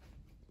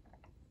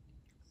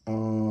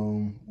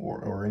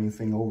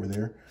anything over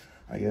there,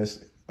 I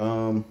guess.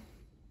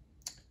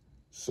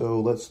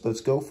 So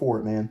let's go for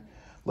it, man.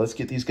 Let's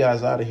get these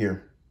guys out of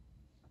here.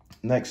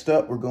 Next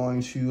up, we're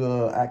going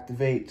to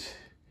activate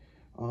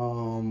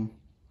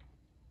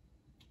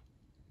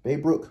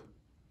Baybrook,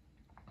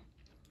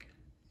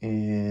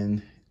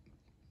 and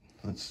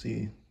let's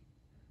see.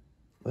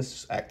 Let's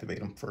just activate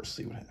him first,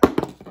 see what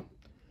happens.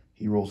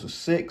 He rolls a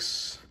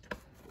 6.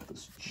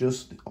 That's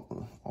just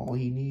all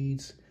he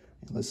needs.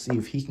 And let's see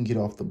if he can get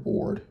off the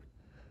board.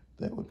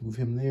 That would move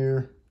him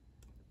there.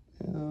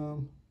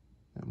 And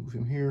move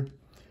him here.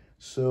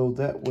 So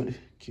that would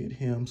get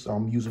him. So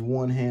I'm using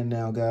one hand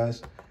now,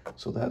 guys.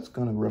 So that's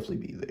going to roughly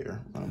be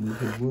there. I'm going to move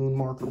his wound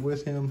marker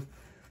with him.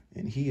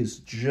 And he is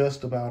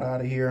just about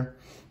out of here.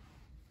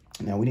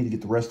 Now we need to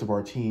get the rest of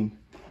our team.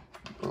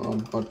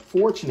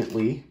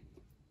 Unfortunately,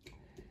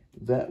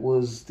 that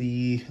was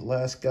the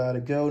last guy to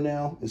go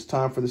now. It's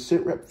time for the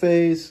sit rep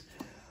phase.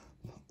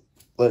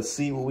 Let's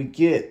see what we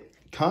get.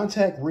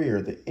 Contact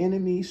rear, the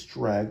enemy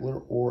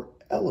straggler or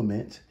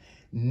element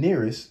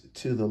nearest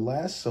to the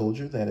last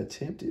soldier that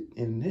attempted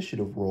an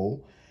initiative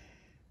roll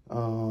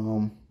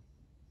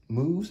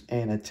moves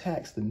and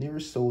attacks the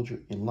nearest soldier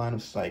in line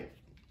of sight.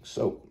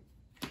 So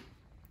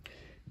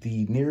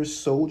the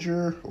nearest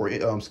soldier, or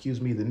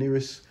excuse me, the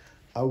nearest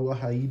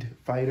Al-Wahid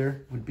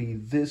fighter would be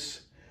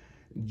this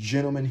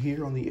gentleman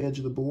here on the edge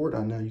of the board.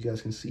 Now you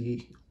guys can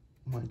see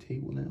my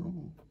table now.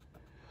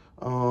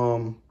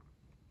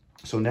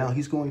 So now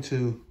he's going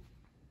to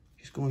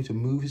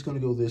move. He's going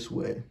to go this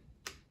way.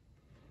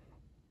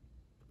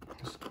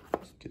 Let's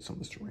get some of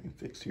this terrain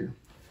fixed here.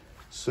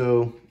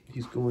 So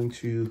he's going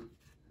to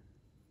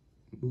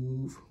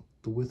move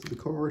the width of the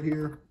card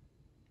here.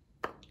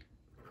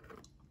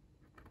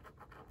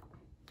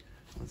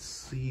 Let's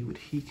see what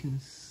he can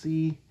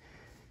see.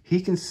 He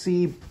can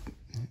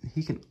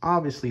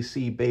obviously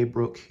see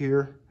Baybrook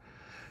here.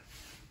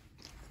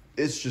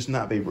 It's just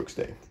not Baybrook's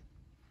day.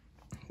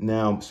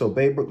 Now, so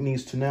Baybrook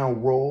needs to now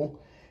roll,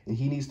 and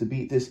he needs to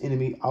beat this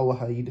enemy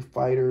Al-Wahid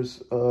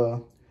fighter's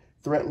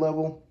threat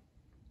level,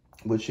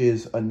 which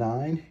is a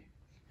 9.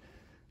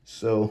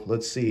 So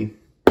let's see.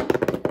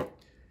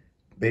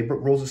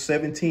 Baybrook rolls a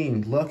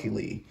 17.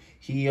 Luckily,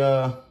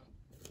 Baybrook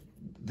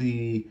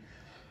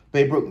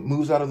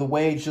moves out of the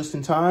way just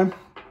in time,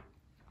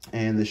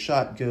 and the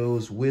shot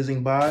goes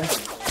whizzing by.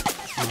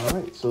 All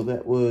right, so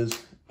that was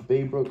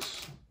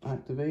Baybrook's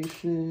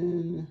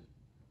activation.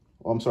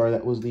 Oh, I'm sorry,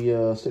 that was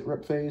the sit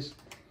rep phase.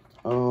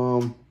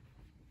 And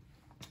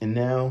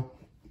now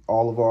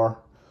all of our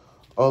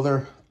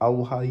other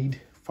Al-Wahid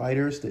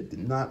fighters that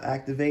did not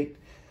activate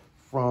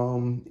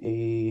from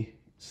a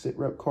sit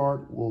rep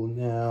card will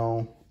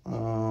now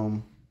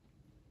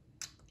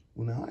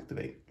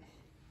activate.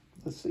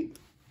 Let's see.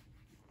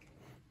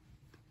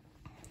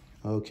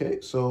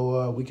 Okay,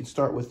 so we can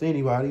start with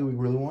anybody we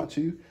really want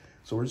to.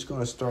 So we're just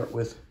going to start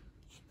with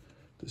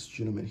this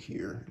gentleman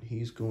here.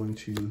 He's going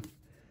to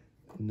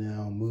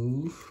now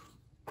move,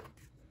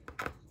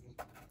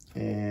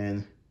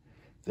 and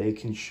they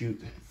can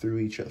shoot through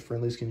each other.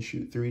 Friendlies can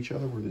shoot through each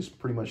other, where this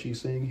pretty much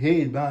he's saying,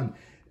 hey man,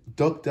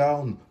 duck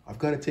down, I've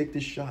got to take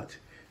this shot.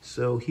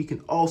 So he can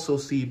also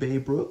see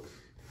Baybrook,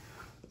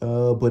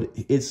 but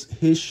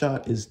his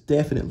shot is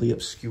definitely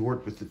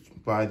obscured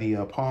by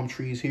the palm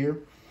trees here.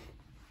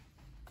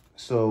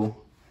 So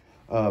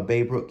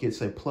Baybrook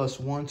gets a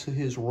 +1 to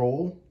his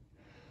roll.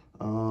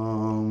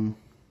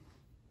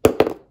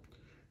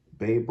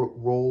 Baybrook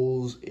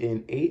rolls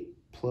an 8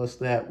 plus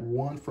that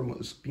 1 from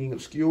being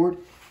obscured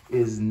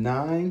is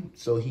 9.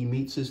 So he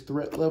meets his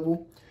threat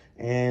level.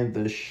 And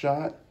the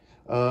shot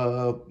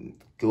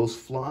goes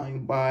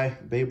flying by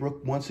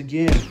Baybrook once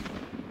again.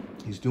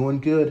 He's doing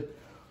good.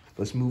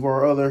 Let's move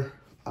our other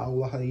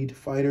Al-Wahid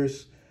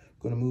fighters.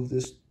 I'm going to move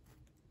this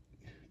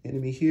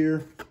enemy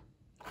here.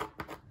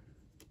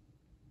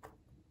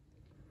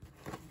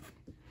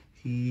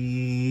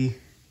 He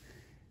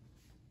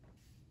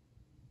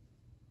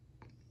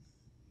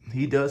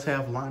does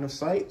have line of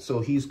sight, so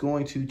he's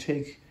going to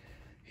take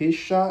his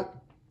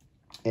shot,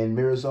 and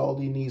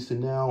Mirazaldi needs to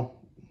now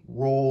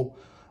roll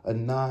a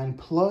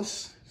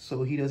 9+,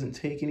 so he doesn't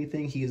take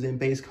anything. He is in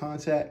base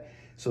contact,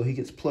 so he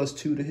gets +2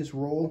 to his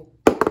roll.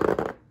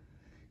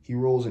 He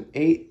rolls an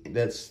 8,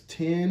 that's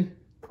 10,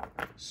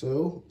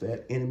 so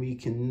that enemy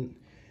can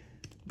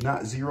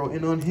not zero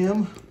in on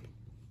him.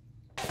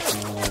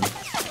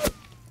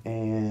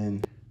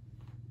 And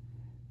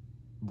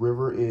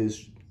River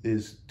is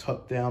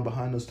tucked down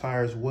behind those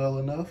tires well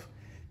enough.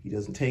 He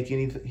doesn't take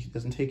anything. He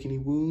doesn't take any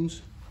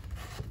wounds.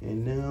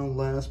 And now,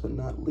 last but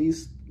not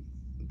least,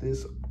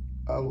 this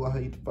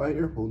Al-Wahid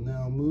fighter will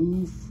now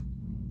move.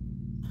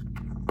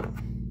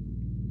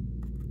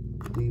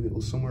 I believe it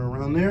was somewhere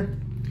around there.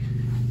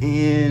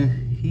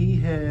 And he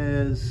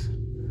has.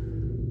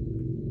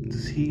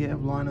 Does he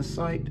have line of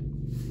sight?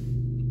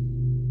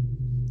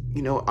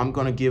 You know, I'm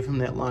going to give him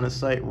that line of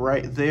sight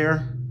right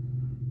there.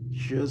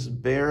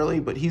 Just barely,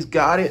 but he's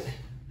got it.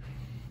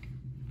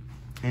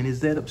 And is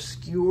that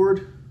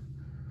obscured?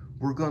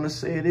 We're going to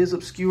say it is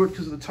obscured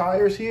because of the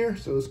tires here.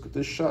 So let's get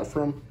this shot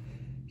from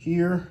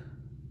here.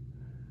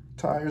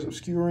 Tires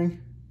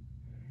obscuring.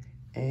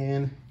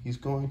 And he's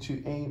going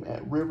to aim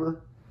at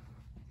River.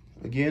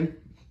 Again,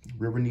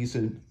 River needs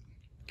to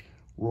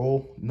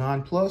roll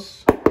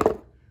 9+.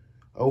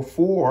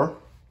 04.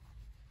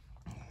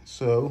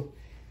 So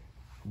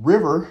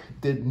River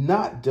did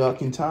not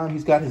duck in time.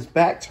 He's got his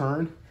back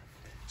turned.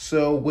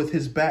 So with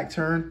his back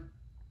turn,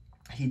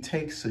 he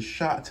takes a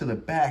shot to the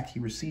back. He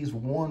receives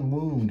 1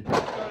 wound.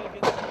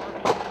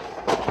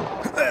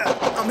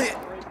 I'm hit.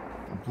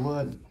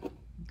 Blood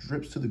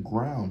drips to the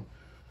ground.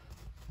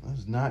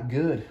 That's not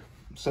good.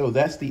 So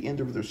that's the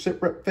end of the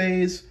sit rep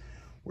phase.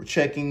 We're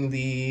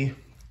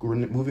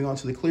moving on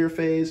to the clear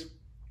phase.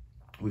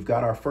 We've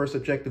got our first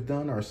objective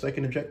done. Our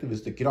second objective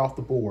is to get off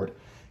the board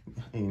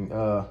and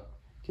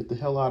get the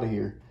hell out of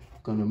here. I'm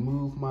gonna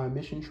move my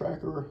mission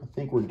tracker. I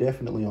think we're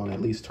definitely on at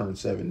least turn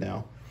 7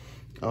 now.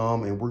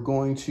 And we're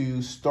going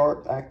to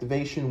start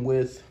activation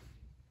with,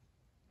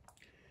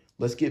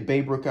 let's get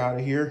Baybrook out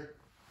of here.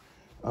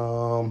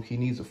 He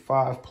needs a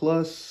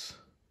 5+.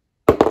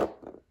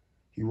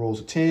 He rolls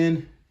a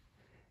 10,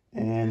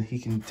 and he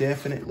can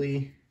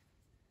definitely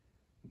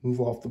move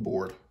off the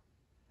board.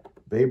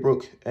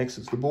 Baybrook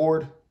exits the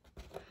board.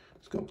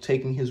 Let's go,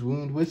 taking his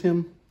wound with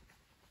him.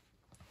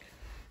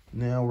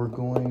 Now we're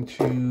going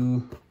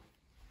to,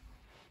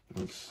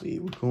 let's see,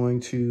 we're going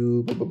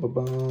to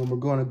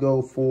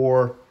go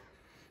for,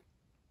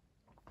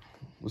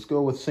 let's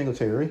go with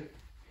Singletary.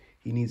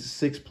 He needs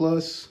a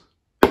 6+.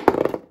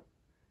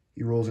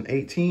 He rolls an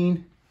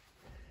 18.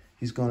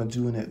 He's going to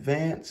do an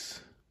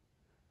advance.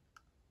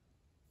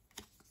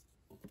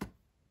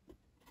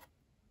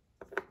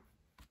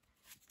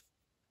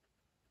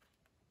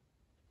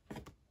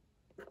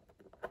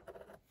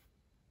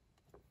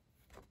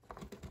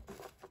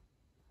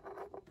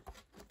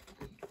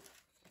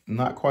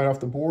 Not quite off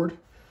the board,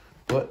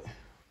 but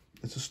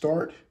it's a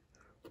start.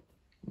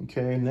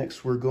 Okay,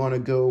 next we're going to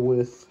go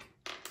with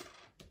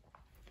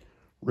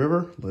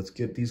River. Let's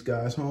get these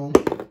guys home.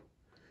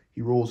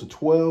 He rolls a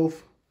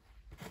 12.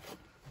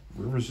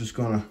 River's just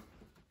going to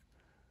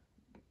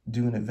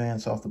do an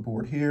advance off the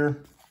board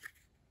here.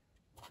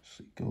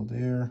 So go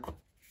there.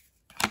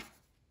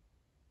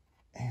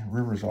 And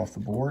River's off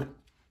the board.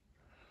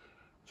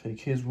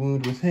 Take his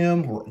wound with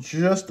him. We're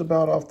just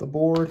about off the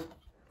board.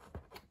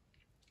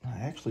 I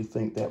actually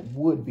think that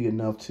would be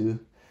enough to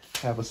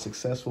have a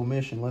successful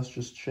mission. Let's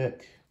just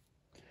check.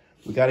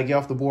 We got to get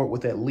off the board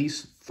with at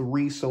least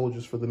 3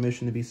 soldiers for the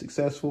mission to be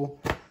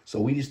successful. So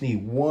we just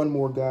need 1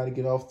 more guy to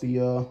get off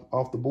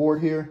the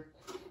board here.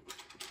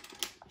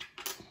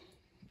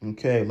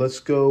 Okay,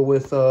 let's go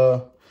with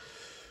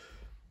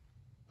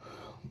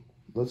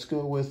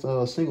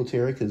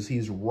Singletary because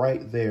he's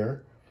right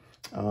there,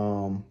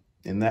 and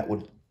that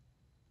would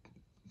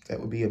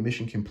be a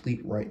mission complete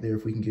right there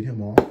if we can get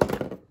him off.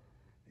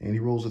 And he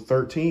rolls a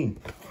 13,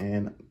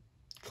 and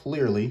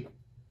clearly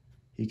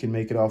he can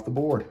make it off the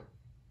board.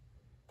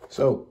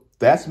 So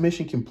that's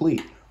mission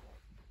complete.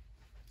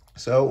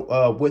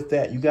 So with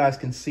that, you guys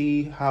can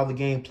see how the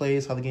game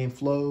plays, how the game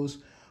flows.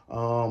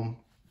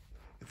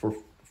 For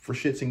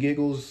shits and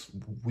giggles,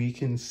 we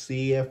can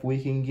see if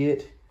we can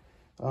get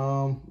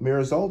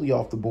Mirazaldi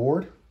off the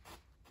board.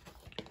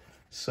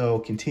 So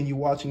continue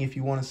watching if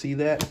you want to see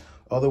that.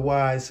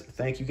 Otherwise,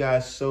 thank you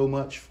guys so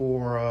much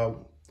for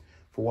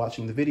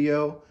watching the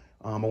video.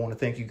 I want to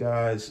thank you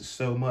guys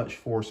so much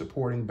for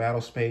supporting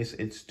Battlespace.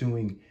 It's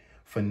doing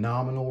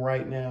phenomenal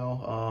right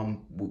now.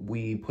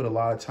 We put a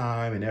lot of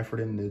time and effort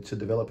into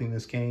developing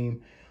this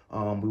game.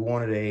 We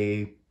wanted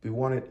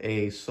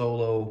a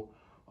solo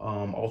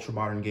ultra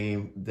modern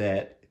game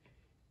that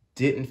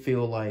didn't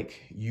feel like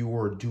you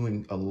were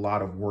doing a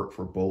lot of work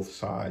for both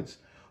sides,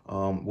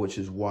 which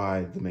is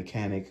why the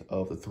mechanic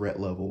of the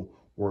threat level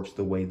works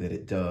the way that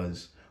it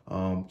does,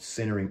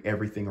 centering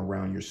everything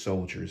around your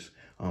soldiers.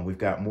 We've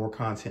got more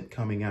content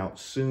coming out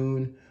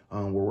soon.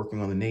 We're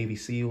working on the Navy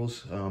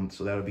SEALs,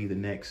 so that'll be the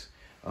next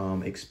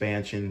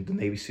expansion. The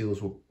Navy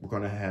SEALs, we're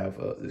going to have,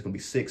 there's going to be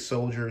 6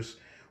 soldiers.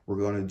 We're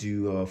going to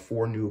do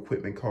 4 new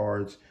equipment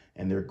cards,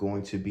 and they're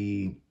going to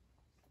be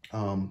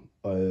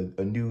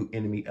a new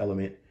enemy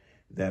element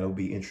that'll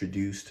be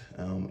introduced,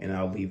 and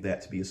I'll leave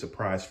that to be a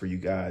surprise for you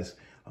guys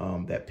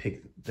that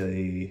pick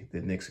the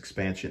next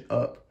expansion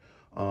up.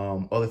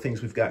 Other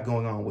things we've got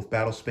going on with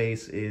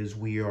Battlespace is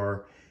we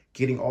are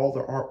getting all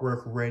the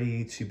artwork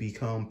ready to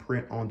become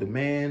print on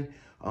demand.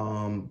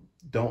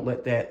 Don't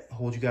let that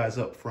hold you guys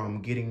up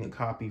from getting a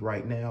copy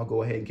right now.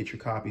 Go ahead and get your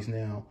copies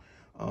now.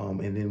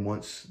 And then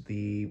once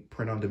the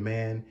print on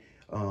demand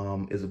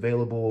is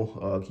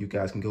available, you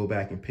guys can go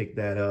back and pick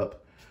that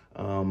up.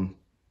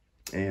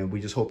 And we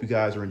just hope you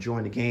guys are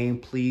enjoying the game.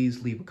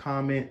 Please leave a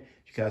comment.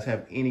 If you guys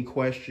have any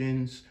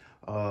questions,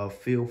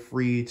 feel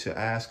free to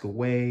ask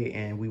away,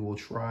 and we will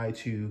try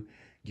to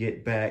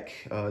get back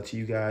to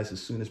you guys as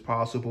soon as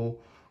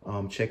possible.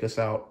 Check us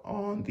out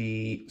on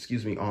the,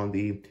 on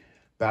the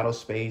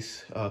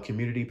Battlespace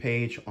community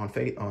page on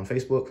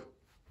Facebook.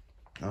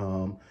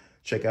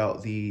 Check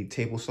out the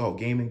Table Salt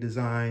Gaming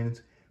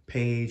Designs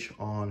page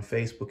on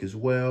Facebook as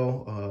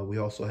well. We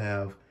also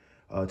have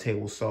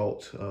Table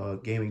Salt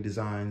Gaming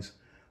Designs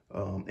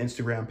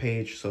Instagram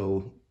page,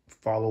 so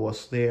follow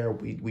us there.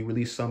 We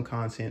release some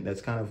content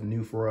that's kind of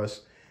new for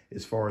us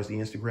as far as the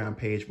Instagram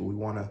page, but we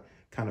want to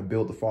kind of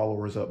build the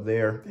followers up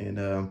there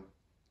and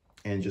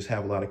just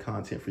have a lot of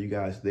content for you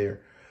guys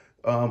there.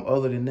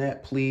 Other than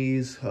that,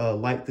 please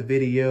like the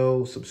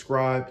video,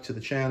 subscribe to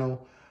the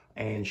channel,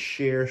 and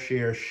share.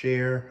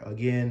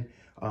 Again,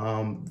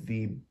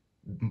 the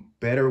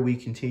better we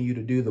continue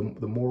to do,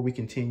 the more we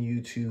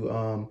continue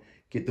to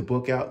get the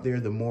book out there,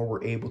 the more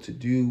we're able to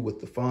do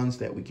with the funds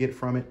that we get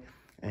from it.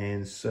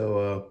 And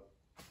so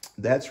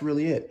that's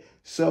really it.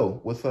 So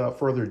without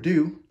further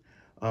ado,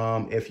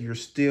 if you're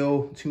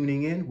still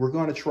tuning in, we're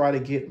going to try to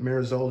get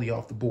Marizoli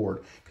off the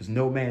board because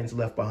no man's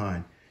left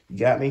behind. You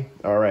got me?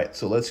 All right,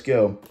 so let's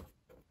go.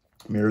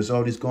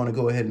 Marizoli's going to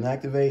go ahead and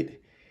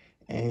activate,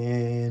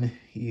 and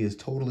he is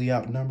totally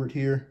outnumbered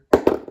here.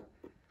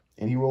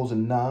 And he rolls a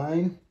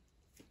 9.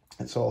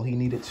 That's all he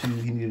needed to.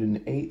 He needed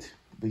an 8,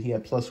 but he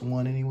had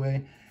 +1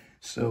 anyway.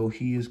 So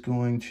he is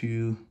going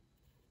to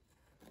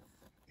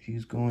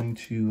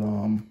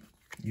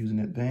use an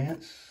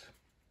advance.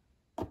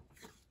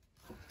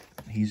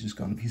 He's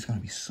going to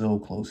be so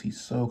close.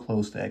 He's so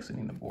close to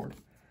exiting the board.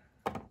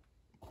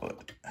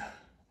 But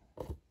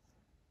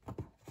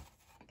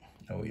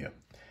oh yeah.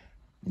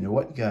 You know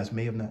what? You guys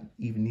may have not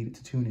even needed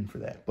to tune in for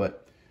that.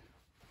 But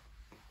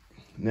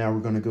now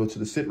we're going to go to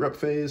the sit rep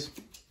phase.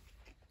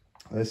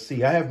 Let's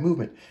see. I have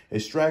movement. A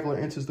straggler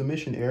enters the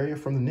mission area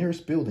from the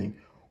nearest building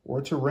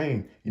or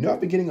terrain. You know,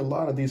 I've been getting a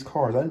lot of these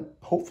cards.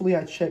 Hopefully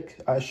I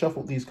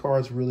shuffled these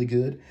cards really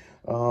good.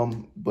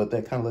 But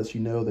that kind of lets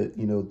you know that,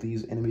 you know,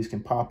 these enemies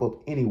can pop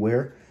up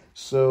anywhere.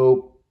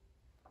 So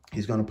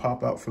he's going to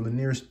pop out from the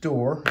nearest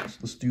door.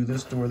 Let's do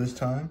this door this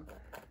time.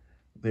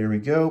 There we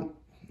go.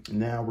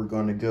 Now we're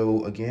going to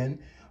go again.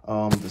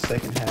 The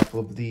second half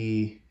of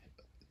the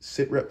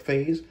sit rep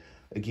phase,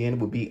 again,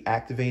 would be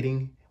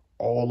activating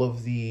all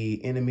of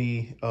the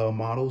enemy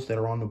models that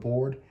are on the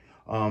board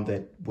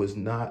that was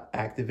not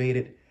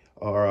activated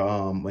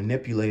or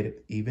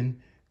manipulated even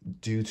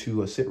due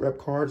to a sit rep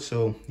card.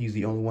 So he's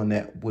the only one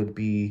that would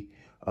be,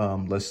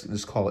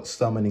 let's call it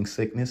summoning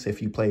sickness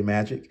if you play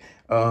Magic.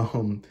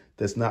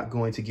 That's not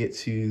going to get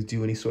to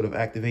do any sort of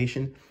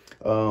activation.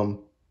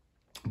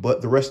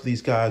 But the rest of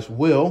these guys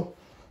will.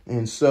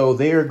 And so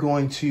they are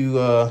going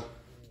to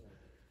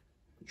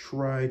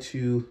try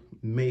to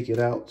make it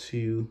out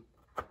to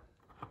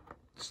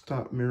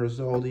stop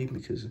Marizoli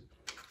because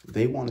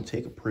they want to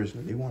take a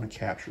prisoner. They want to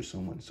capture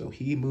someone. So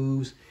he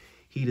moves.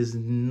 He does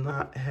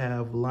not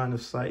have line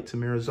of sight to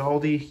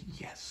Marizoli.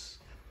 Yes.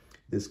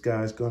 This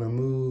guy's going to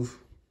move.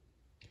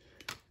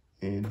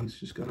 And he's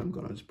just going to, I'm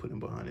going to just put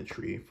him behind a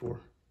tree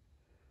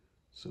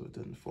so it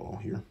doesn't fall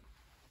here.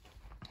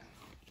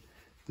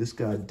 This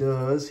guy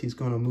does. He's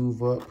going to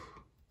move up.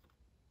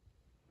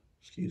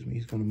 Excuse me.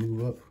 He's going to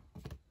move up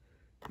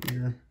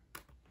here.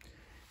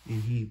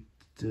 And he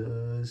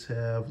does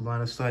have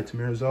line of sight to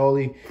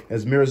Marizoli.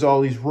 As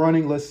Marizoli's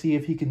running, let's see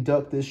if he can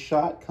duck this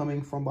shot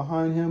coming from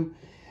behind him.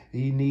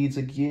 He needs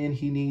a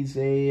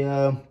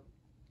 9+.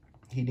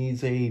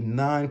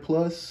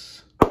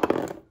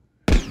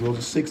 Rolls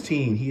a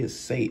 16. He is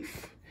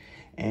safe.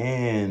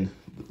 And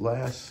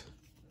lastly,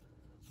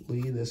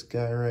 this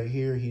guy right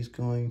here, he's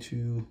going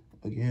to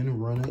again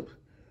run up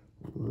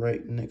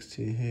right next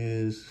to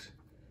his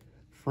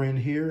friend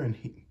here, and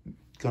he's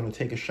gonna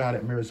take a shot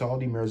at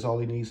Marizaldi.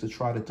 Marizaldi needs to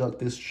try to duck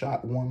this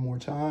shot one more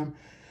time,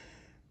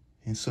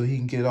 and so he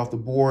can get off the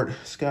board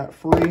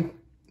scot-free.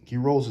 He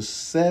rolls a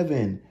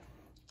 7.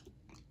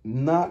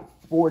 Not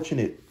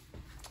fortunate.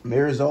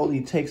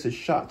 Marizaldi takes a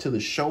shot to the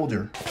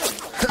shoulder.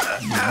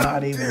 He's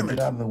not able to get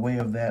out of the way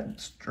of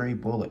that stray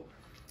bullet,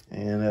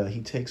 and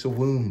he takes a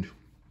wound.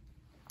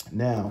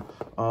 Now,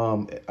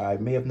 I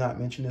may have not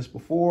mentioned this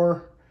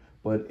before,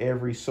 but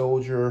every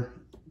soldier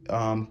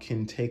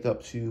can take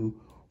up to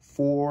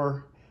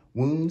 4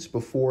 wounds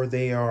before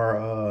they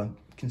are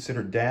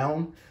considered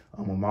down.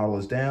 A model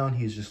is down,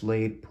 he's just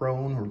laid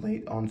prone or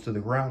laid onto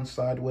the ground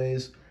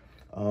sideways.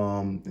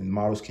 And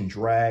models can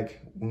drag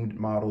wounded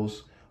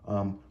models.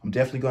 I'm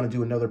definitely going to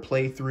do another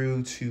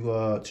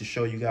playthrough to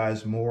show you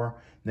guys more.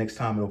 Next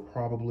time it'll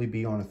probably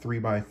be on a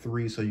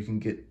 3x3 so you can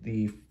get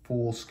the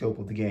full scope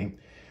of the game.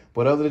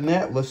 But other than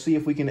that, let's see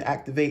if we can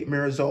activate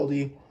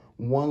Marizaldi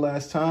one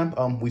last time.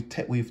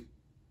 We've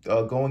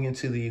going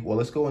into the, well,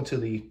 let's go into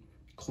the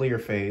clear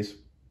phase.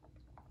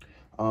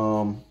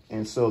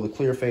 And so the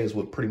clear phase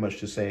would pretty much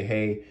just say,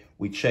 hey,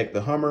 we checked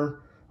the Hummer.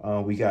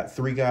 We got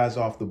 3 guys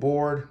off the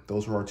board.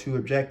 Those were our 2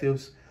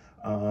 objectives.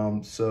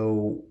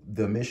 So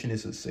the mission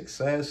is a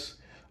success.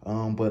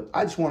 But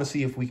I just want to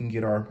see if we can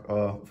get our,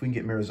 if we can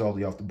get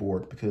Marizaldi off the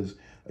board, because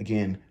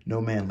again, no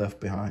man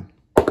left behind.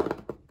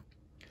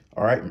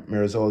 All right,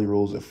 Marizaldi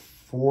rolls a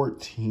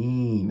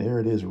 14.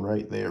 There it is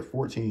right there,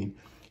 14.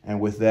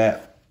 And with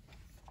that,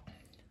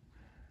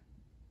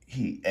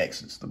 he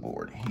exits the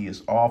board. He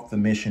is off the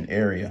mission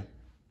area.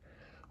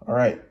 All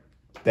right,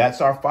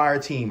 that's our fire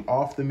team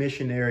off the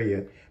mission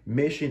area.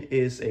 Mission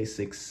is a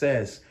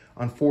success.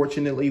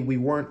 Unfortunately, we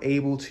weren't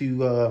able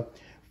to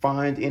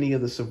find any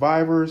of the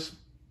survivors,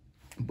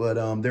 but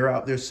they're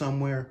out there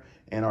somewhere,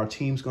 and our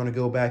team's going to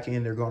go back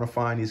in. They're going to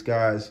find these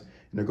guys, and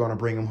they're going to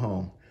bring them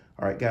home.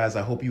 All right, guys,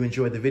 I hope you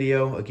enjoyed the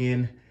video.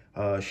 Again,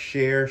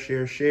 share.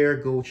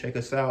 Go check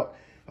us out.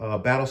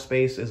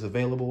 Battlespace is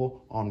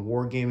available on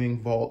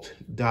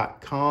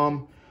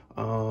wargamingvault.com.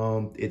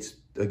 It's,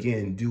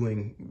 again,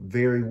 doing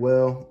very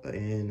well,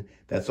 and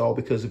that's all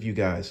because of you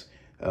guys.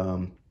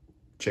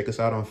 Check us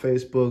out on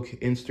Facebook,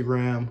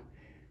 Instagram,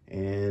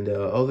 and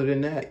other than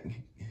that,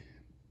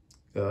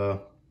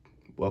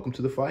 welcome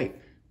to the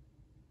fight.